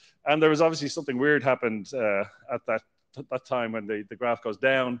encrypted. And there was obviously something weird happened at that time when the graph goes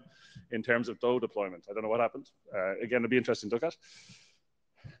down in terms of DOE deployment. I don't know what happened. Again, it'd be interesting to look at.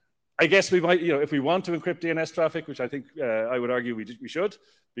 I guess we might, if we want to encrypt DNS traffic, which I think I would argue we should,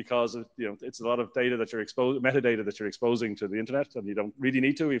 because it's a lot of data that you're metadata that you're exposing to the internet, and you don't really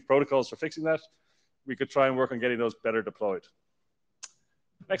need to. We have protocols for fixing that. We could try and work on getting those better deployed.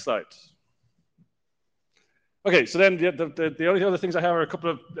 Next slide. Okay, so then the only other things I have are a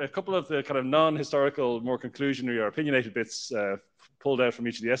couple of the kind of non-historical, more conclusionary or opinionated bits pulled out from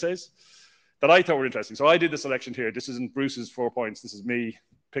each of the essays that I thought were interesting. So I did the selection here. This isn't Bruce's 4 points. This is me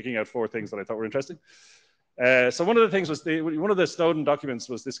picking out 4 things that I thought were interesting. So one of the things was one of the Snowden documents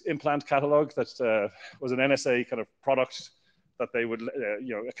was this implant catalog that was an NSA kind of product that they would,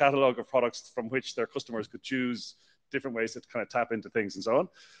 a catalog of products from which their customers could choose different ways to kind of tap into things and so on.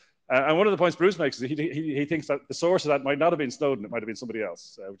 And one of the points Bruce makes is he thinks that the source of that might not have been Snowden, it might have been somebody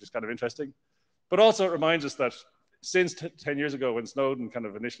else, which is kind of interesting. But also it reminds us that since 10 years ago, when Snowden kind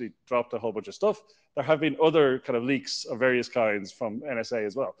of initially dropped a whole bunch of stuff, there have been other kind of leaks of various kinds from NSA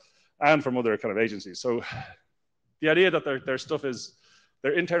as well, and from other kind of agencies. So the idea that their stuff is,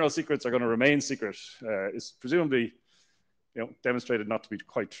 their internal secrets are going to remain secret is presumably, demonstrated not to be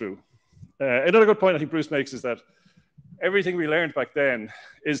quite true. Another good point I think Bruce makes is that everything we learned back then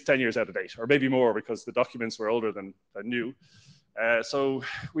is 10 years out of date, or maybe more, because the documents were older than new. So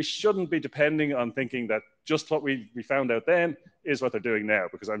we shouldn't be depending on thinking that just what we found out then is what they're doing now,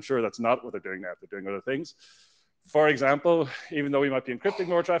 because I'm sure that's not what they're doing now. They're doing other things. For example, even though we might be encrypting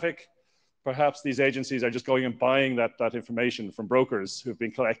more traffic, perhaps these agencies are just going and buying that information from brokers who've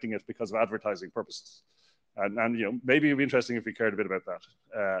been collecting it because of advertising purposes. And maybe it'd be interesting if we cared a bit about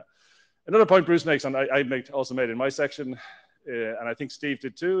that. Another point Bruce makes, and I also made in my section, and I think Steve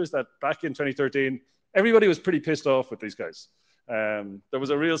did too, is that back in 2013, everybody was pretty pissed off with these guys. There was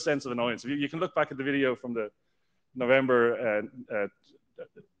a real sense of annoyance. You can look back at the video from the November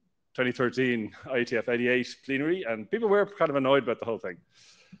 2013 IETF 88 plenary, and people were kind of annoyed about the whole thing.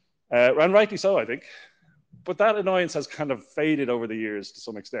 And rightly so, I think. But that annoyance has kind of faded over the years to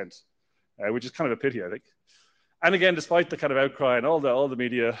some extent, which is kind of a pity, I think. And again, despite the kind of outcry and all the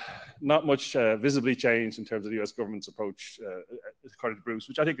media, not much visibly changed in terms of the US government's approach, according to Bruce,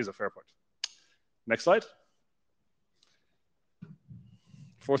 which I think is a fair point. Next slide.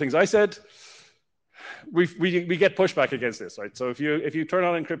 4 things I said. We get pushback against this, right? So if you turn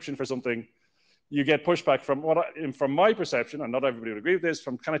on encryption for something, you get pushback from my perception, and not everybody would agree with this,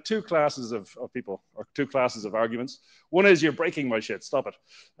 from kind of 2 classes of people, or 2 classes of arguments. One is, you're breaking my shit, stop it.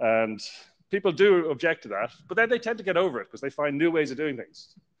 And people do object to that, but then they tend to get over it because they find new ways of doing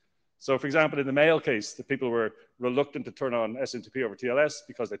things. So for example, in the mail case, the people were reluctant to turn on SMTP over TLS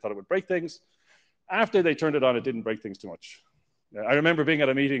because they thought it would break things. After they turned it on, it didn't break things too much. I remember being at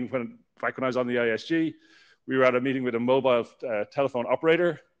a meeting back when I was on the ISG, we were at a meeting with a mobile telephone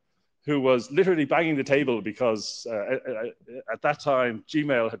operator who was literally banging the table because at that time,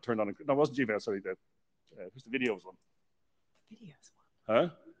 Gmail had turned on, no, it wasn't Gmail, sorry, who's the videos one? Videos one. Huh?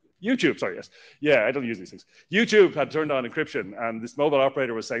 YouTube, sorry, yes. Yeah, I don't use these things. YouTube had turned on encryption, and this mobile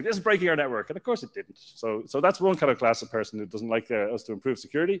operator was saying, this is breaking our network. And of course it didn't. So that's one kind of class of person who doesn't like us to improve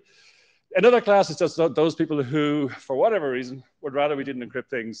security. Another class is just those people who, for whatever reason, would rather we didn't encrypt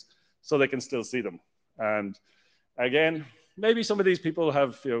things so they can still see them. And again, maybe some of these people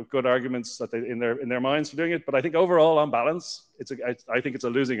have good arguments that in their minds for doing it, but I think overall, on balance, I think it's a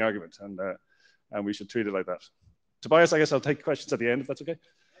losing argument, and we should treat it like that. Tobias, I guess I'll take questions at the end if that's okay.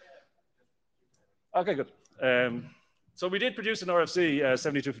 Okay, good. So we did produce an RFC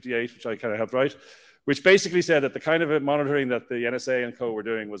 7258, which I kind of helped write, which basically said that the kind of monitoring that the NSA and co were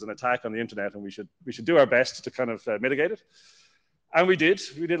doing was an attack on the internet, and we should do our best to kind of mitigate it. And we did.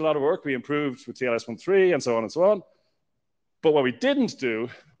 We did a lot of work. We improved with TLS 1.3 and so on and so on. But what we didn't do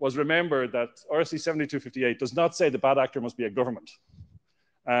was remember that RFC 7258 does not say the bad actor must be a government.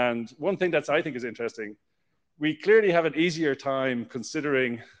 And one thing that I think is interesting, we clearly have an easier time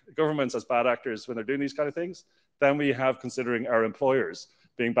considering governments as bad actors when they're doing these kind of things than we have considering our employers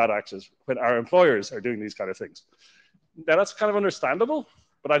being bad actors when our employers are doing these kind of things. Now that's kind of understandable,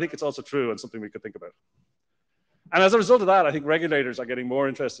 but I think it's also true and something we could think about. And as a result of that, I think regulators are getting more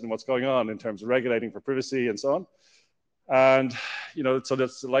interested in what's going on in terms of regulating for privacy and so on. And so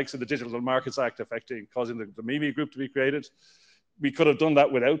that's the likes of the Digital Markets Act causing the MIMI group to be created. We could have done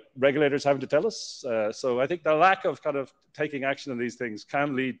that without regulators having to tell us. So I think the lack of kind of taking action on these things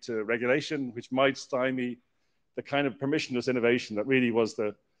can lead to regulation, which might stymie the kind of permissionless innovation that really was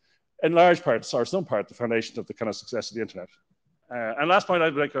in large parts, or some part, the foundation of the kind of success of the internet. And last point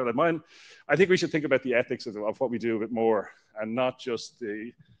I'd like to add mine, I think we should think about the ethics of what we do a bit more, and not just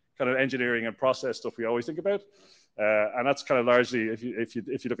the kind of engineering and process stuff we always think about. And that's kind of largely, if you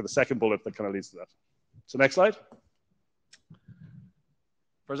look at the second bullet, that kind of leads to that. So next slide.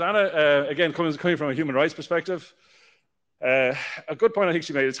 Farzana, again, coming from a human rights perspective, a good point I think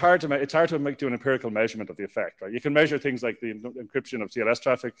she made. It's hard to do an empirical measurement of the effect, right? You can measure things like the encryption of TLS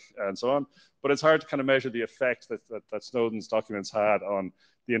traffic and so on, but it's hard to kind of measure the effect that Snowden's documents had on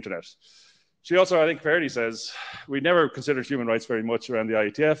the internet. She also, I think, fairly says we never considered human rights very much around the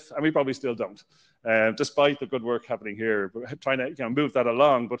IETF, and we probably still don't, despite the good work happening here. We're trying to move that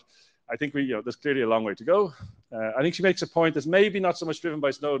along, but I think there's clearly a long way to go. I think she makes a point that's maybe not so much driven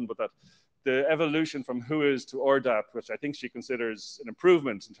by Snowden, but that the evolution from WHOIS to ORDAP, which I think she considers an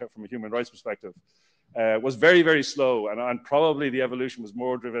improvement from a human rights perspective, was very, very slow. And probably the evolution was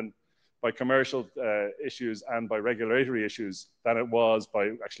more driven by commercial issues and by regulatory issues than it was by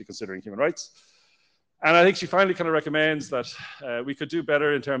actually considering human rights. And I think she finally kind of recommends that we could do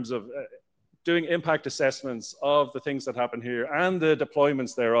better in terms of doing impact assessments of the things that happen here and the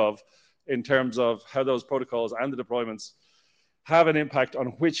deployments thereof, in terms of how those protocols and the deployments have an impact on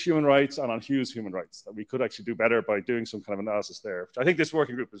which human rights and on whose human rights, that we could actually do better by doing some kind of analysis there. I think this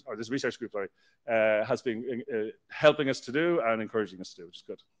working group, or this research group, sorry, has been helping us to do and encouraging us to do, which is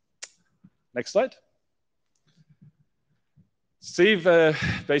good. Next slide. Steve,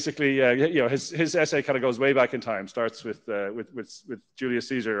 basically, his essay kind of goes way back in time, starts with Julius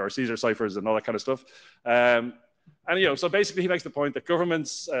Caesar or Caesar ciphers and all that kind of stuff. And so basically he makes the point that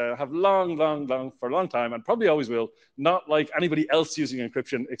governments have for a long time, and probably always will, not like anybody else using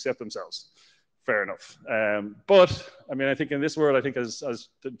encryption except themselves. Fair enough. But I mean, I think in this world, I think as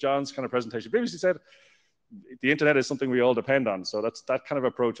John's kind of presentation previously said, the internet is something we all depend on. So that kind of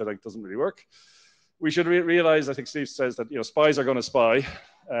approach, I think, doesn't really work. We should realize, I think Steve says that spies are going to spy.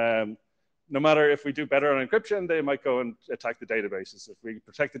 No matter if we do better on encryption, they might go and attack the databases. If we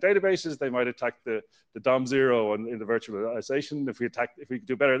protect the databases, they might attack the DOM0 in the virtualization. If we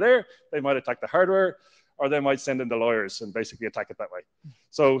do better there, they might attack the hardware, or they might send in the lawyers and basically attack it that way.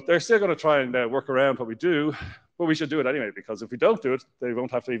 So they're still going to try and work around what we do, but we should do it anyway, because if we don't do it, they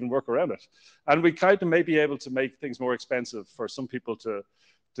won't have to even work around it. And we kind of may be able to make things more expensive for some people to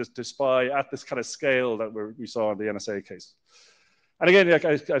spy at this kind of scale that we saw in the NSA case. And again,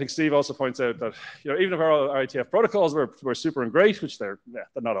 I think Steve also points out that even if our IETF protocols were super and great, which they're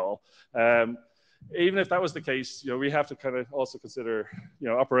not all, even if that was the case, we have to kind of also consider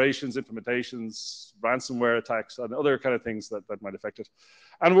operations, implementations, ransomware attacks, and other kind of things that might affect it,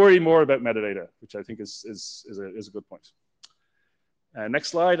 and worry more about metadata, which I think is a good point. Next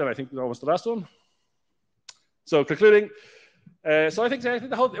slide, and I think almost the last one. So concluding. So I think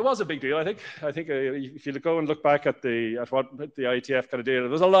it was a big deal. I think if you go and look back at what the IETF kind of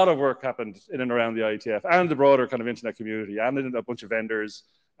did, there's a lot of work happened in and around the IETF and the broader kind of internet community, and in a bunch of vendors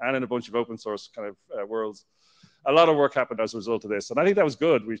and in a bunch of open source kind of worlds. A lot of work happened as a result of this, and I think that was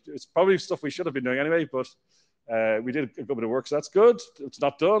good. It's probably stuff we should have been doing anyway, but we did a good bit of work, so that's good. It's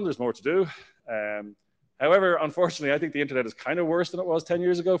not done. There's more to do. However, unfortunately, I think the internet is kind of worse than it was 10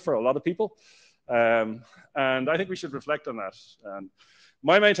 years ago for a lot of people. And I think we should reflect on that. And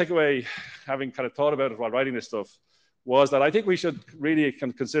my main takeaway, having kind of thought about it while writing this stuff, was that I think we should really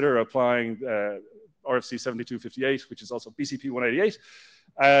consider applying RFC 7258, which is also BCP 188,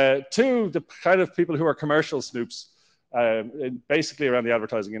 to the kind of people who are commercial snoops, basically around the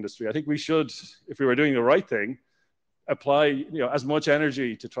advertising industry. I think we should, if we were doing the right thing, apply as much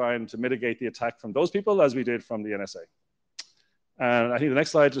energy to try and to mitigate the attack from those people as we did from the NSA. And I think the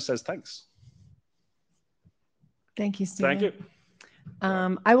next slide just says thanks. Thank you, Stephen. Thank you.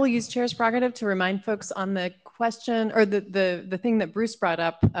 I will use chair's prerogative to remind folks on the question, or the thing that Bruce brought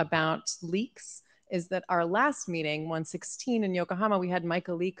up about leaks, is that our last meeting, 116 in Yokohama, we had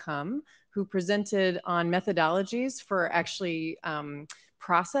Micah Lee come, who presented on methodologies for actually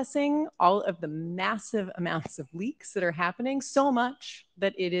processing all of the massive amounts of leaks that are happening, so much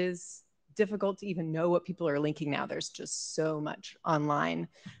that it is difficult to even know what people are linking now. There's just so much online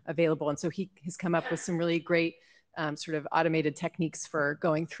available. And so he has come up with some really great sort of automated techniques for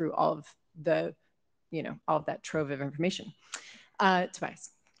going through all of the, all of that trove of information.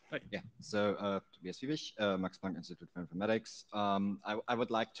 Tobias. Yeah, so Tobias Wiewich, Max Planck Institute for Informatics. I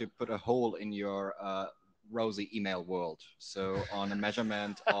would like to put a hole in your rosy email world. So on a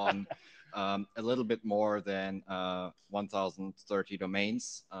measurement on a little bit more than 1,030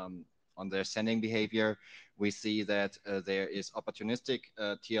 domains on their sending behavior, we see that there is opportunistic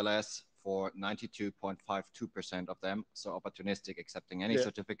TLS for 92.52% of them. So opportunistic, accepting any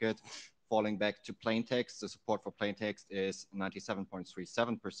certificate. Falling back to plain text, the support for plain text is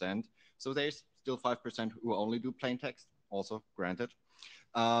 97.37%. So there's still 5% who only do plain text, also granted.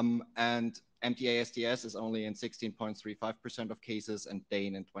 And MTA-STS is only in 16.35% of cases, and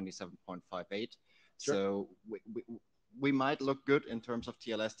DANE in 27.58%. Sure. So we might look good in terms of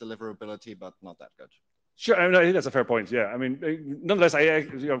TLS deliverability, but not that good. Sure, I mean, I think that's a fair point. Yeah, I mean, nonetheless,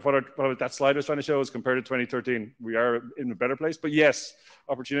 what that slide was trying to show is compared to 2013, we are in a better place. But yes,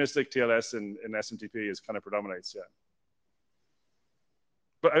 opportunistic TLS in SMTP is kind of predominates. Yeah.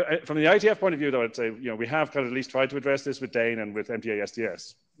 But from the IETF point of view, though, I'd say we have kind of at least tried to address this with Dane and with MTA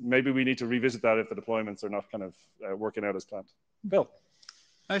SDS. Maybe we need to revisit that if the deployments are not kind of working out as planned. Bill.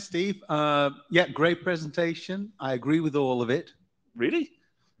 Hi, Steve. Yeah, great presentation. I agree with all of it. Really?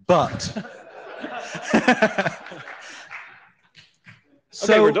 But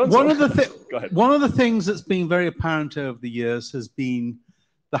so okay, we're done, one of the things that's been very apparent over the years has been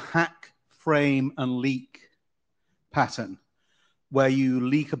the hack, frame, and leak pattern, where you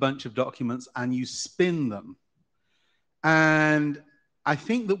leak a bunch of documents and you spin them. And I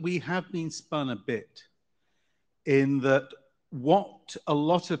think that we have been spun a bit in that what a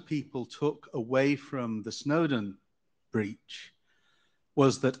lot of people took away from the Snowden breach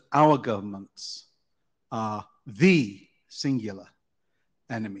was that our governments are the singular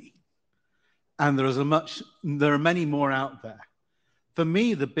enemy. And there are many more out there. For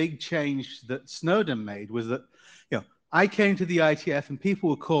me, the big change that Snowden made was that, I came to the IETF and people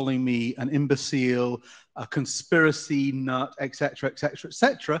were calling me an imbecile, a conspiracy nut, etc., etc.,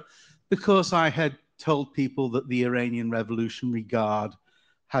 etc., because I had told people that the Iranian Revolutionary Guard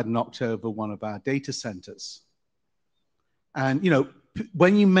had knocked over one of our data centers. And,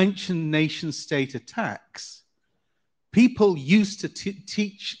 when you mention nation state attacks, people used to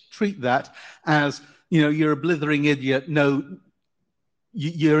treat that as, you're a blithering idiot. No,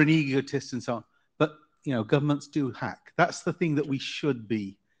 you're an egotist and so on. But, governments do hack. That's the thing that we should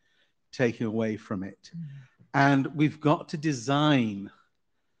be taking away from it. And we've got to design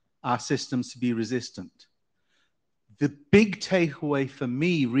our systems to be resistant. The big takeaway for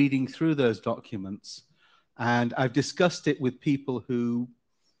me reading through those documents, and I've discussed it with people who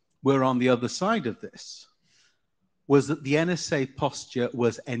were on the other side of this, was that the NSA posture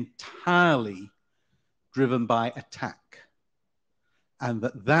was entirely driven by attack. And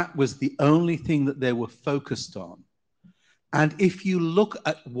that was the only thing that they were focused on. And if you look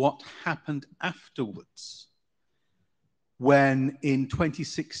at what happened afterwards, when in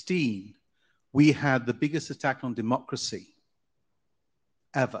 2016, we had the biggest attack on democracy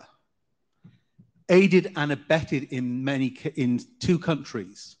ever, aided and abetted in 2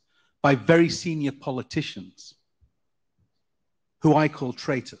 countries by very senior politicians who I call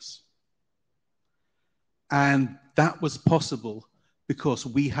traitors. And that was possible because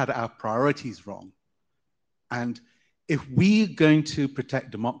we had our priorities wrong. And if we're going to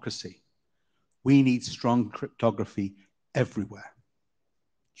protect democracy, we need strong cryptography everywhere.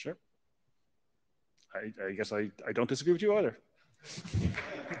 Sure. I guess I don't disagree with you either.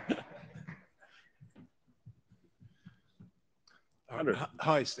 Andrew.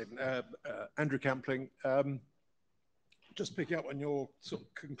 Hi, Stephen. Andrew Campling. Just picking up on your sort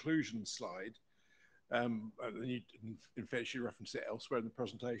of conclusion slide, and in fact, you referenced it elsewhere in the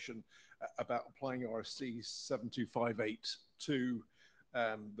presentation about applying RFC 7258 to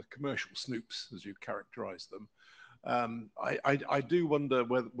the commercial snoops, as you characterize them. I do wonder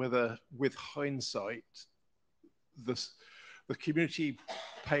whether with hindsight, the community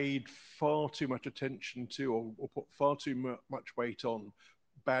paid far too much attention to or put far too much weight on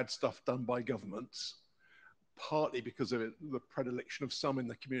bad stuff done by governments, partly because of the predilection of some in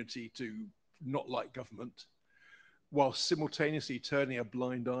the community to not like government, while simultaneously turning a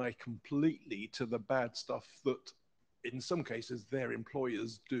blind eye completely to the bad stuff that in some cases their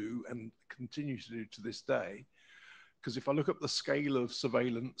employers do and continue to do to this day. Because if I look at the scale of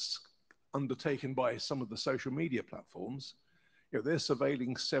surveillance undertaken by some of the social media platforms, they're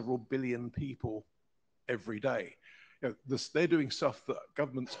surveilling several billion people every day. They're doing stuff that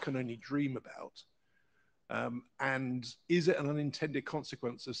governments can only dream about. And is it an unintended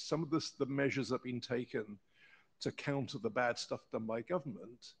consequence of some of the measures that have been taken to counter the bad stuff done by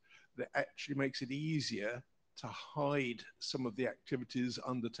government that actually makes it easier to hide some of the activities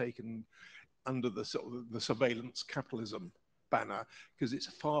undertaken under the sort of the surveillance capitalism banner, because it's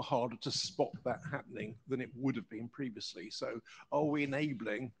far harder to spot that happening than it would have been previously. So are we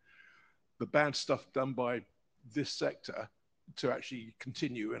enabling the bad stuff done by this sector to actually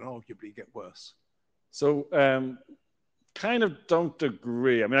continue and arguably get worse? So kind of don't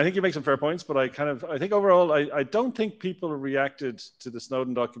agree. I mean, I think you make some fair points, but I think overall, I don't think people reacted to the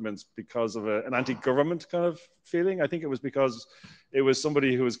Snowden documents because of an anti-government kind of feeling. I think it was because it was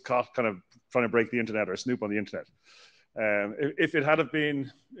somebody who was caught kind of trying to break the internet or snoop on the internet. If it had have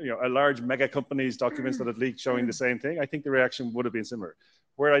been, a large mega company's documents that had leaked showing the same thing, I think the reaction would have been similar.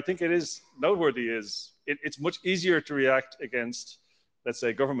 Where I think it is noteworthy is it's much easier to react against, let's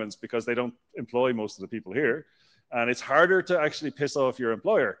say, governments because they don't employ most of the people here. And it's harder to actually piss off your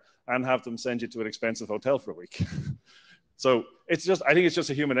employer and have them send you to an expensive hotel for a week. So it's just, I think it's just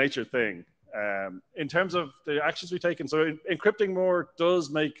a human nature thing. In terms of the actions we've taken, so encrypting more does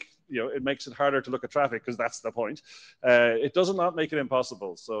make, it makes it harder to look at traffic because that's the point. It does not make it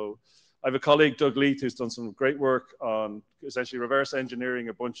impossible. So I have a colleague, Doug Leith, who's done some great work on essentially reverse engineering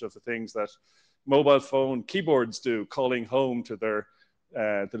a bunch of the things that mobile phone keyboards do, calling home to their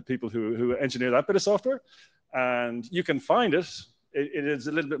to the people who engineer that bit of software. And you can find it. It is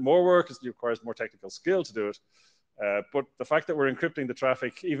a little bit more work. It requires more technical skill to do it. But the fact that we're encrypting the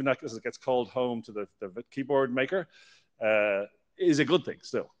traffic, even as it gets called home to the keyboard maker, is a good thing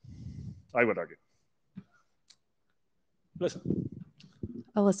still, I would argue. Listen.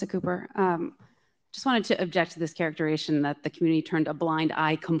 Alyssa Cooper. Just wanted to object to this characterization that the community turned a blind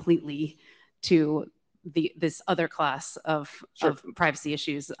eye completely to this other class of privacy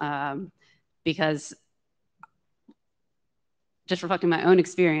issues, because just reflecting my own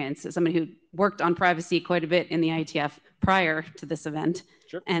experience as somebody who worked on privacy quite a bit in the IETF prior to this event,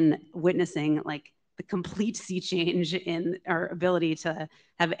 and witnessing like the complete sea change in our ability to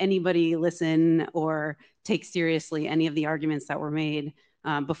have anybody listen or take seriously any of the arguments that were made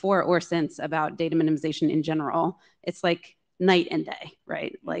before or since about data minimization in general. It's like night and day,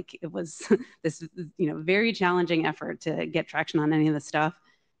 right? Like it was this, very challenging effort to get traction on any of this stuff.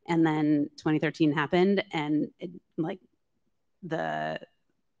 And then 2013 happened, and it, like the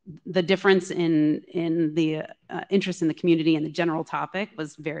difference in the interest in the community and the general topic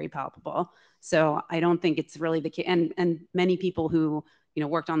was very palpable. So I don't think it's really the case. And many people who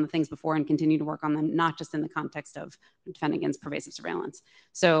worked on the things before and continue to work on them, not just in the context of defending against pervasive surveillance.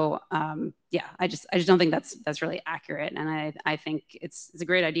 So yeah, I just don't think that's really accurate. And I think it's a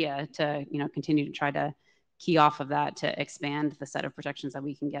great idea to continue to try to key off of that to expand the set of protections that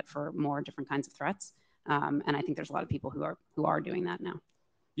we can get for more different kinds of threats. And I think there's a lot of people who are doing that now.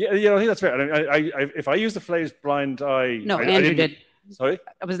 Yeah, I think that's fair. I mean, if I use the phrase blind eye, no, Andrew did. Sorry,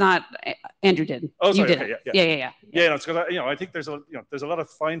 it was not. Andrew did. Oh, sorry. You did. Okay, Yeah. No, it's because I think there's a lot of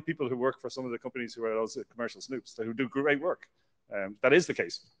fine people who work for some of the companies who are those commercial snoops who do great work. That is the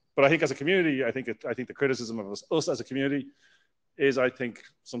case. But I think as a community, I think the criticism of us as a community is, I think,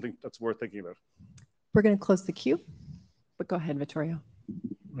 something that's worth thinking about. We're going to close the queue, but go ahead, Vittorio.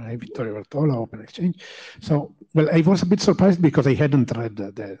 Right, Vittorio Bertolo, Open Exchange. So, well, I was a bit surprised because I hadn't read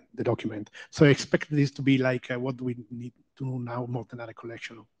the document. So I expected this to be like what do we need to know now more than a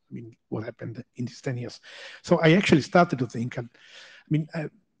recollection of, what happened in these 10 years. So I actually started to think,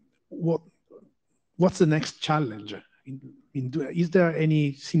 what's the next challenge? Is there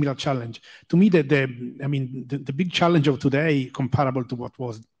any similar challenge? To me, the big challenge of today, comparable to what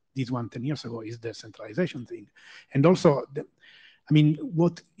was this one 10 years ago, is the centralization thing. And also,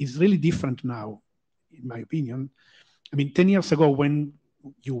 what is really different now, in my opinion, 10 years ago when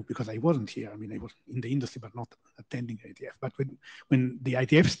because I wasn't here, I was in the industry but not attending IETF, but when the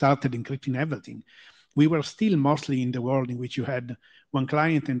IETF started encrypting everything, we were still mostly in the world in which you had one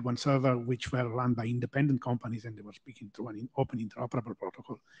client and one server which were run by independent companies, and they were speaking through an open interoperable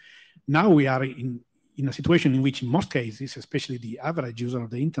protocol. Now we are in a situation in which in most cases, especially the average user of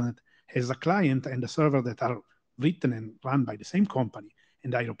the internet, has a client and a server that are written and run by the same company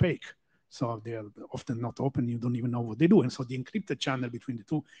and are opaque. So they're often not open, you don't even know what they do. And so the encrypted channel between the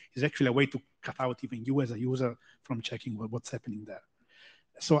two is actually a way to cut out even you as a user from checking what's happening there.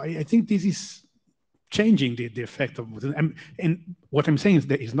 So I think this is changing the effect of, and what I'm saying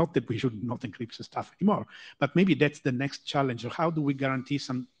is not that we should not encrypt the stuff anymore, but maybe that's the next challenge of how do we guarantee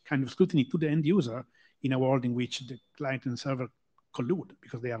some kind of scrutiny to the end user in a world in which the client and server collude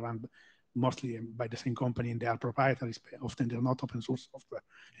because they are run mostly by the same company and they are proprietary. Often they're not open source software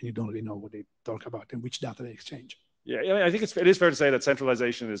and you don't really know what they talk about and which data they exchange. Yeah, I think it is fair to say that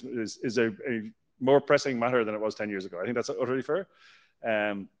centralization is a more pressing matter than it was 10 years ago. I think that's utterly fair.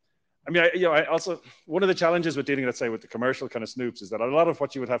 I also, one of the challenges with dealing, let's say, with the commercial kind of snoops is that a lot of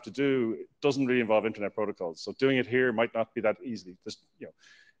what you would have to do doesn't really involve internet protocols. So doing it here might not be that easy.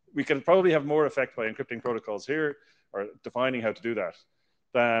 We can probably have more effect by encrypting protocols here or defining how to do that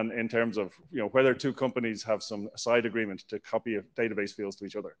than in terms of whether two companies have some side agreement to copy database fields to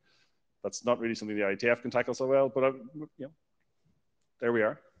each other. That's not really something the IETF can tackle so well, but there we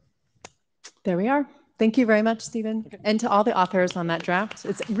are. There we are. Thank you very much, Stephen. Okay. And to all the authors on that draft.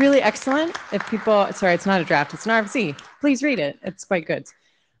 It's really excellent. If people, sorry, it's not a draft, it's an RFC. Please read it. It's quite good.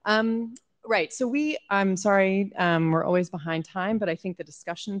 Right, so I'm sorry, we're always behind time, but I think the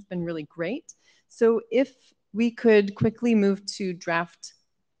discussion's been really great. So if we could quickly move to draft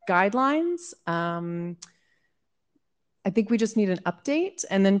guidelines. I think we just need an update.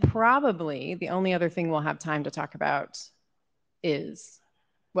 And then probably the only other thing we'll have time to talk about is,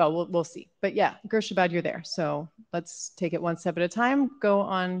 well, we'll see. But yeah, Gershabad, you're there. So let's take it one step at a time. Go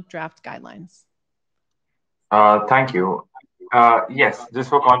on draft guidelines. Thank you. Yes, just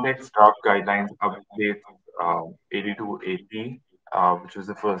for context, draft guidelines update 8280, which was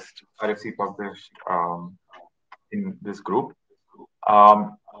the first RFC published in this group.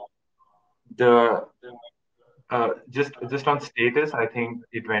 Just on status, I think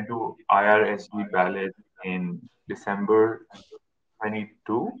it went to IRSG ballot in December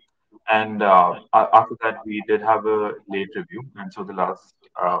 22, and after that we did have a late review, and so the last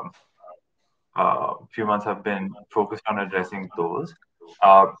few months have been focused on addressing those.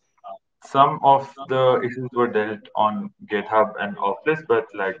 Some of the issues were dealt on GitHub and Office, but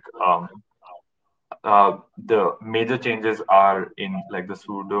like the major changes are in like the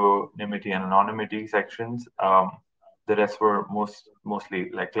pseudonymity and anonymity sections. The rest were mostly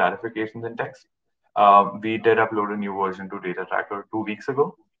like clarifications in text. We did upload a new version to Data Tracker 2 weeks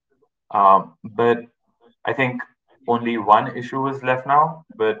ago, but I think only one issue is left now.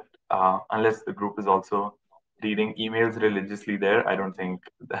 But unless the group is also reading emails religiously there, I don't think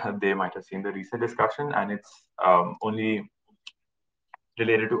they might have seen the recent discussion, and it's only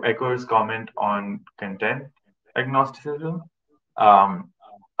related to Ecker's comment on content agnosticism.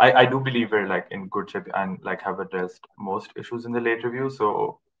 I do believe we're like in good shape and like have addressed most issues in the late review.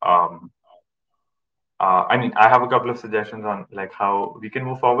 So I mean, I have a couple of suggestions on like how we can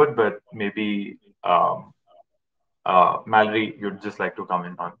move forward, but maybe Mallory, you'd just like to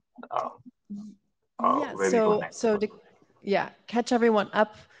comment on yeah, where we go next. So to catch everyone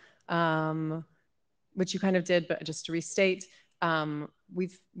up, which you kind of did, but just to restate,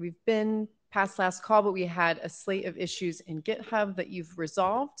 we've been past last call, but we had a slate of issues in GitHub that you've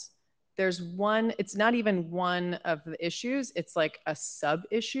resolved. There's one, it's not even one of the issues, it's like a sub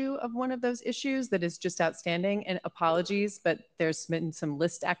issue of one of those issues that is just outstanding. And apologies, but there's been some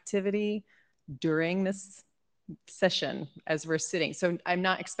list activity during this session as we're sitting. So I'm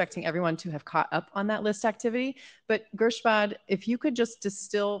not expecting everyone to have caught up on that list activity, but Gershabad, if you could just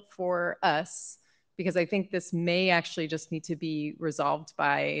distill for us, because I think this may actually just need to be resolved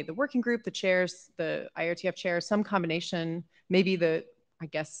by the working group, the chairs, the IETF chair, some combination, maybe I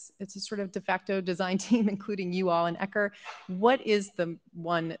guess it's a sort of de facto design team, including you all and Ecker. What is the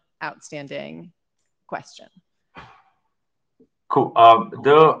one outstanding question? Cool.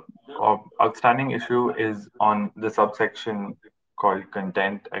 The outstanding issue is on the subsection called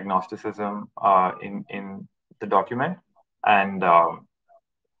content agnosticism in the document. And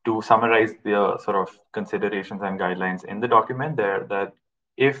to summarize the sort of considerations and guidelines in the document there, that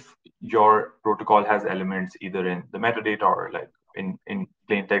if your protocol has elements either in the metadata or like in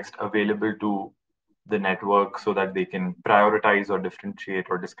plain text available to the network so that they can prioritize or differentiate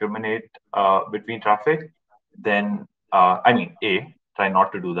or discriminate between traffic, then I mean, A, try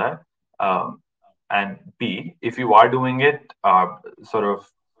not to do that. And B, if you are doing it, sort of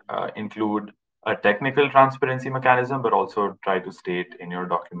include a technical transparency mechanism, but also try to state in your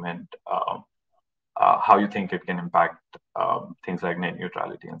document how you think it can impact things like net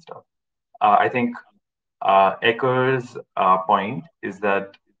neutrality and stuff. I think Ecker's point is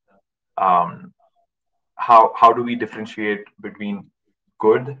that how do we differentiate between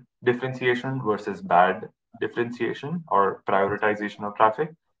good differentiation versus bad differentiation or prioritization of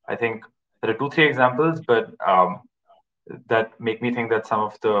traffic? I think there are 2-3 examples, but that make me think that some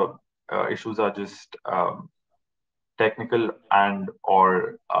of the issues are just technical and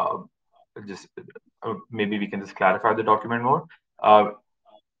or just maybe we can just clarify the document more.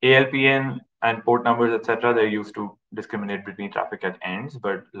 ALPN and port numbers, etc., they're used to discriminate between traffic at ends,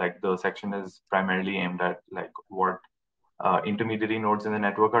 but like the section is primarily aimed at like what intermediary nodes in the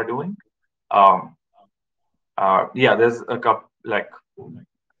network are doing. Yeah, there's a couple like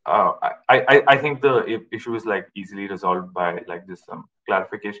I think the issue is like easily resolved by like just some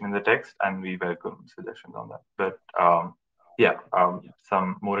clarification in the text, and we welcome suggestions on that. But yeah,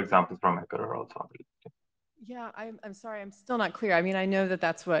 some more examples from Ecker are also on the list. Yeah, I'm sorry, I'm still not clear. I mean, I know that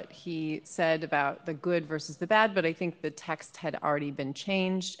that's what he said about the good versus the bad, but I think the text had already been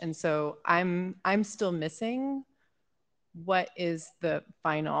changed, and so I'm still missing what is the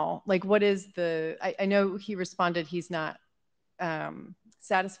final, like what is the, I know he responded he's not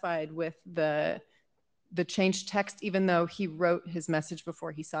satisfied with the changed text, even though he wrote his message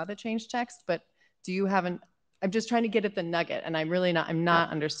before he saw the changed text. But do you have I'm just trying to get at the nugget, and I'm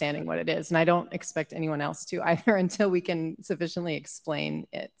not understanding what it is, and I don't expect anyone else to either until we can sufficiently explain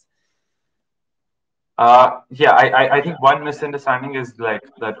it. Yeah, I think one misunderstanding is like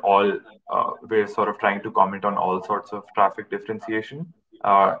that all we're sort of trying to comment on all sorts of traffic differentiation.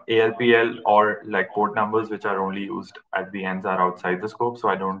 ALPL or like port numbers which are only used at the ends are outside the scope. So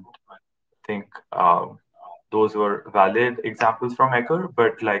I don't think those were valid examples from Ecker,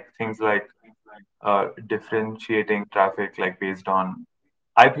 but like things like differentiating traffic like based on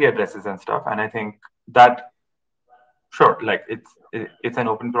IP addresses and stuff. And I think that, sure, like it's an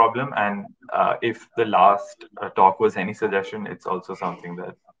open problem. And if the last talk was any suggestion, it's also something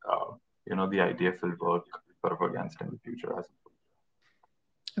that, you know, the IETF will work sort of against in the future as well.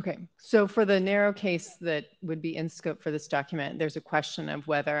 Okay, so for the narrow case that would be in scope for this document, there's a question of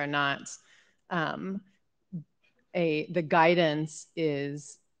whether or not the guidance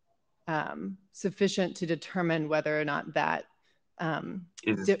is sufficient to determine whether or not that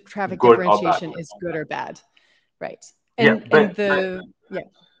traffic differentiation is good or bad, right? And, I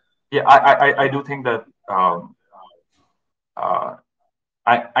do think that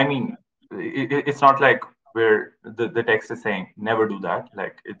I mean it's not like where the text is saying never do that.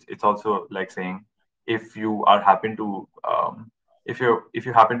 Like it's also like saying if you are happen to if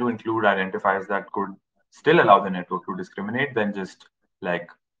you happen to include identifiers that could still allow the network to discriminate, then just like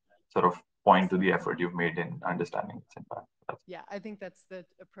sort of point to the effort you've made in understanding its impact. Yeah, I think that's the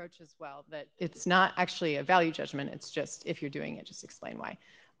approach as well, that it's not actually a value judgment. It's just, if you're doing it, just explain why.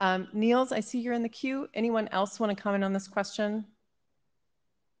 Niels, I see you're in the queue. Anyone else want to comment on this question?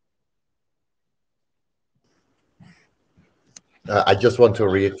 I just want to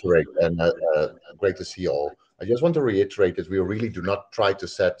reiterate, and great to see you all. I just want to reiterate that we really do not try to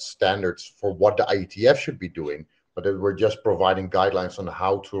set standards for what the IETF should be doing, but that we're just providing guidelines on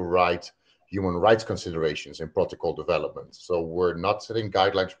how to write human rights considerations in protocol development. So we're not setting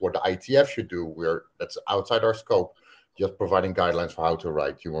guidelines for what the IETF should do. That's outside our scope, just providing guidelines for how to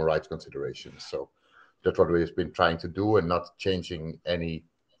write human rights considerations. So that's what we've been trying to do, and not changing any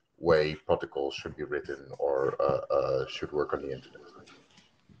way protocols should be written or should work on the internet.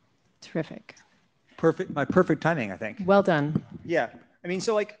 Terrific. My perfect timing, I think. Well done. Yeah. I mean,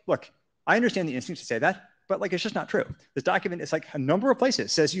 so like, look, I understand the instinct to say that, but like, it's just not true. This document is like a number of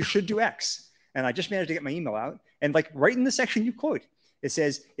places says you should do X. And I just managed to get my email out. And like right in the section you quote, it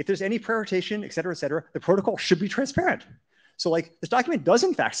says, if there's any prioritization, et cetera, the protocol should be transparent. So like this document does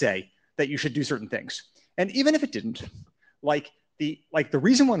in fact say that you should do certain things. And even if it didn't, the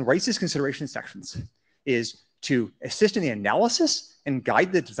reason one writes these consideration sections is to assist in the analysis and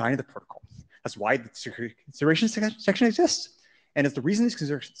guide the design of the protocol. That's why the consideration section exists. And it's the reason these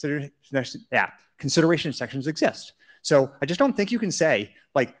consideration sections exist. So I just don't think you can say,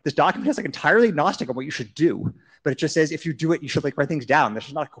 like, this document is like entirely agnostic on what you should do, but it just says if you do it, you should like write things down. This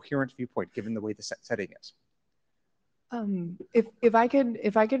is not a coherent viewpoint given the way the setting is. If I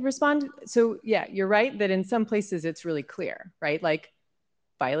could respond. So yeah, you're right that in some places it's really clear, right? Like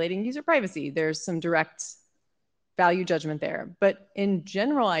violating user privacy, there's some direct value judgment there. But in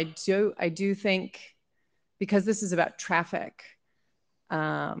general, I do think, because this is about traffic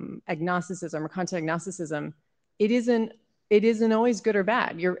agnosticism or content agnosticism, it isn't always good or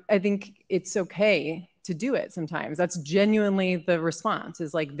bad. I think it's okay to do it sometimes. That's genuinely the response,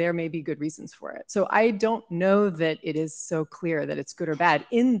 is like, there may be good reasons for it. So I don't know that it is so clear that it's good or bad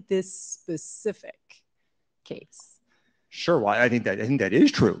in this specific case. Sure, well, I think that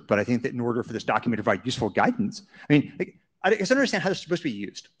is true, but I think that in order for this document to provide useful guidance, I mean, like, I just understand how it's supposed to be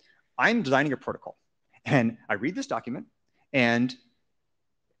used. I'm designing a protocol, and I read this document, and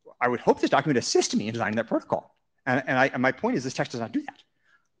I would hope this document assists me in designing that protocol. And my point is, this text does not do that.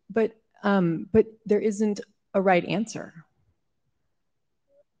 But there isn't a right answer.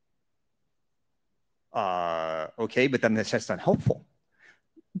 Okay, but then this text is unhelpful.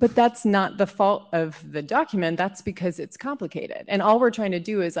 But that's not the fault of the document. That's because it's complicated. And all we're trying to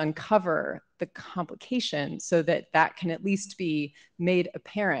do is uncover the complication so that that can at least be made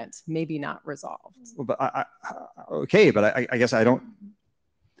apparent, maybe not resolved. Well, but I guess I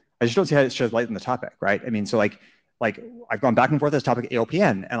just don't see how it sheds light on the topic, right? I mean, so like I've gone back and forth this topic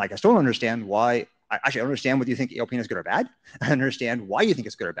ALPN, and like I still don't understand why. I don't understand whether you think ALPN is good or bad. I understand why you think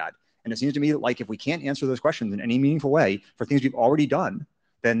it's good or bad. And it seems to me that like if we can't answer those questions in any meaningful way for things we've already done,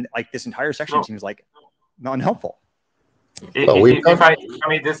 then like this entire section seems like not unhelpful. If I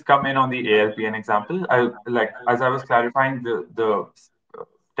may just come in on the ALPN example, as I was clarifying, the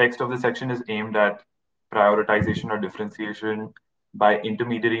text of the section is aimed at prioritization or differentiation by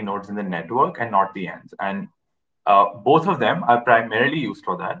intermediary nodes in the network and not the ends. And both of them are primarily used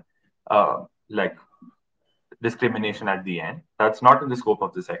for that, like discrimination at the end. That's not in the scope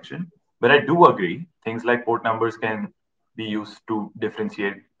of the section. But I do agree, things like port numbers can be used to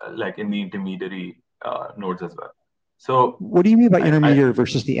differentiate, like in the intermediary nodes as well. So what do you mean by intermediary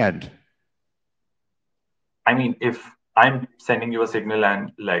versus the end? I mean, if I'm sending you a signal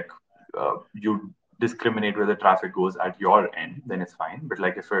and like you discriminate where the traffic goes at your end, then it's fine. But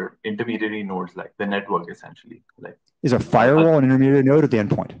like if for intermediary nodes, like the network essentially, like is a firewall an intermediary node at the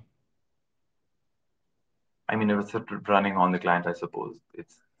endpoint? I mean, if it's running on the client, I suppose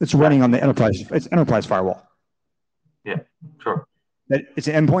it's running on the enterprise. It's enterprise firewall. Yeah, sure. It's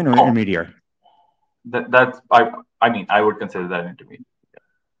an endpoint or an intermediary. That's I mean, I would consider that intermediate.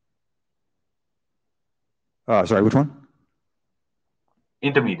 Sorry, which one?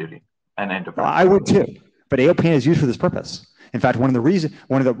 Intermediary and enterprise. I would too, but AOPN is used for this purpose. In fact, one of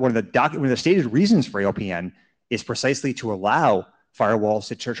the stated reasons for AOPN is precisely to allow firewalls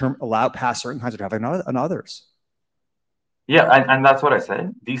to allow past certain kinds of traffic on others. Yeah, and that's what I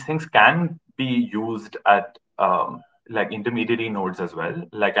said. These things can be used at like intermediary nodes as well.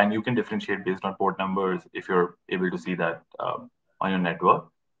 Like, and you can differentiate based on port numbers if you're able to see that on your network.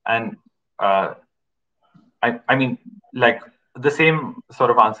 And I mean, like the same sort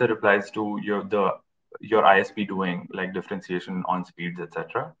of answer applies to your ISP doing like differentiation on speeds,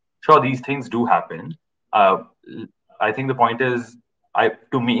 etc. Sure, these things do happen. I think the point is,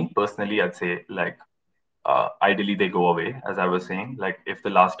 to me personally, I'd say like ideally they go away. As I was saying, like if the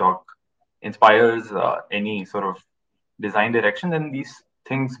last talk inspires any sort of design direction, then these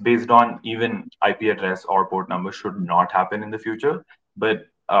things based on even IP address or port number should not happen in the future. But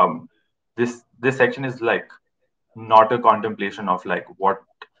this section is like not a contemplation of like what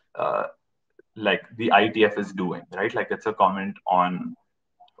like the IETF is doing, right? Like it's a comment on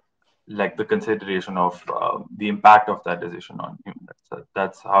like the consideration of the impact of that decision on human rights. So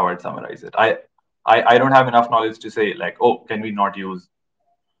that's how I'd summarize it. I don't have enough knowledge to say like, oh, can we not use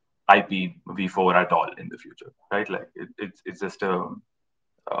IPv4 at all in the future, right? Like it's just a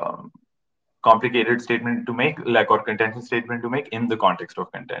complicated statement to make, like, or contention statement to make in the context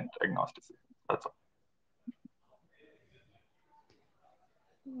of content agnosticism. That's all.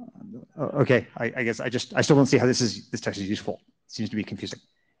 Okay, I guess I still don't see how this text is useful. It seems to be confusing.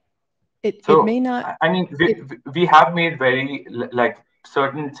 It may not. I mean, we have made very like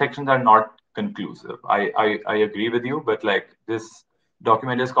certain sections are not conclusive. I agree with you, but like this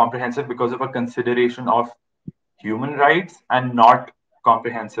document is comprehensive because of a consideration of human rights and not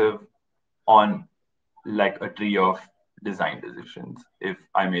comprehensive on like a tree of design decisions, if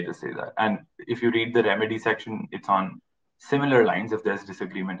I may just say that. And if you read the remedy section, it's on similar lines if there's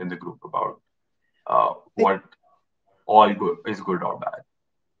disagreement in the group about what all is good or bad.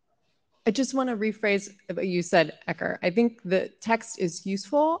 I just want to rephrase what you said, Ecker. I think the text is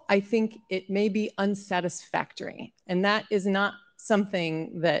useful. I think it may be unsatisfactory. And that is not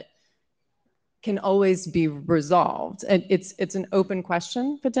something that can always be resolved. And it's an open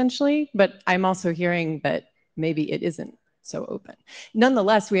question potentially, but I'm also hearing that maybe it isn't so open.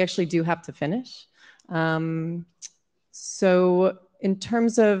 Nonetheless, we actually do have to finish. So in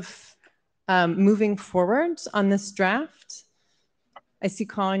terms of moving forward on this draft, I see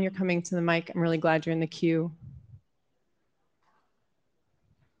Colin, you're coming to the mic. I'm really glad you're in the queue.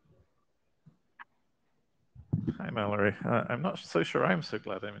 Hi, Mallory. I'm not so sure I'm so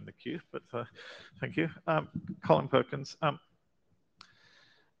glad I'm in the queue, but thank you. Colin Perkins.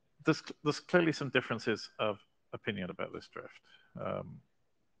 There's clearly some differences of opinion about this draft.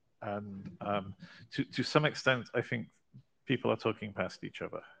 To some extent, I think people are talking past each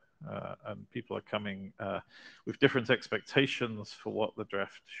other. And people are coming with different expectations for what the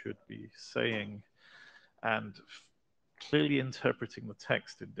draft should be saying and clearly interpreting the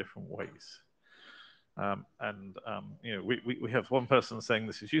text in different ways. You know, we have one person saying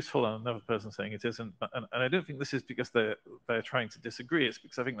this is useful and another person saying it isn't. And I don't think this is because they're trying to disagree. It's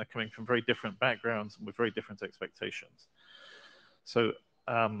because I think they're coming from very different backgrounds and with very different expectations. So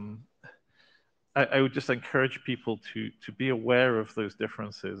I would just encourage people to be aware of those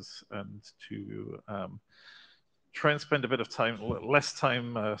differences and to try and spend a bit of time, less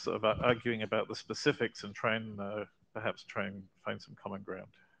time sort of arguing about the specifics and try and perhaps try and find some common ground.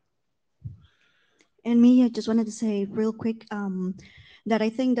 And me, I just wanted to say real quick that I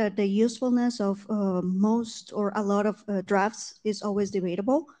think that the usefulness of most or a lot of drafts is always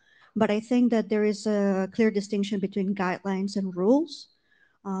debatable, but I think that there is a clear distinction between guidelines and rules.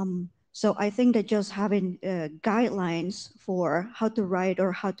 So I think that just having guidelines for how to write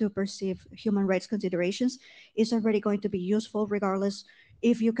or how to perceive human rights considerations is already going to be useful, regardless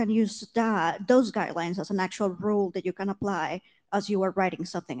if you can use those guidelines as an actual rule that you can apply as you are writing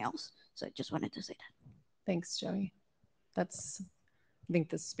something else. So I just wanted to say that. Thanks, Joey. That's, I think,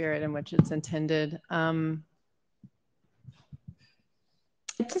 the spirit in which it's intended.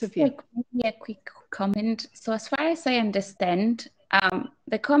 Just Sophia. like maybe a quick comment. So as far as I understand,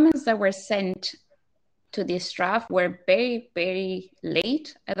 the comments that were sent to this draft were very, very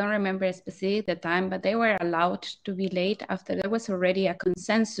late. I don't remember specifically the time, but they were allowed to be late after there was already a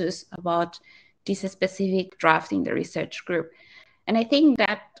consensus about this specific draft in the research group. And I think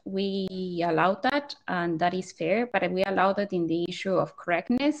that we allowed that, and that is fair, but we allowed that in the issue of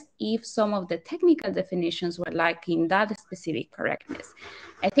correctness if some of the technical definitions were lacking that specific correctness.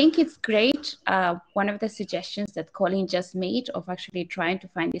 I think it's great, one of the suggestions that Colin just made of actually trying to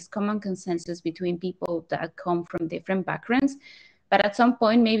find this common consensus between people that come from different backgrounds. But at some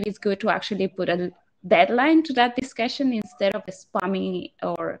point, maybe it's good to actually put a deadline to that discussion instead of spamming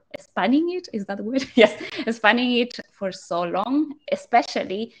or spanning it. Is that the word? Yes, spanning it for so long,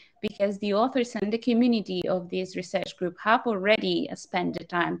 especially because the authors and the community of this research group have already spent the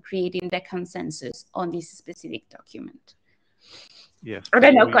time creating the consensus on this specific document. Yes. I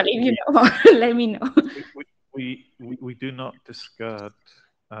don't know, Colin, you know, let me know. We do not discard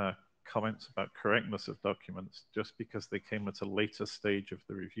comments about correctness of documents just because they came at a later stage of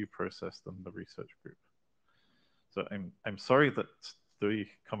the review process than the research group. So I'm sorry that the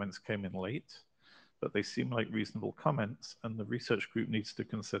comments came in late, but they seem like reasonable comments and the research group needs to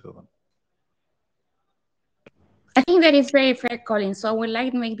consider them. I think that is very fair, Colin. So I would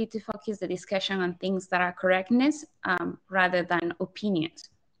like maybe to focus the discussion on things that are correctness rather than opinions.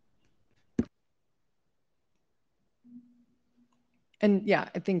 And yeah,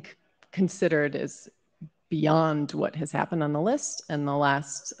 I think considered is beyond what has happened on the list in the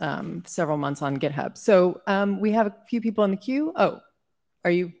last several months on GitHub. So we have a few people in the queue. Oh,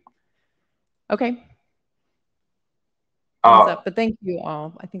 are you? Okay. Up, but thank you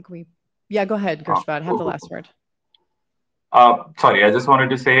all. I think yeah, go ahead, Gershvad, have the last word. Sorry, I just wanted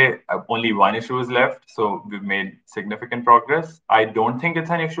to say only one issue is left. So we've made significant progress. I don't think it's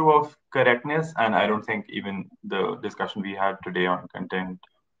an issue of correctness. And I don't think even the discussion we had today on content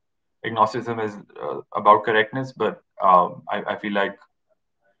agnosticism is about correctness. But I feel like,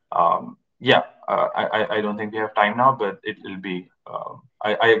 yeah, I don't think we have time now, but it will be,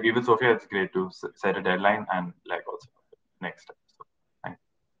 I agree with Sophia. It's great to set a deadline and like also next step.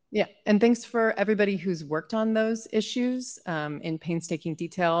 Yeah, and thanks for everybody who's worked on those issues in painstaking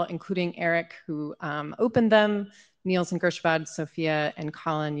detail, including Eric, who opened them, Niels and Gershvad, Sophia, and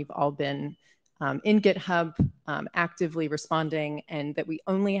Colin. You've all been in GitHub actively responding, and that we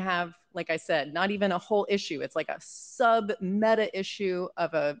only have, like I said, not even a whole issue. It's like a sub-meta issue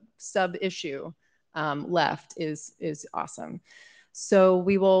of a sub-issue left is awesome. So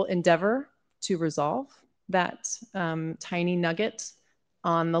we will endeavor to resolve that tiny nugget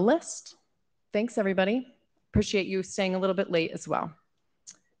on the list. Thanks, everybody. Appreciate you staying a little bit late as well.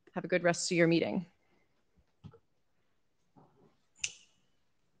 Have a good rest of your meeting.